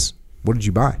 what is this? What did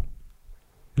you buy?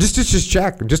 Just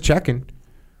check. I'm just checking.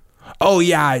 Oh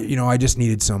yeah, I just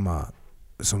needed some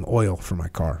oil for my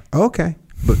car. Okay,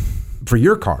 but for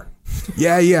your car?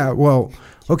 Yeah. Well,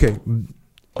 okay.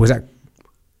 Was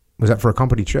that for a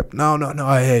company trip? No.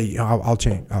 Hey, I'll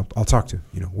change. I'll talk to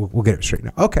we'll get it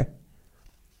straightened out. Okay.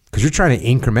 Because you're trying to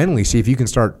incrementally see if you can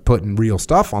start putting real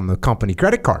stuff on the company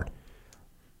credit card.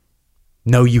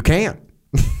 No, you can't.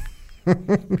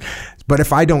 But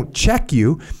if I don't check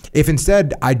you, if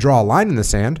instead I draw a line in the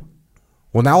sand,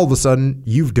 well, now all of a sudden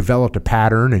you've developed a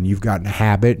pattern and you've gotten a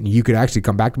habit, and you could actually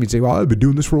come back to me and say, well, I've been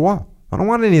doing this for a while. I don't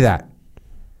want any of that.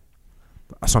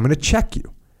 So I'm going to check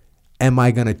you. Am I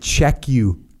going to check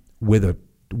you with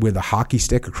a hockey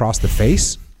stick across the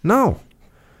face? No.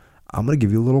 I'm going to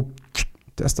give you a little,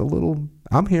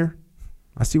 I'm here.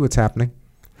 I see what's happening.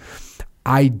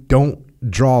 I don't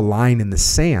draw a line in the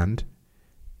sand,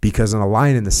 because a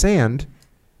line in the sand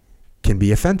can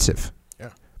be offensive. Yeah.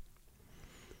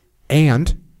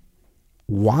 And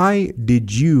why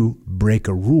did you break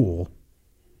a rule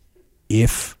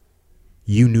if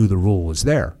you knew the rule was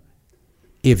there?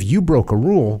 If you broke a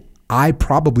rule, I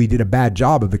probably did a bad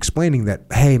job of explaining that,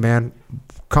 hey man,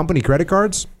 company credit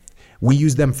cards, we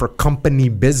use them for company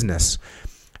business.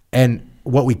 And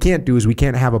what we can't do is we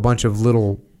can't have a bunch of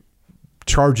little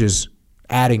charges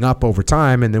adding up over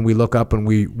time, and then we look up and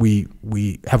we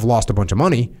have lost a bunch of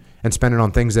money and spend it on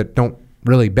things that don't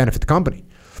really benefit the company.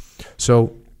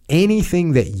 So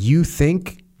anything that you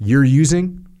think you're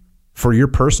using for your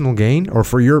personal gain or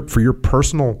for your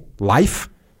personal life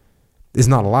is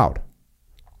not allowed.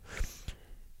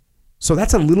 So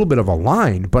that's a little bit of a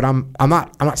line, but I'm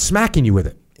not smacking you with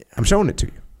it. I'm showing it to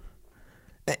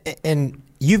you. And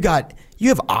you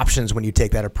have options when you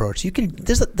take that approach.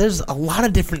 There's a lot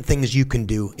of different things you can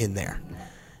do in there.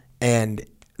 And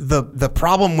the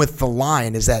problem with the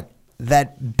line is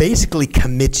that basically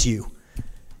commits you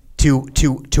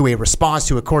to a response,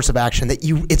 to a course of action that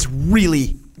it's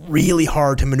really, really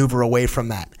hard to maneuver away from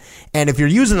that. And if you're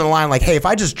using the line like, hey, if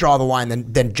I just draw the line,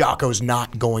 then Jocko's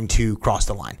not going to cross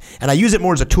the line. And I use it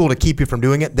more as a tool to keep you from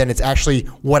doing it than it's actually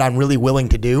what I'm really willing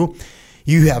to do.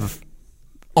 You have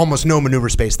almost no maneuver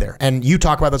space there. And you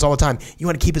talk about this all the time. You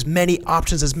want to keep as many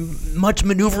options, as much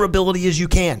maneuverability as you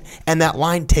can. And that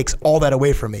line takes all that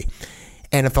away from me.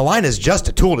 And if the line is just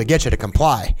a tool to get you to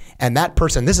comply, and that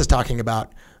person, this is talking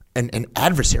about an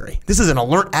adversary. This is an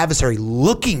alert adversary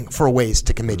looking for ways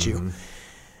to commit you.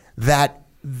 That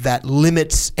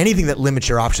limits, anything that limits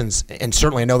your options, and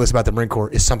certainly I know this about the Marine Corps,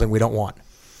 is something we don't want.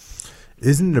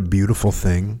 Isn't it a beautiful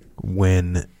thing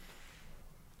when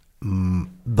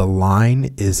the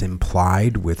line is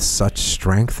implied with such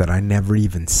strength that I never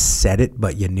even said it,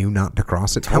 but you knew not to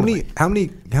cross it? Totally. How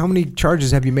many charges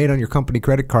have you made on your company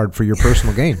credit card for your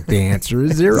personal gain? The answer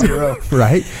is zero.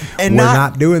 Right? And we're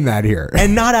not doing that here.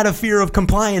 And not out of fear of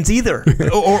compliance either,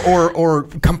 or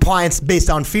compliance based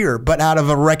on fear, but out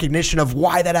of a recognition of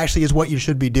why that actually is what you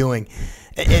should be doing.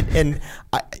 And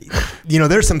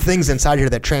there's some things inside here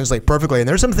that translate perfectly, and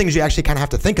there's some things you actually kind of have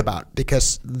to think about,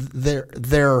 because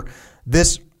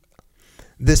this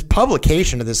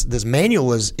publication, this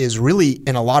manual is really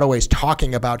in a lot of ways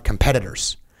talking about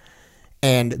competitors,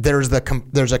 and there's a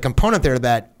component there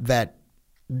that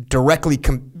directly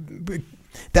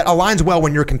that aligns well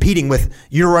when you're competing with,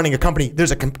 you're running a company,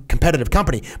 there's a competitive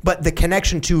company, but the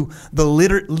connection to the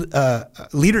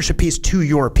leadership piece to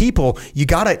your people, you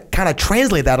got to kind of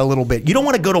translate that a little bit. You don't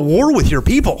want to go to war with your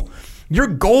people. Your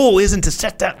goal isn't to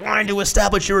set that line to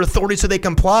establish your authority so they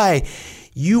comply.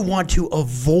 You want to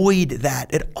avoid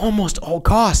that at almost all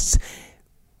costs.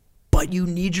 But you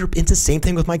need it's the same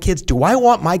thing with my kids. Do I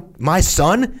want my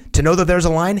son to know that there's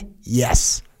a line?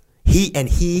 Yes.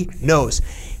 He knows.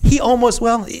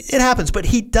 It happens, but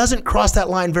he doesn't cross that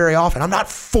line very often. I'm not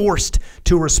forced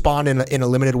to respond in a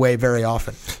limited way very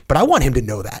often, but I want him to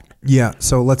know that. Yeah,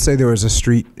 so let's say there was a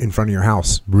street in front of your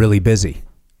house, really busy.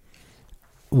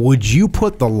 Would you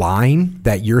put the line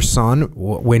that your son,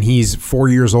 when he's 4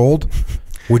 years old,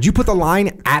 would you put the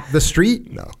line at the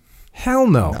street? No. Hell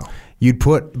no. You'd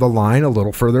put the line a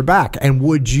little further back. And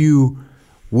would you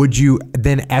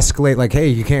then escalate like, hey,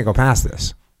 you can't go past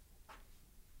this?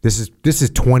 This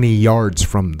is 20 yards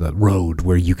from the road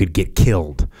where you could get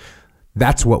killed.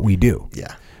 That's what we do.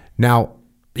 Yeah. Now,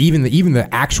 even the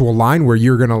actual line where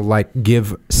you're gonna like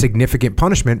give significant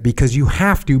punishment because you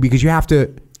have to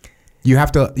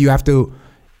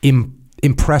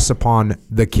impress upon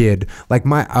the kid. Like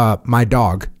my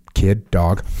dog,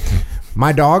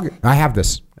 my dog. I have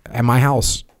this at my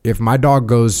house. If my dog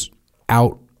goes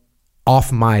out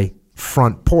off my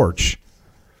front porch,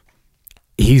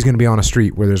 he's going to be on a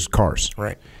street where there's cars.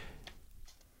 Right.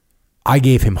 I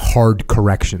gave him hard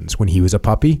corrections when he was a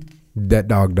puppy. That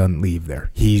dog doesn't leave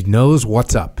there. He knows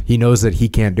what's up. He knows that he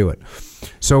can't do it.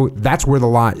 So that's where the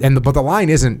line, but the line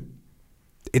isn't,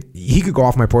 he could go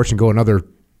off my porch and go another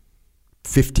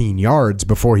 15 yards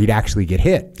before he'd actually get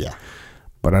hit. Yeah.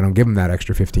 But I don't give him that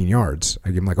extra 15 yards. I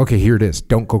give him like, okay, here it is.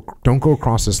 Don't go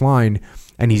across this line.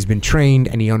 And he's been trained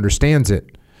and he understands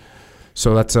it.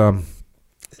 So that's,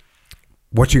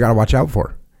 what you got to watch out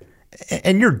for.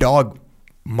 And your dog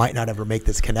might not ever make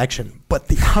this connection, but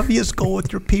the obvious goal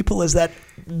with your people is that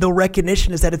the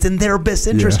recognition is that it's in their best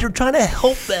interest. Yeah. You're trying to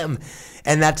help them.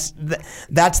 And that's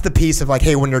the piece of like,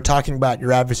 hey, when you're talking about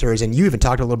your adversaries, and you even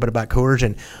talked a little bit about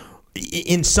coercion,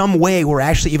 in some way we're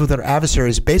actually, even with our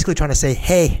adversaries, basically trying to say,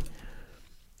 hey,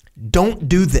 don't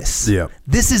do this. Yeah.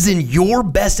 This is in your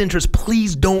best interest.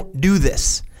 Please don't do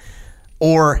this.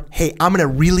 Or, hey, I'm going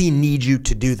to really need you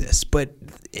to do this. But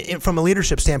from a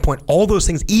leadership standpoint, all those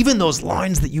things, even those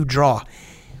lines that you draw,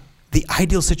 the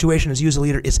ideal situation as you as a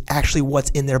leader is actually what's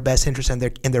in their best interest, and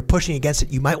they're pushing against it.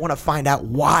 You might want to find out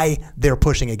why they're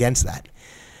pushing against that.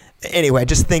 Anyway, I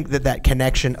just think that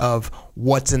connection of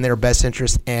what's in their best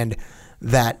interest and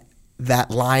that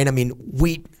line, I mean,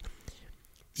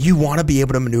 you want to be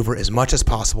able to maneuver as much as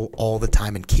possible all the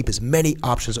time and keep as many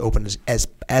options open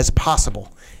as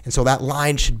possible. And so that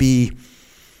line should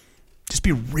just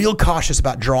be real cautious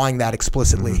about drawing that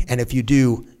explicitly. Mm-hmm. And if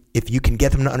you can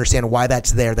get them to understand why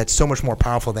that's there, that's so much more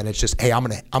powerful than it's just, hey, I'm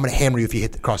gonna hammer you if you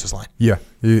hit across this line. Yeah.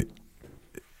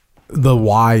 The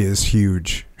why is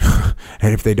huge.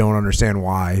 And if they don't understand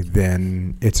why,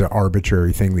 then it's an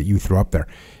arbitrary thing that you throw up there.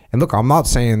 And look, I'm not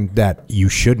saying that you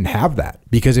shouldn't have that,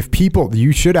 because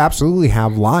you should absolutely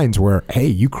have lines where, hey,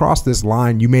 you crossed this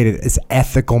line, you made it an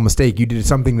ethical mistake, you did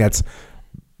something that's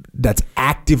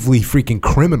actively freaking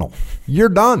criminal. You're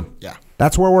done. Yeah.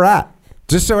 That's where we're at.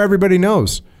 Just so everybody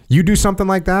knows, you do something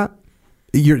like that,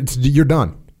 you're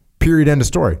done. Period. End of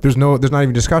story. There's not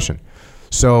even discussion.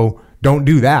 So don't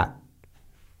do that.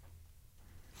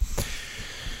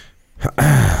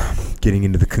 Getting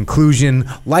into the conclusion,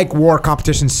 like war,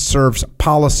 competition serves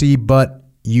policy, but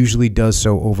usually does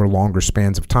so over longer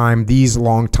spans of time. These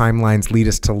long timelines lead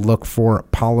us to look for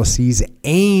policies'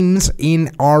 aims in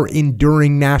our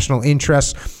enduring national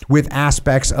interests, with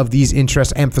aspects of these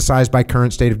interests emphasized by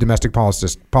current state of domestic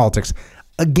politics.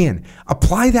 Again,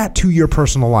 apply that to your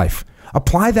personal life.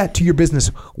 Apply that to your business.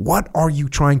 What are you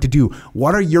trying to do?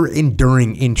 What are your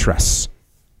enduring interests?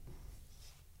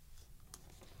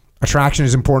 Attraction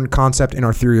is an important concept in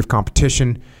our theory of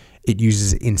competition. It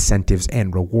uses incentives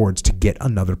and rewards to get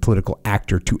another political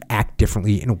actor to act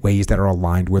differently in ways that are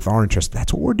aligned with our interests.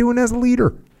 That's what we're doing as a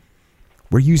leader.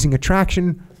 We're using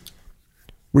attraction.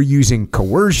 We're using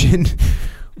coercion.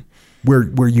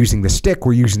 We're using the stick.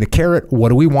 We're using the carrot. What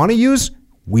do we want to use?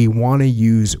 We want to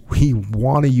use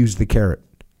the carrot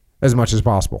as much as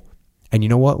possible. And you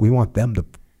know what? We want them to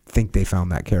think they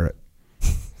found that carrot.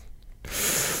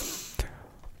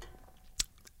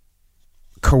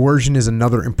 Coercion is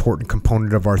another important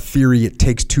component of our theory. It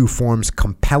takes two forms: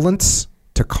 compellence,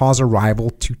 to cause a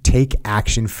rival to take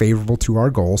action favorable to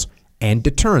our goals, and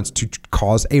deterrence, to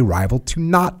cause a rival to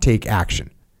not take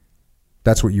action.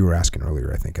 That's what you were asking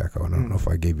earlier, I think, Echo. And I don't know if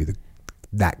I gave you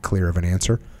that clear of an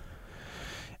answer.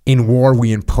 In war,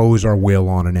 we impose our will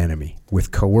on an enemy.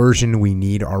 With coercion, we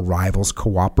need our rival's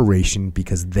cooperation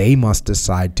because they must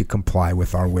decide to comply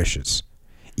with our wishes,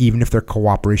 even if their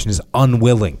cooperation is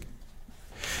unwilling.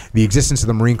 The existence of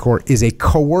the Marine Corps is a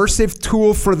coercive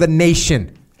tool for the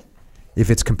nation if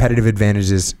its competitive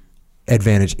advantage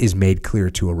is made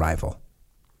clear to a rival.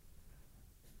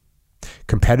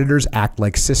 Competitors act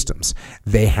like systems.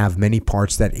 They have many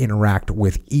parts that interact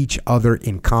with each other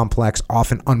in complex,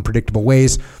 often unpredictable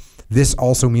ways. This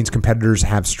also means competitors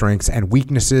have strengths and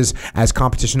weaknesses. As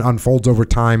competition unfolds over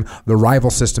time, the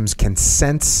rival systems can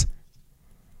sense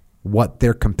what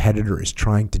their competitor is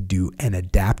trying to do and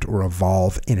adapt or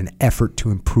evolve in an effort to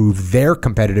improve their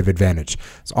competitive advantage.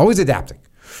 It's always adapting.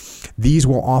 These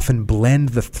will often blend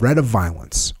the threat of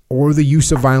violence or the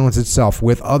use of violence itself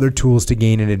with other tools to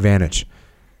gain an advantage.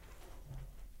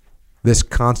 This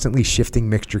constantly shifting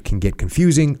mixture can get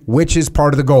confusing, which is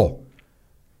part of the goal.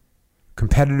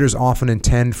 Competitors often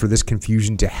intend for this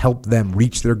confusion to help them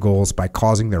reach their goals by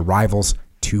causing their rivals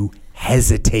to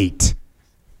hesitate.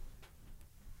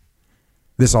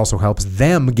 This also helps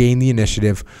them gain the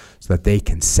initiative so that they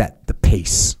can set the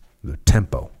pace, the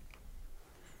tempo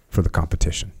for the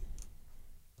competition.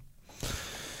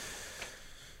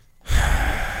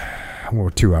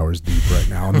 We're 2 hours deep right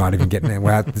now. I'm not even getting in.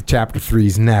 We're at the chapter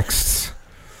 3's next.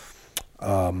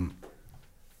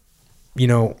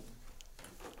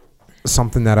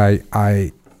 Something that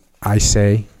I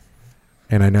say,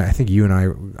 and I think you and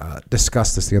I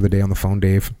discussed this the other day on the phone,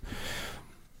 Dave.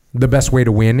 The best way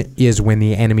to win is when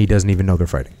the enemy doesn't even know they're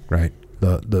fighting, right?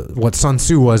 What Sun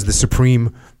Tzu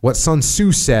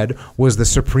said was the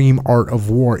supreme art of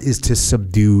war is to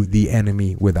subdue the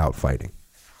enemy without fighting.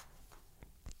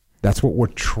 That's what we're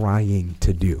trying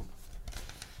to do.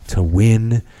 To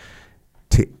win,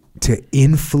 to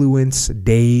influence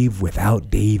Dave without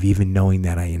Dave even knowing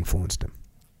that I influenced him.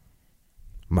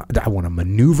 I want to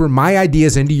maneuver my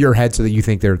ideas into your head so that you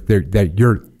think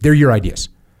they're your ideas.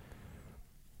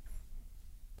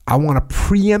 I want to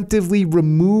preemptively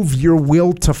remove your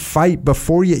will to fight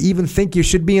before you even think you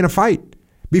should be in a fight.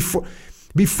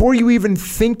 Before you even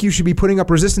think you should be putting up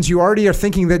resistance, you already are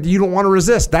thinking that you don't want to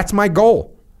resist. That's my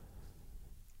goal.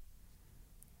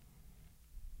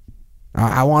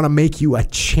 I want to make you a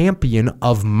champion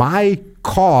of my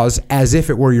cause as if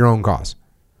it were your own cause.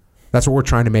 That's what we're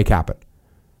trying to make happen.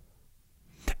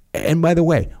 And by the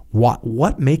way,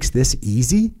 what makes this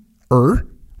easy?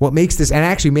 What makes this and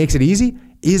actually makes it easy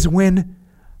is when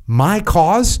my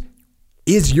cause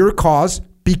is your cause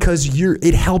because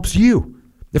it helps you.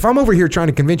 If I'm over here trying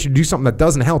to convince you to do something that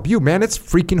doesn't help you, man, it's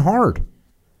freaking hard.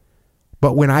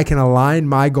 But when I can align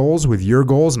my goals with your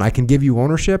goals and I can give you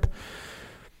ownership,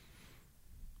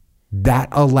 that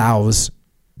allows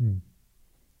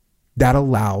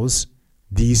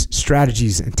these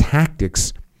strategies and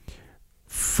tactics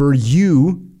for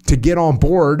you to get on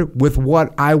board with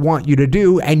what I want you to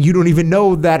do, and you don't even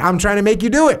know that I'm trying to make you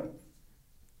do it.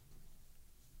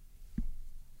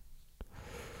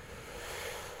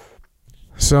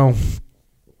 So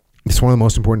it's one of the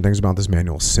most important things about this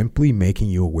manual, simply making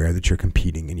you aware that you're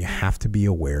competing, and you have to be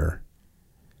aware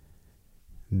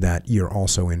that you're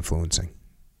also influencing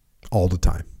all the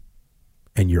time,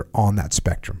 and you're on that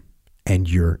spectrum, and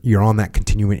you're on that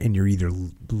continuum, and you're either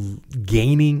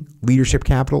gaining leadership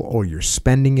capital or you're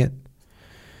spending it.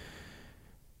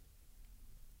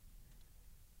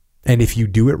 And if you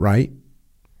do it right,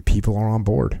 people are on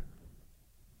board.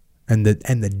 And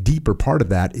the deeper part of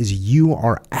that is you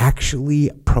are actually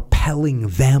propelling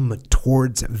them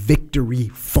towards victory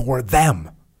for them.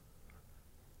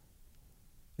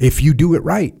 If you do it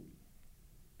right,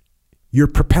 you're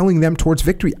propelling them towards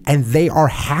victory, and they are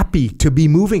happy to be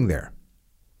moving there.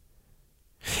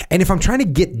 And if I'm trying to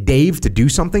get Dave to do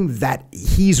something that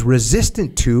he's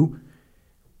resistant to,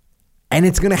 and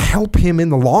it's going to help him in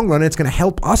the long run, it's going to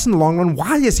help us in the long run,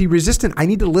 why is he resistant? I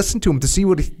need to listen to him to see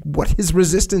what his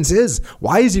resistance is.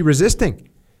 Why is he resisting?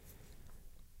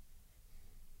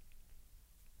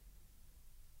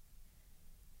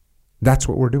 That's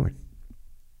what we're doing.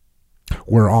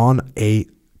 We're on a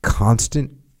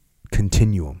constant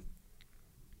continuum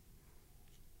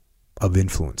of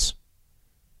influence.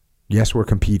 Yes, we're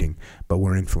competing, but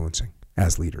we're influencing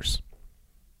as leaders.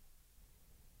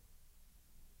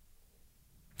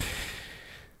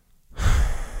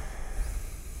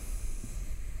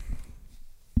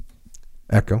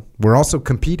 Echo. We're also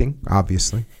competing,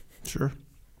 obviously. Sure.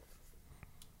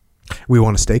 We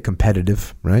want to stay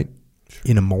competitive, right? Sure.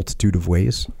 In a multitude of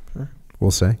ways, sure.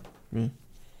 We'll say. Mm.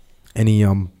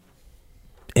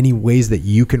 Any ways that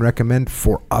you can recommend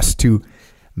for us to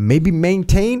maybe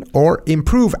maintain or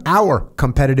improve our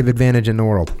competitive advantage in the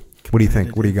world? What do you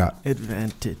think? What do you got?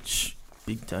 Advantage.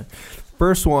 Big time.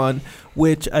 First one,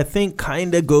 which I think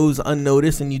kind of goes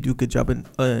unnoticed, and you do a good job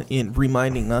in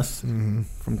reminding us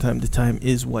from time to time,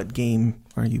 is what game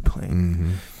are you playing?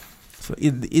 Mm-hmm. So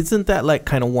isn't that like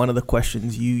kind of one of the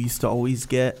questions you used to always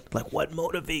get? Like, what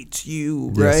motivates you,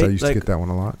 right? Yes, I used to get that one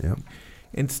a lot, yeah.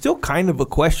 And still kind of a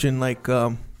question like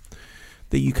that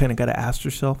you kind of got to ask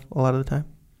yourself a lot of the time.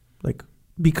 Like,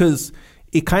 because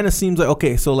it kind of seems like,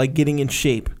 okay, so like getting in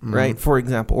shape, right? For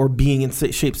example, or being in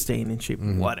shape, staying in shape,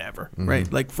 whatever,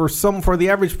 right? Like for the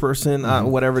average person,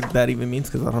 whatever that even means,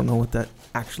 because I don't know what that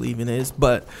actually even is,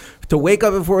 but to wake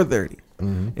up at 4:30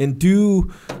 and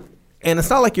do, and it's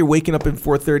not like you're waking up at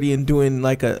 4:30 and doing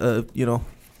like a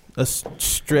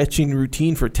stretching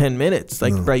routine for 10 minutes.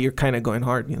 Like, right, you're kind of going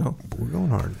hard, We're going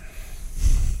hard.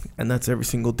 And that's every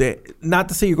single day. Not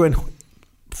to say you're going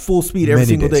full speed every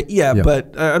single day. Yeah, yep.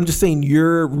 But I'm just saying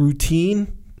your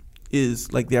routine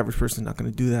is like the average person not going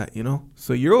to do that,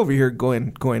 So you're over here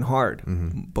going hard.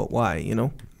 But why,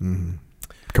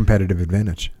 Competitive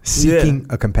advantage. Seeking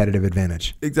a competitive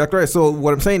advantage. Exactly right. So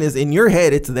what I'm saying is in your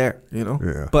head, it's there,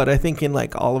 Yeah. But I think in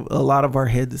like a lot of our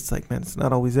heads, it's like, man, it's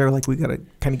not always there. Like we got to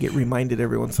kind of get reminded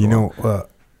every once in a while.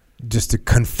 Just to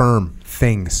confirm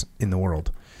things in the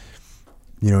world.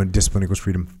 In Discipline Equals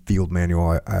Freedom Field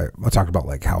Manual, I talk about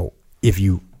like how if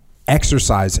you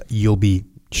exercise, you'll be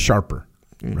sharper,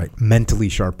 right? Mentally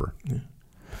sharper. Yeah.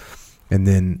 And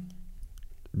then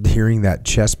hearing that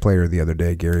chess player the other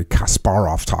day, Gary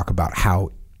Kasparov, talk about how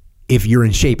if you're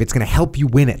in shape, it's going to help you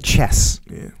win at chess.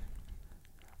 Yeah.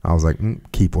 I was like,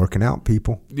 keep working out,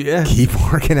 people. Yeah. Keep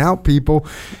working out, people.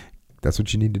 That's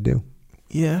what you need to do.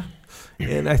 Yeah.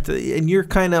 And and you're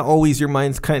kind of always, your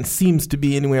mind's kind of seems to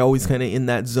be anyway, always kind of in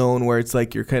that zone where it's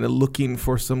like you're kind of looking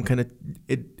for some kind of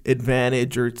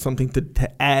advantage or something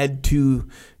to add to,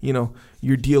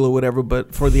 your deal or whatever.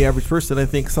 But for the average person, I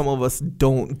think some of us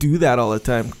don't do that all the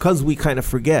time because we kind of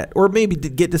forget or maybe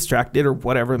get distracted or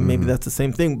whatever. Maybe that's the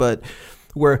same thing. But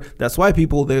that's why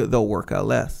people, they'll work out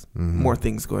less, more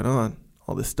things going on,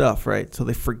 all this stuff, right? So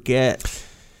they forget.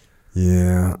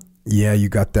 Yeah. Yeah, you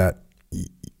got that.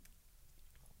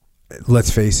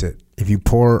 Let's face it, if you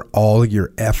pour all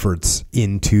your efforts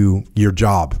into your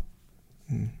job,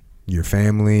 your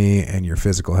family and your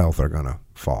physical health are going to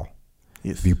fall.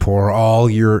 Yes. If you pour all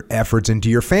your efforts into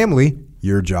your family,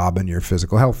 your job and your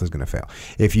physical health is going to fail.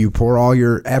 If you pour all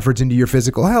your efforts into your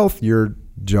physical health, your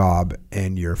job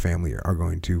and your family are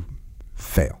going to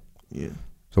fail. Yeah.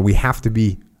 So we have to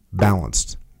be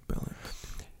balanced.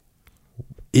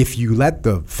 If you let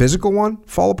the physical one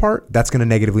fall apart, that's going to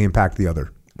negatively impact the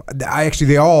other.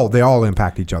 They all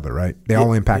impact each other, right? They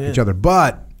all impact each other.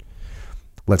 But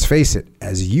let's face it,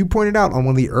 as you pointed out on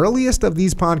one of the earliest of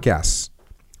these podcasts,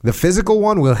 the physical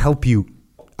one will help you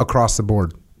across the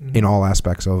board in all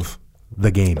aspects of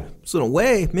the game. So in a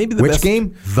way, maybe the Which best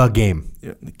game? The game.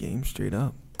 Yeah, the game straight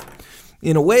up.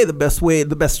 In a way, the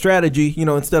best strategy,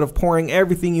 instead of pouring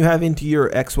everything you have into your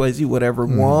XYZ, whatever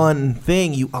one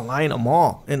thing, you align them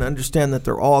all and understand that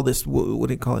they're all this, what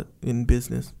do you call it in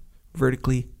business?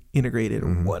 Vertically integrated or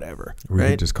whatever. We right?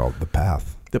 can just call it the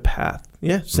path. The path.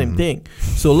 Yeah, same thing.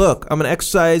 So look, I'm going to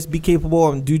exercise, be capable.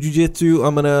 I'm going to do jiu-jitsu.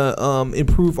 I'm going to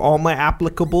improve all my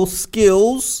applicable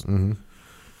skills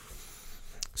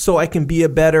so I can be a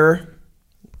better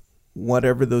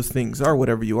whatever those things are,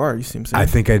 whatever you are. You see what I'm saying? I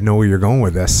think I know where you're going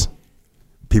with this.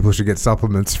 People should get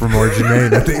supplements from Origin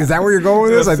Maine. Is that where you're going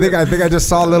with this? I think I just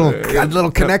saw a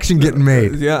little connection getting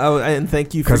made. Yeah, and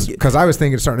thank you for because I was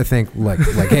starting to think like,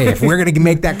 hey, if we're gonna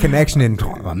make that connection in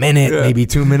a minute, maybe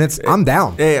 2 minutes, I'm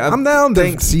down. Hey, I'm down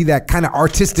to see that kind of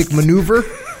artistic maneuver.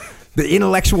 The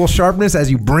intellectual sharpness as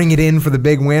you bring it in for the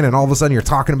big win, and all of a sudden you're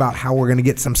talking about how we're going to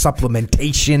get some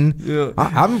supplementation. Yeah.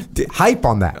 I'm hype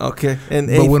on that. Okay.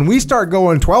 But when we start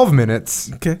going 12 minutes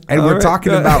and we're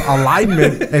talking about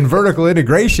alignment and vertical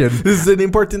integration. This is an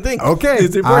important thing. Okay.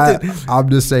 It's important. I'm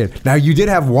just saying. Now, you did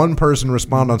have one person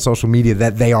respond on social media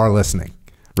that they are listening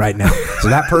right now. So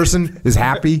that person is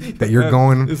happy that you're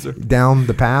going down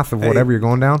the path of whatever you're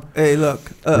going down. Hey, look.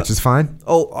 Which is fine.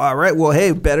 Oh, all right. Well,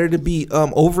 hey, better to be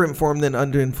over-informed than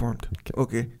under-informed.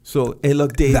 Okay. So, hey,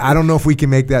 look, Dave. I don't know if we can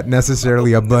make that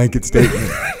necessarily a blanket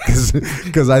statement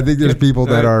because I think there's people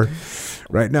that are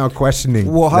right now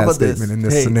questioning that statement in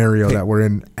this scenario that we're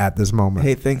in at this moment.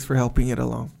 Hey, thanks for helping it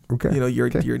along. Okay. You're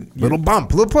little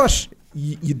bump, little push.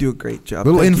 You do a great job.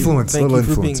 Little Thank influence. you. Little Thank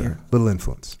you for influence. being here. Little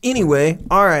influence. Anyway,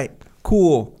 all right,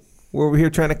 cool. We're over here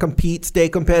trying to compete, stay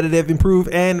competitive, improve,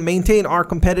 and maintain our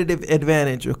competitive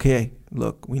advantage. Okay,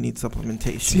 look, we need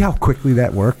supplementation. See how quickly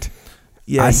that worked?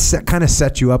 Yeah. I kind of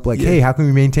set you up like, hey, how can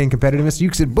we maintain competitiveness?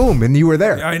 You said boom, and you were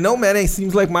there. I know, man. It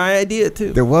seems like my idea,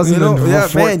 too. There wasn't a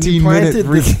 14-minute you planted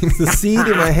the seed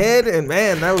in my head, and,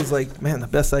 man, that was like, the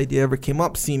best idea ever came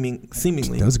up,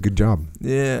 seemingly. That was a good job.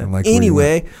 Yeah.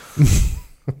 Anyway,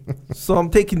 so I'm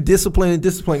taking discipline and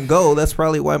discipline go. That's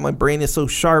probably why my brain is so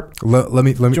sharp. Let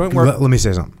me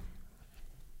say something.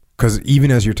 Because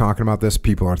even as you're talking about this,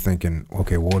 people are thinking,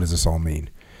 okay, well, what does this all mean?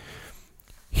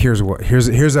 Here's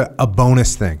a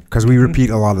bonus thing, because we repeat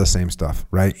a lot of the same stuff,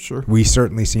 right? Sure. We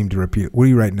certainly seem to repeat it. What are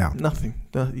you writing now? Nothing.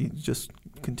 You just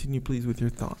continue, please, with your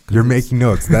thought. You're making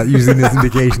notes. That usually is an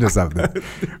indication of something.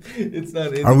 It's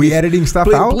not. Are we editing stuff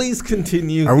out? Please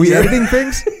continue. Are we editing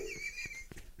things?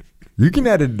 You can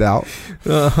edit it out.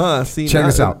 Check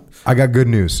this out. I got good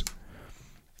news.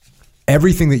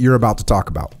 Everything that you're about to talk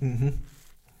about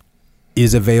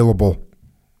is available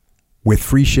with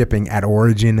free shipping at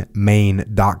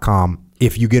originmaine.com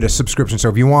if you get a subscription. So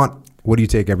if you want, what do you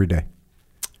take every day?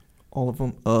 All of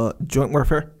them. Joint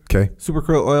warfare. Okay. Super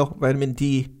krill oil, vitamin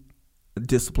D,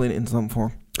 discipline in some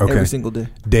form. Okay. Every single day.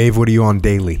 Dave, what are you on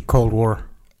daily? Cold War.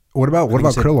 What about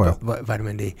krill oil?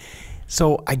 Vitamin D.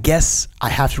 So I guess I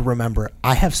have to remember,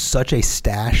 I have such a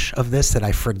stash of this that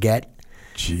I forget.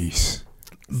 Jeez.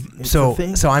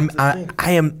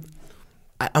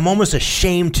 I'm almost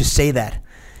ashamed to say that,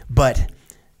 but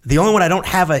the only one I don't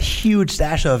have a huge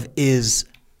stash of is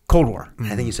Cold War.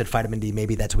 I think you said vitamin D.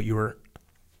 Maybe that's what you were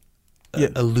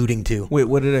alluding to. Wait,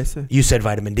 what did I say? You said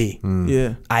vitamin D.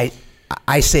 Yeah.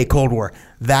 I say Cold War.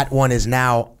 That one is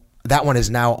now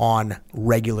on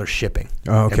regular shipping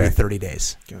every 30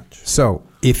 days. Gotcha. So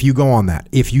if you go on that,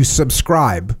 if you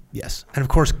subscribe, yes, and of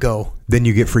course go, then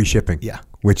you get free shipping. Yeah,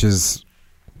 which is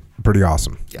pretty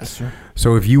awesome. Yes, sir.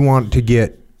 So if you want to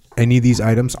get any of these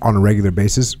items on a regular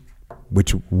basis,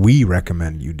 which we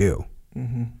recommend you do,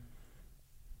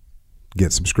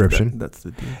 get subscription. That's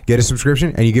the deal. Get a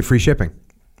subscription and you get free shipping.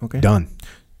 Okay. Done.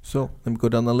 So let me go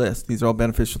down the list. These are all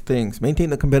beneficial things. Maintain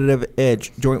the competitive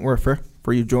edge. Joint warfare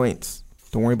for your joints.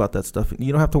 Don't worry about that stuff.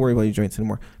 You don't have to worry about your joints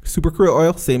anymore. Super krill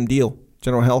oil, same deal.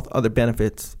 General health, other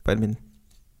benefits. Vitamin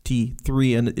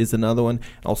T3 is another one.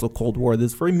 Also Cold War.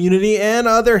 This is for immunity and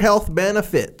other health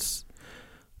benefits.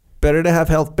 Better to have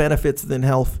health benefits than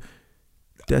health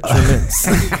detriments.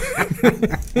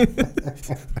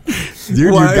 Dude,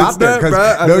 you got that,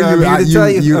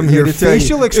 bro. Your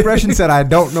facial expression said, "I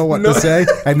don't know what to say,"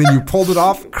 and then you pulled it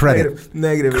off. Credit.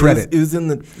 Negative. Credit. It was in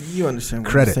the. You understand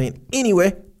what I'm saying?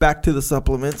 Anyway, back to the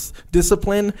supplements.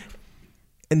 Discipline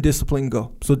and discipline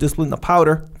go. So discipline the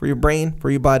powder for your brain,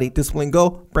 for your body. Discipline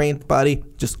go, brain, body,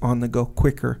 just on the go,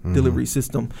 quicker delivery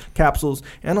system, capsules,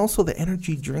 and also the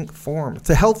energy drink form. It's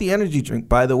a healthy energy drink,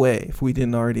 by the way, if we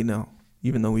didn't already know,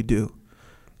 even though we do.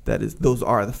 Those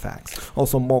are the facts.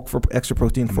 Also milk for extra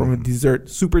protein form of dessert.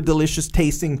 Super delicious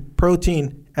tasting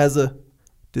protein as a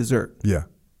dessert. Yeah.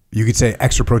 You could say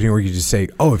extra protein, or you could just say,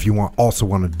 oh, if you also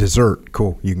want a dessert,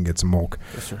 cool, you can get some milk.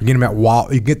 Yes, sir. You get them at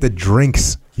Wawa. You can get the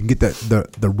drinks. You can get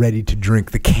the ready to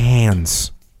drink, the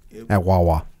cans at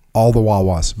Wawa. All the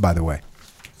Wawas, by the way,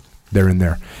 they're in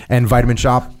there. And Vitamin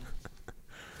Shop,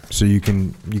 so you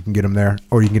can get them there,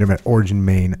 or you can get them at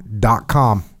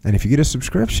originmain.com. And if you get a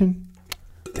subscription,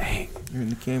 dang, You're in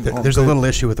the game. There's a little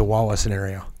issue with the Wawa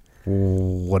scenario.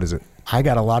 what is it? I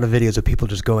got a lot of videos of people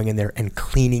just going in there and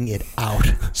cleaning it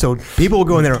out. So people will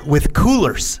go in there with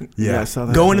coolers, I saw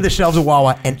that. go into the shelves of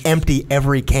Wawa and empty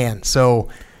every can. So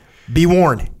be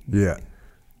warned. Yeah,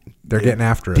 they're getting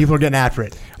after it. People are getting after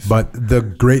it. But the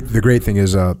great thing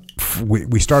is,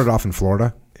 we started off in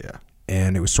Florida. Yeah.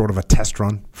 And it was sort of a test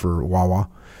run for Wawa,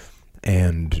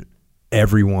 and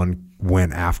everyone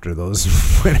went after those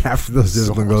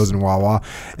discipline goes in Wawa,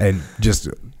 and just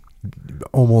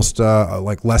almost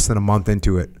like less than a month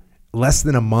into a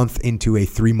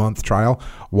 3-month trial,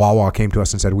 Wawa came to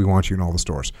us and said, we want you in all the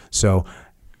stores. So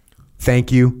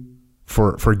thank you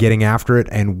for getting after it,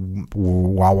 and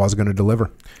Wawa's going to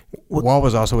deliver.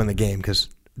 Wawa's also in the game because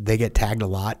they get tagged a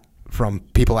lot from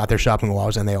people out there shopping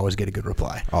Wawas, and they always get a good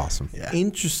reply. Awesome. Yeah.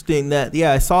 Interesting that,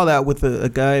 I saw that with a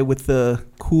guy with the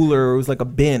cooler. It was like a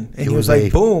bin, and he was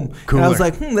like, boom. Cooler. And I was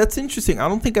like, that's interesting. I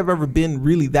don't think I've ever been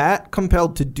really that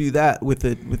compelled to do that with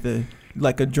a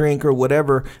like a drink or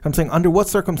whatever. I'm saying, under what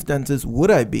circumstances would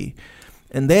I be?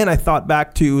 And then I thought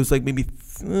back to, it was like maybe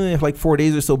like 4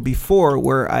 days or so before,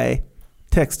 where I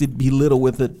texted Belittle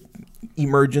with a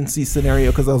emergency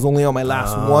scenario because I was only on my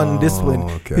last one discipline.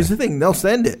 Okay. Here's the thing: they'll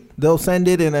send it,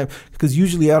 and because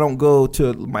usually I don't go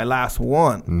to my last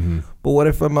one. Mm-hmm. But what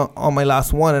if I'm on my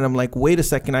last one and I'm like, wait a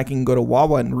second, I can go to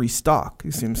Wawa and restock? You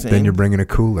see what I'm saying? Then you're bringing a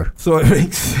cooler. So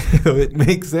it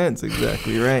makes sense.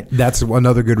 Exactly right. That's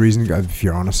another good reason. If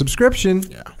you're on a subscription,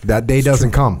 that day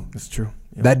doesn't come. That's true.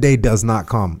 Yeah. That day does not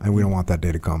come, and we don't want that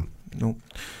day to come. Nope.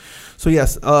 So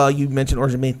yes, you mentioned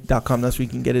originmain.com. That's where you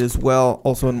can get it as well.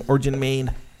 Also on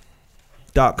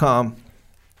originmain.com,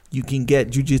 you can get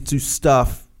jiu-jitsu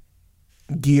stuff,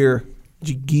 gear,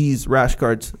 gis, rash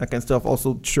guards, that kind of stuff.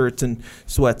 Also shirts and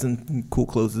sweats and cool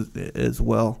clothes as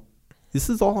well.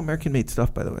 This is all American-made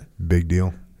stuff, by the way. Big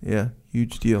deal. Yeah,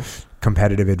 huge deal.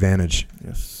 Competitive advantage.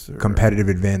 Yes, sir. Competitive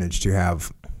advantage to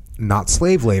have not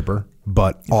slave labor,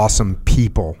 but awesome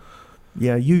people.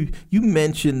 Yeah, you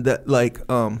mentioned that, like,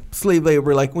 slave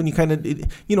labor, like when you kind of,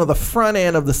 the front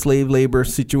end of the slave labor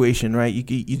situation, right? You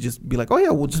just be like, oh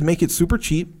yeah, we'll just make it super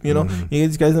cheap, Mm-hmm.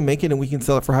 These guys will make it and we can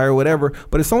sell it for higher or whatever.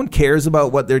 But if someone cares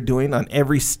about what they're doing on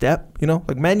every step,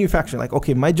 like manufacturing, like,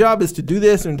 okay, my job is to do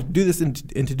this and to do this and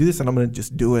to do this, and I'm going to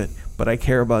just do it, but I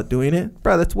care about doing it,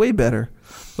 bro, that's way better.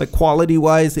 Like quality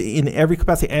wise in every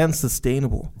capacity and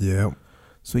sustainable. Yeah.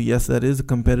 So yes, that is a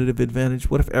competitive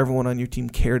advantage. What if everyone on your team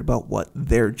cared about what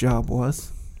their job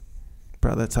was?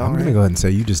 Bro, that's how I'm going to go ahead and say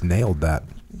you just nailed that.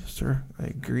 Yes, sir. I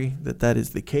agree that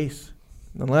is the case.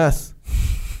 Nonetheless,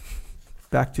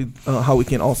 back to how we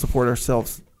can all support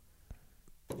ourselves.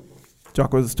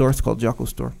 Jocko has a store. It's called Jocko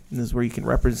Store. And this is where you can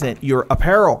represent your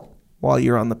apparel while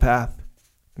you're on the path,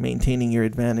 maintaining your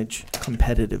advantage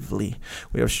competitively.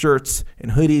 We have shirts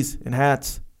and hoodies and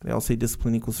hats. They all say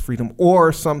discipline equals freedom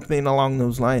or something along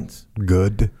those lines.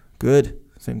 Good.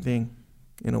 Same thing,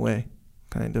 in a way,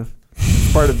 kind of.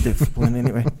 It's part of discipline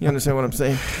anyway. You understand what I'm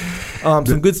saying?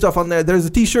 Some good stuff on there. There's a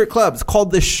t-shirt club. It's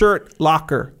called the Shirt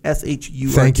Locker.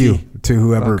 SHURT. Thank you to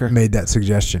whoever Locker. made that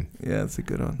suggestion. Yeah, that's a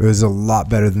good one. It was a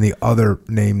lot better than the other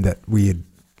name that we had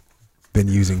been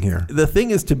using here. The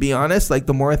thing is, to be honest, like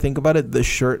the more I think about it, the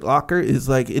Shirt Locker is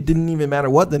like, it didn't even matter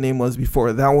what the name was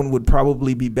before. That one would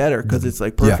probably be better because it's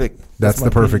like perfect. Yeah, that's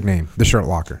the perfect name, the Shirt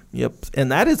Locker. Yep.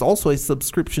 And that is also a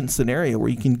subscription scenario where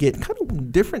you can get kind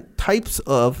of different types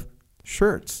of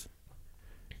shirts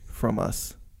from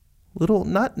us. Little,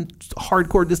 not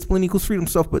hardcore discipline equals freedom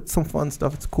stuff, but some fun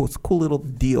stuff. It's cool. It's a cool little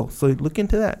deal. So look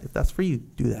into that. If that's for you,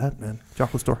 do that, man.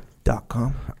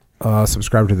 JockoStore.com.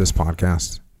 Subscribe to this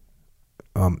podcast.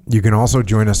 You can also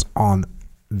join us on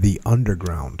the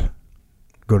Underground.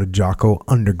 Go to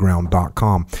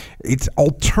JockoUnderground.com. It's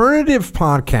alternative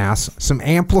podcasts, some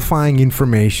amplifying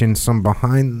information, some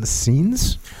behind the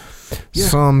scenes,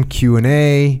 some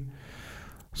Q&A,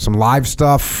 some live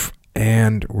stuff,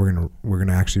 and we're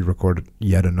gonna actually record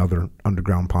yet another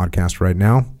Underground podcast right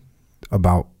now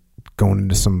about going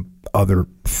into some other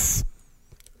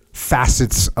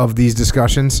facets of these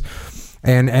discussions.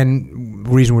 And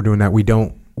the reason we're doing that, we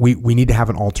need to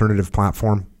have an alternative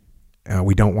platform.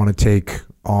 We don't want to take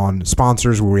on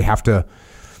sponsors where we have to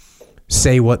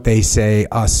say what they say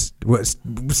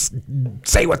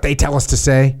say what they tell us to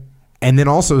say, and then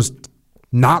also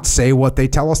not say what they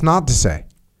tell us not to say.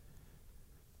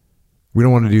 We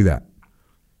don't want to do that.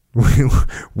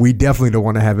 We definitely don't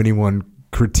want to have anyone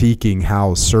critiquing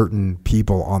how certain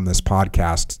people on this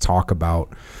podcast talk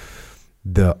about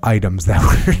the items that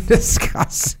we're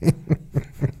discussing.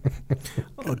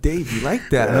 Oh, Dave, you like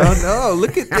that? Oh no!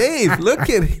 Look at Dave. Look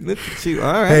at you.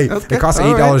 All right. Hey, okay. it costs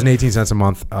 $8.18 a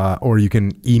month, or you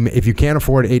can email if you can't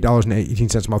afford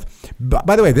 $8.18 a month.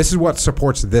 By the way, this is what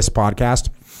supports this podcast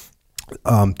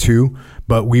too.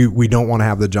 But we don't want to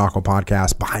have the Jocko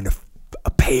podcast behind a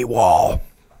paywall.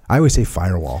 I always say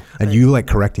firewall, and you like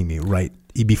correcting me right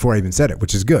before I even said it,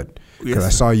 which is good because I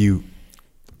saw you.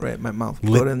 Right, my mouth.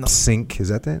 Lip sync, is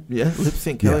that? Yeah, lip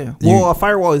sync. Hell yeah. Well, a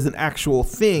firewall is an actual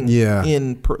thing. Yeah.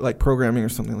 In like programming or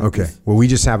something like okay. this. Well, we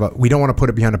just have we don't want to put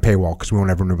it behind a paywall because we want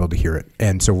everyone to be able to hear it,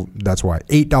 and so that's why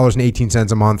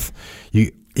 $8.18 a month.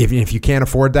 If you can't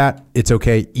afford that, it's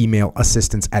okay. Email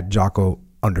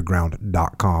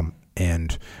assistance@jockounderground.com.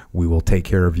 And we will take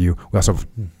care of you. We also have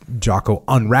Jocko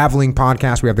Unraveling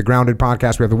podcast. We have the Grounded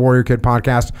podcast. We have the Warrior Kid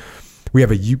podcast. We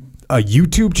have a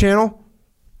YouTube channel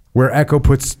where Echo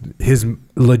puts his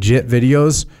legit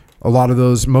videos. A lot of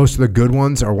those, most of the good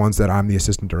ones are ones that I'm the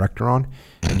assistant director on.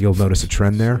 And you'll notice a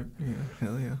trend there. Yeah,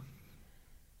 hell yeah.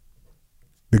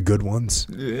 The good ones.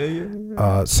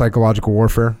 Yeah. Psychological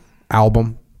Warfare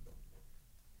album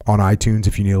on iTunes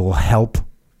if you need a little help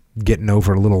getting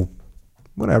over a little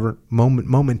whatever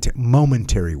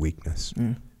momentary weakness,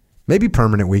 maybe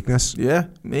permanent weakness. Yeah,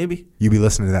 maybe you be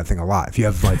listening to that thing a lot if you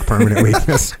have like permanent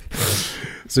weakness.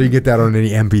 So you get that on any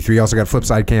MP3. You also got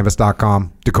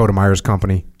flipsidecanvas.com, Dakota Myers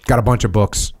Company. Got a bunch of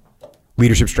books,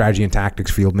 Leadership Strategy and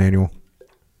Tactics Field Manual.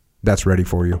 That's ready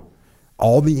for you.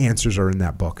 All the answers are in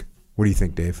that book. What do you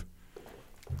think, Dave?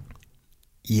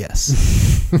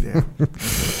 Yes.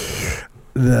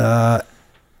 Yeah.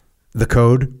 The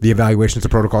code, the evaluations, the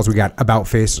protocols. We got About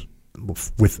Face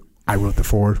with I wrote the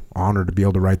 4. Honored to be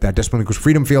able to write that. Discipline Equals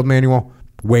Freedom Field Manual.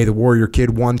 Way the Warrior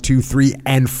Kid 1, 2, 3,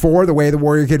 and 4. The Way the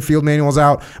Warrior Kid Field Manual is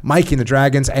out. Mikey and the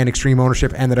Dragons and Extreme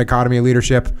Ownership and the Dichotomy of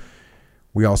Leadership.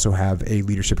 We also have a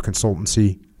leadership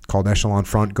consultancy called Echelon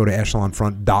Front. Go to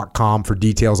echelonfront.com for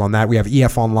details on that. We have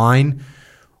EF Online,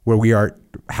 where we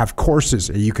have courses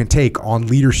you can take on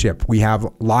leadership. We have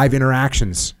live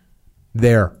interactions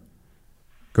there.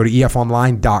 Go to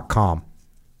efonline.com.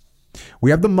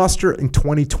 We have the muster in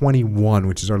 2021,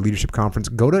 which is our leadership conference.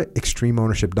 Go to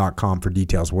extremeownership.com for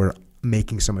details. We're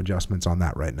making some adjustments on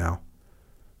that right now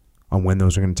on when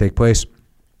those are going to take place.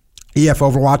 EF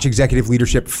Overwatch, executive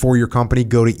leadership for your company.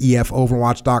 Go to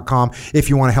efoverwatch.com. If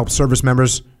you want to help service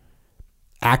members,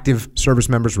 active service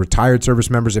members, retired service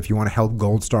members, if you want to help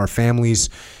Gold Star families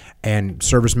and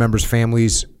service members'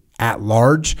 families at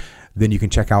large, then you can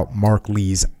check out Mark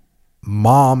Lee's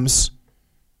mom's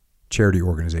charity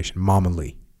organization, Mama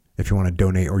Lee. If you want to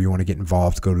donate or you want to get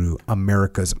involved, go to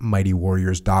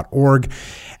americasmightywarriors.org.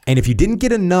 And if you didn't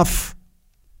get enough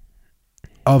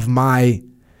of my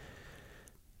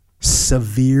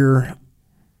severe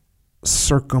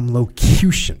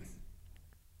circumlocution,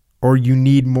 or you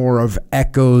need more of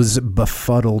Echo's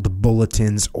befuddled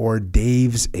bulletins or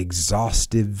Dave's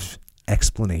exhaustive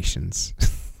explanations,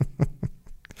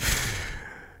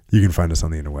 you can find us on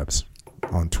the interwebs,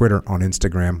 on Twitter, on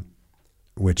Instagram,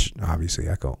 which obviously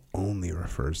Echo only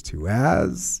refers to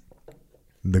as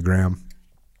the gram.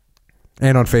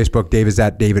 And on Facebook, Dave is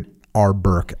at David R.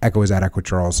 Berke, Echo is at Echo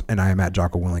Charles, and I am at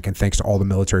Jocko Willink. And thanks to all the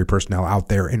military personnel out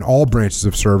there in all branches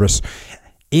of service,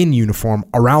 in uniform,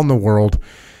 around the world,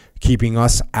 keeping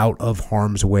us out of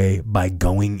harm's way by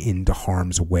going into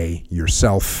harm's way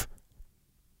yourself.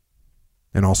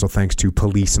 And also thanks to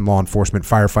police and law enforcement,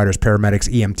 firefighters, paramedics,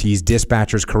 EMTs,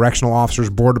 dispatchers, correctional officers,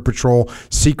 border patrol,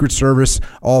 Secret Service,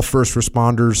 all first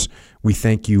responders. We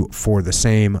thank you for the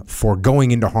same, for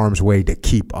going into harm's way to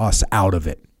keep us out of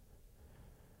it.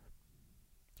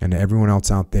 And to everyone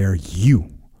else out there, you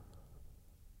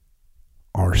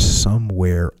are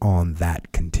somewhere on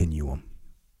that continuum.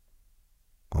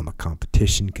 On the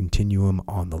competition continuum,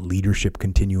 on the leadership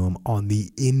continuum, on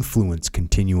the influence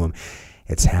continuum.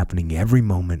 It's happening every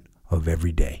moment of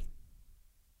every day.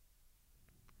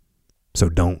 So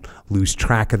don't lose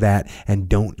track of that and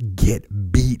don't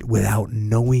get beat without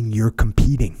knowing you're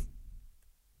competing.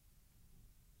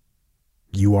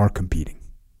 You are competing.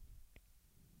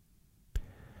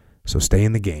 So stay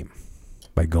in the game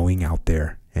by going out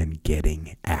there and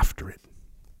getting after it.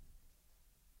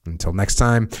 Until next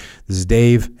time, this is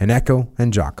Dave and Echo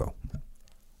and Jocko.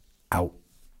 Out.